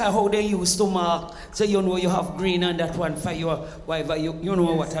think of how they used to mark, so you know you have green on that one for your whatever, you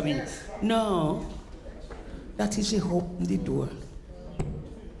know what I mean. No. That is a open the door.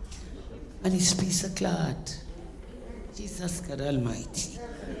 And it's piece of cloth. Jesus God Almighty.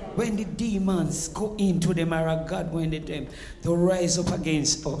 When the demons go into them, our God wanted them to rise up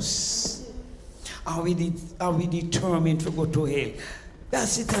against us. Are we determined to go to hell?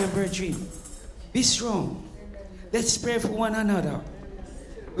 That's the time, brethren. Be strong. Let's pray for one another.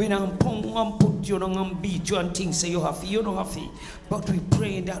 When I'm put you down and beat you and things say you have to, you don't have to. But we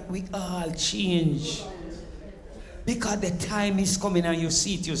pray that we all change. Because the time is coming and you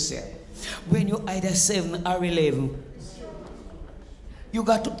see it yourself. When you're either 7 or 11.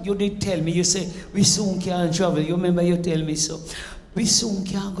 You did tell me, you say, we soon can't travel. You remember you tell me so. We soon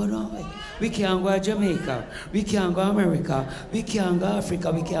can't go nowhere. We can't go to Jamaica. We can't go to America. We can't go to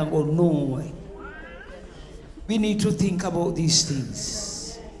Africa. We can't go nowhere. We need to think about these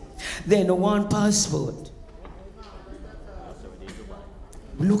things. Then one passport.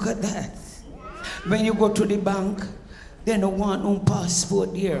 Look at that. When you go to the bank, then one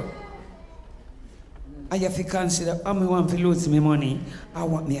passport there. I have to consider how I want to lose my money, I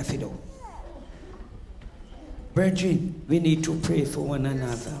want me to do. Brethren, we need to pray for one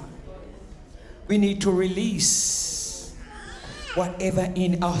another. We need to release whatever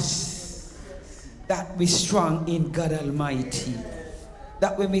in us that we strong in God Almighty.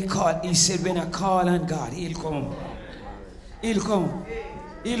 That when we call, he said, when I call on God, he'll come. He'll come.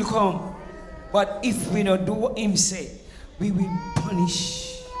 He'll come. But if we don't do what him said, we will punish.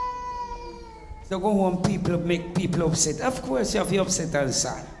 So go home, people make people upset. Of course, you have to be upset and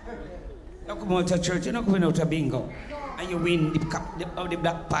sad. You come out of church, you're not coming out of bingo. And you win the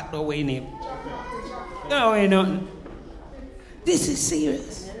black pot or win it. You don't win nothing. This is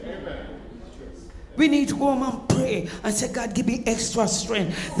serious. We need to go home and pray and say, God, give me extra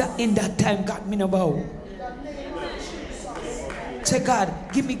strength. That in that time, God, me no bow. Say, God,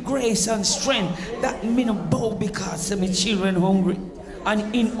 give me grace and strength. That me no bow because my children hungry.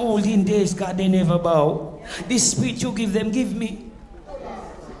 And in olden days, God, they never bow. This spirit you give them, give me.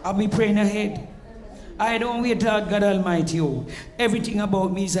 I'll be praying ahead. I don't wait out God Almighty. Oh. Everything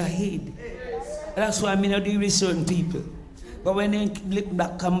about me is ahead. That's why I'm not deal with certain people. But when they look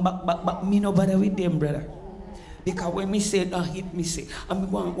back, come back, me no bother with them, brother. Because when me say, hit me say, I'm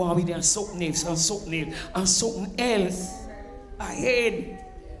going with them something else and something else and something else ahead.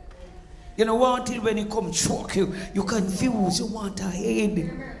 You know what? Until when you come choke you, you confused, you want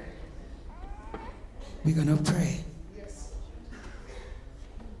ahead. We're gonna pray.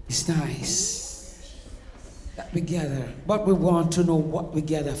 It's nice that we gather, but we want to know what we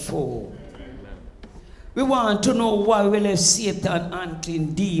gather for. We want to know why we let Satan,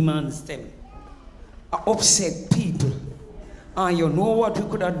 unclean demons, them upset people. And you know what we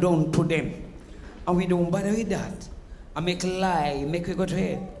could have done to them. And we don't bother with that. And make lie, make we go to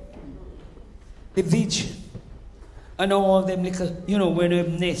hell. Division. And all them little, you know, when they're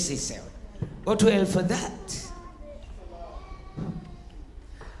necessary. Go to hell for that.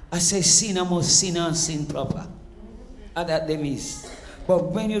 I say sinner must sin and sin proper. And that them is.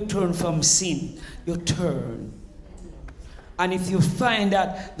 But when you turn from sin, you turn. And if you find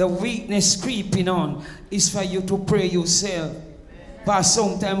that the weakness creeping on, is for you to pray yourself. For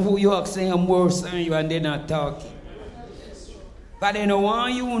sometimes who you ask them, I'm worse than you and they're not talking. But they don't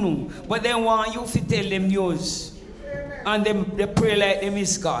want you know. But they want you to tell them yours. And they pray like them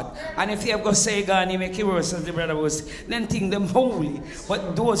is God. And if you have got say God and you make it worse as the brother was, then think them holy.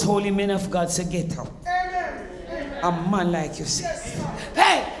 But those holy men of God say get out. A man like yourself.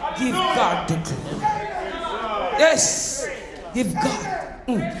 Hey, give God the glory. Yes, give God.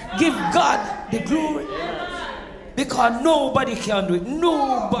 Give God the glory. Because nobody can do it.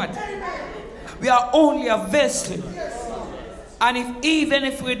 Nobody. We are only a vessel. And even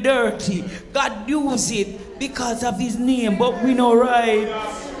if we're dirty, God uses it because of his name, but we know right.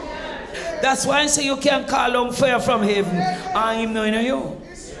 That's why I say you can't call on fire from heaven. I am knowing you.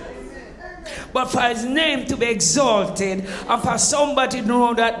 But for his name to be exalted, and for somebody to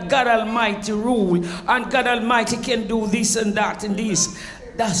know that God Almighty rule, and God Almighty can do this and that and this,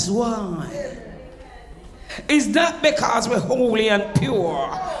 that's why. It's not because we're holy and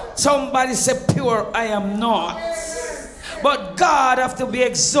pure. Somebody say pure, I am not. But God have to be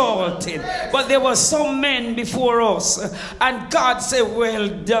exalted. But there were some men before us. And God said, well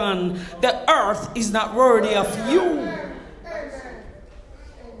done. The earth is not worthy of you.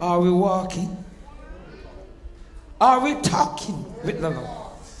 Are we walking? Are we talking with the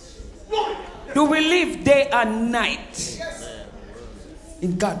Lord? Do we live day and night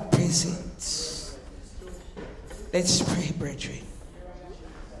in God's presence? Let's pray, brethren.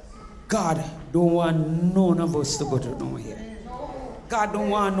 God don't want none of us to go to nowhere. God don't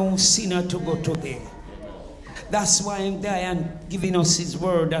want no sinner to go to there. That's why I'm there and giving us his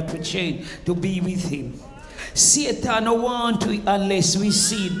word that we change to be with him. Satan don't want to unless we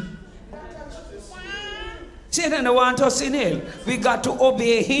sin. Satan don't want us in hell. We got to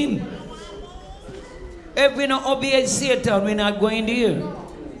obey him. If we don't obey Satan, we're not going there.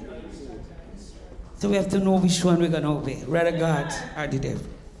 So we have to know which one we're going to obey. Rather God or the devil.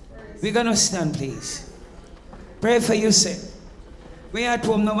 We're going to stand, please. Pray for yourself. When you're at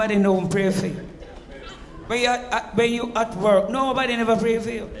home, nobody knows pray for you. When you're at work, nobody never pray for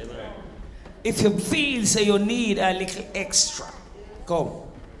you. If you feel say you need a little extra, come.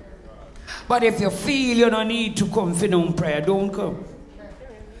 But if you feel you don't need to come for no prayer, don't come.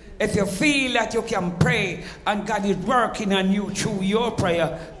 If you feel that you can pray and God is working on you through your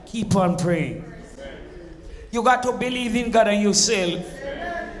prayer, keep on praying. You got to believe in God and yourself.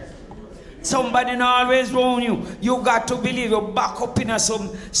 Somebody not always wrong you. You got to believe you back up in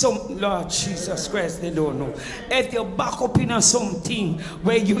some Lord Jesus Christ, they don't know. If you back up in something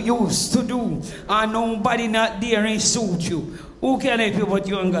where you used to do and nobody not there and suit you, who can help you but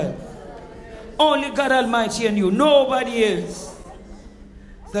you and God? Only God Almighty and you, nobody else.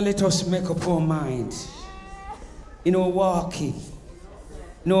 So let us make up our mind. You know, walking,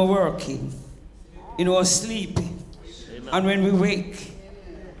 you know, working, you know, sleeping. Amen. And when we wake,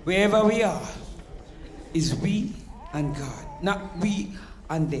 wherever we are, is we and God. Not we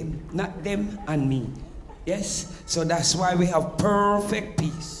and them. Not them and me. Yes? So that's why we have perfect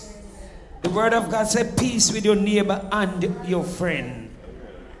peace. The word of God said, peace with your neighbor and your friend.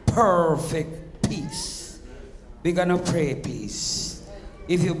 Perfect peace. We're going to pray peace.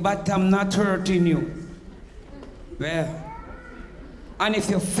 If your bottom not hurting you, well, and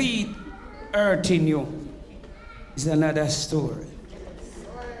if your feet hurting you, it's another story.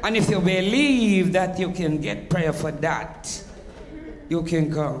 And if you believe that you can get prayer for that, you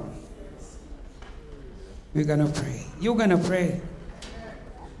can come. We're going to pray. You're going to pray.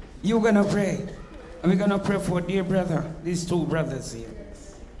 You're going to pray. And we're going to pray for dear brother, these two brothers here.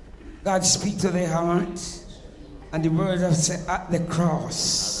 God speak to their hearts. And the words have said, at the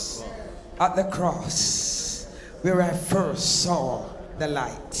cross, where I first saw the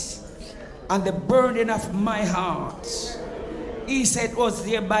light. And the burden of my heart, he said, was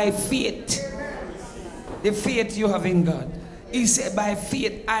there by faith. The faith you have in God. He said, by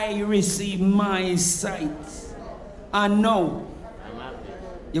faith I receive my sight. And now,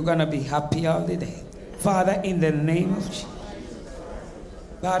 you're going to be happy all the day. Father, in the name of Jesus.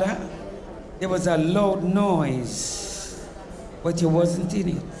 Father, there was a loud noise, but you wasn't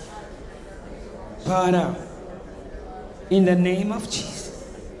in it. Father, in the name of Jesus,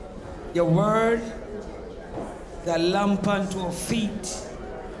 your word, the lamp unto our feet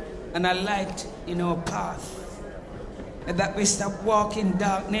and a light in our path, and that we stop walking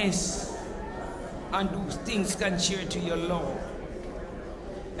darkness and do things contrary to your law.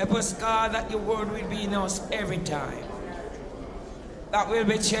 Help us, God, that your word will be in us every time. That will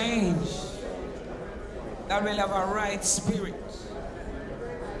be changed. That will have a right spirit.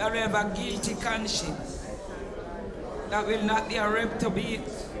 That will have a guilty conscience. That will not be a reprobate,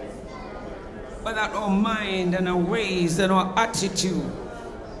 but that our mind and our ways and our attitude,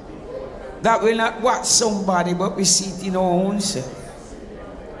 that will not watch somebody, but we see it in our own self.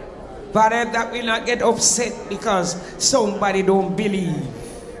 Father, that will not get upset because somebody don't believe.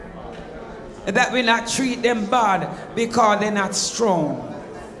 That will not treat them bad because they're not strong.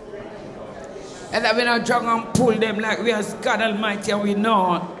 And that will not drag and pull them like we as God Almighty and we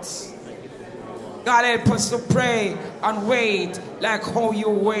not. God, help us to pray and wait like how you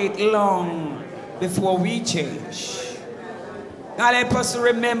wait long before we change. God, help us to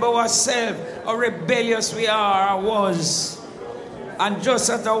remember ourselves, how rebellious we are or was. And just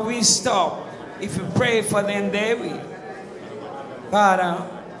as we stop, if you pray for them, they will. Father,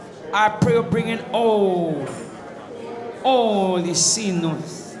 I pray of bringing all the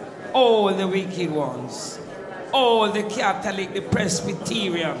sinners, all the wicked ones, all the Catholic, the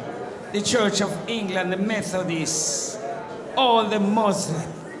Presbyterian, the Church of England, the Methodists, all the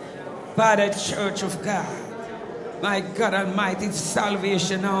Muslim, Father, Church of God, my God Almighty,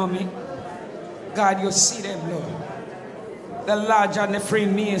 Salvation Army. God, you see them, Lord. The Lodge and the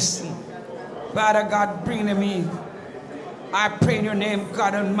Freemason. Father God, bring them in. I pray in your name,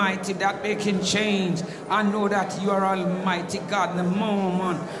 God Almighty, that they can change and know that you are Almighty God in the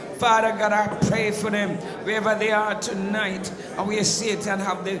moment. Father God, I pray for them wherever they are tonight, and we Satan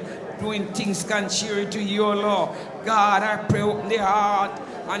have the doing things contrary to your law. God, I pray open their heart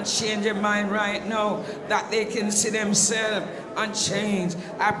and change their mind right now, that they can see themselves and change.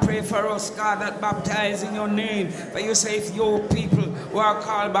 I pray for us, God, that baptize in your name. For you say, if your people who are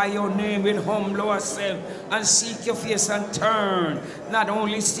called by your name will humble ourselves and seek your face and turn, not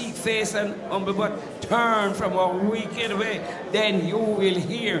only seek face and humble, but turn from our wicked way, then you will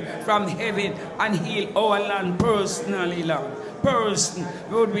hear from heaven and heal our land personally, Lord. Person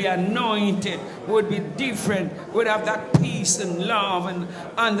would be anointed, would be different, would have that peace and love and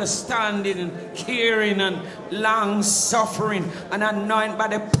understanding and caring and long suffering, and anointed by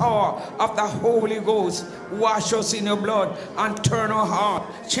the power of the Holy Ghost. Wash us in your blood and turn our heart,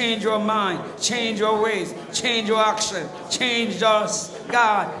 change our mind, change our ways, change our action, change us,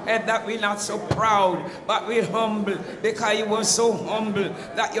 God, and that we're not so proud, but we're humble, because you were so humble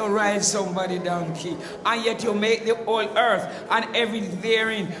that you ride somebody donkey, and yet you make the whole earth and everything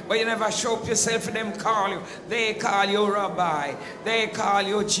therein, but you never show up yourself for them call you. They call you Rabbi, they call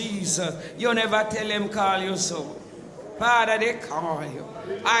you Jesus. You never tell them call you so. Father, they call you.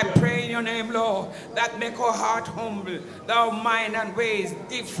 I pray in your name, Lord, that make our heart humble, that our mind and ways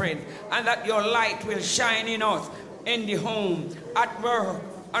different, and that your light will shine in us, in the home, at work,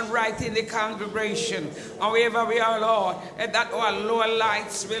 and right in the congregation, and wherever we are, Lord, and that our lower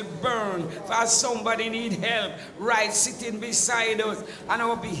lights will burn. For somebody need help, right sitting beside us, and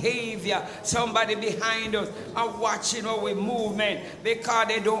our behavior, somebody behind us, and watching our movement, because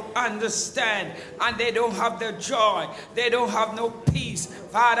they don't understand, and they don't have the joy, they don't have no peace.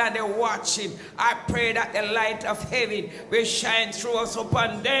 Father, they're watching. I pray that the light of heaven will shine through us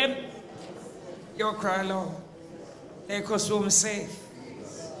upon them. Your cry, Lord. Take us home safe.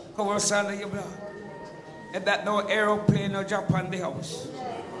 Cover us under your blood. And that no aeroplane no drop on the house.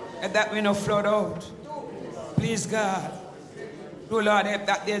 And that we no flood out. Please, God. Do, Lord, help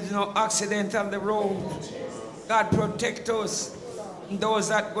that there's no accident on the road. God, protect us. And those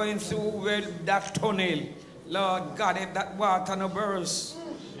that going through that tunnel. Lord, God, help that water no burst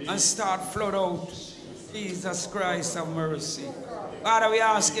and start flood out. Jesus Christ, have mercy. Father, we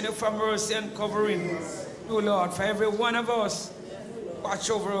asking you for mercy and covering. Do, Lord, for every one of us.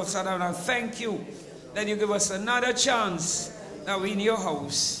 Watch over us, and thank you that you give us another chance that we in your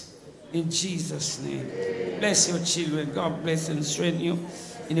house. In Jesus' name. Bless your children. God bless and strengthen you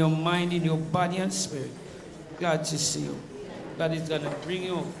in your mind, in your body and spirit. Glad to see you. God is going to bring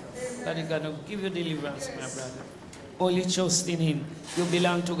you. God is going to give you deliverance, my brother. Only trust in him. You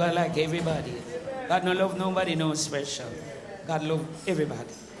belong to God like everybody. God no love nobody, no special. God love everybody.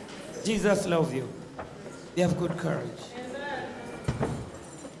 Jesus love you. You have good courage.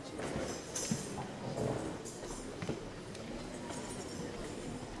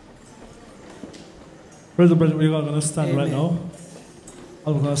 Brother, we're going to stand. Amen. Right now.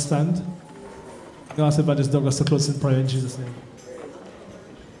 I'm going to stand. I'm going to ask Evangelist Douglas to close in prayer in Jesus' name.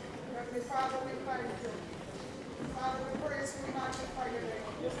 Heavenly Father, we thank you. Father, we praise you, we magnify your name.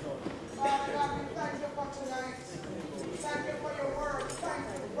 Father God, we thank you for tonight. Thank you for your word. Thank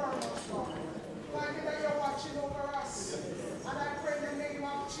you very much, Lord. Thank you that you're watching over us. And I pray in the name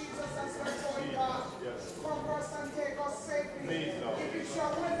of Jesus as we're going, God. Cover us and take us safely. If it's your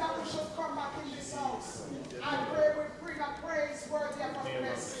will that we should come back in this house, I pray we bring a praise worthy of a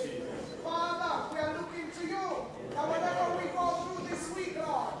blessing. Father, we are looking to you. And whenever we go through this week,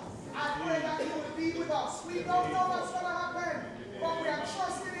 Lord, I pray that you will be with us. We don't know what's going to happen, but we are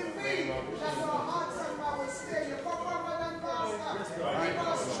trusting in thee that our hearts and mind will stay. You come from and pastor. Give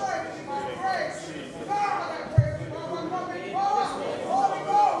us strength, give us grace. God, I pray with our loving power. Holy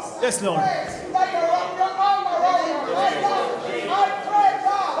Ghost. Yes, Lord. That you wrap your arm around her. My God, I pray,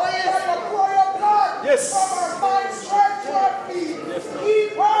 God, that you pour your blood from her mind straight to her feet.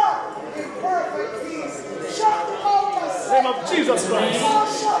 Keep her in perfect peace. Shut out the name of Jesus Christ.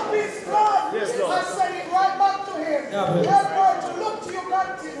 Shut his blood. Yes, Lord. And send it right back to him. Help her to look to you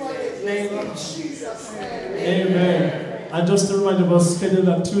continually. In Jesus' name. Amen. And just to remind of us, schedule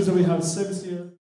that Tuesday we have service here.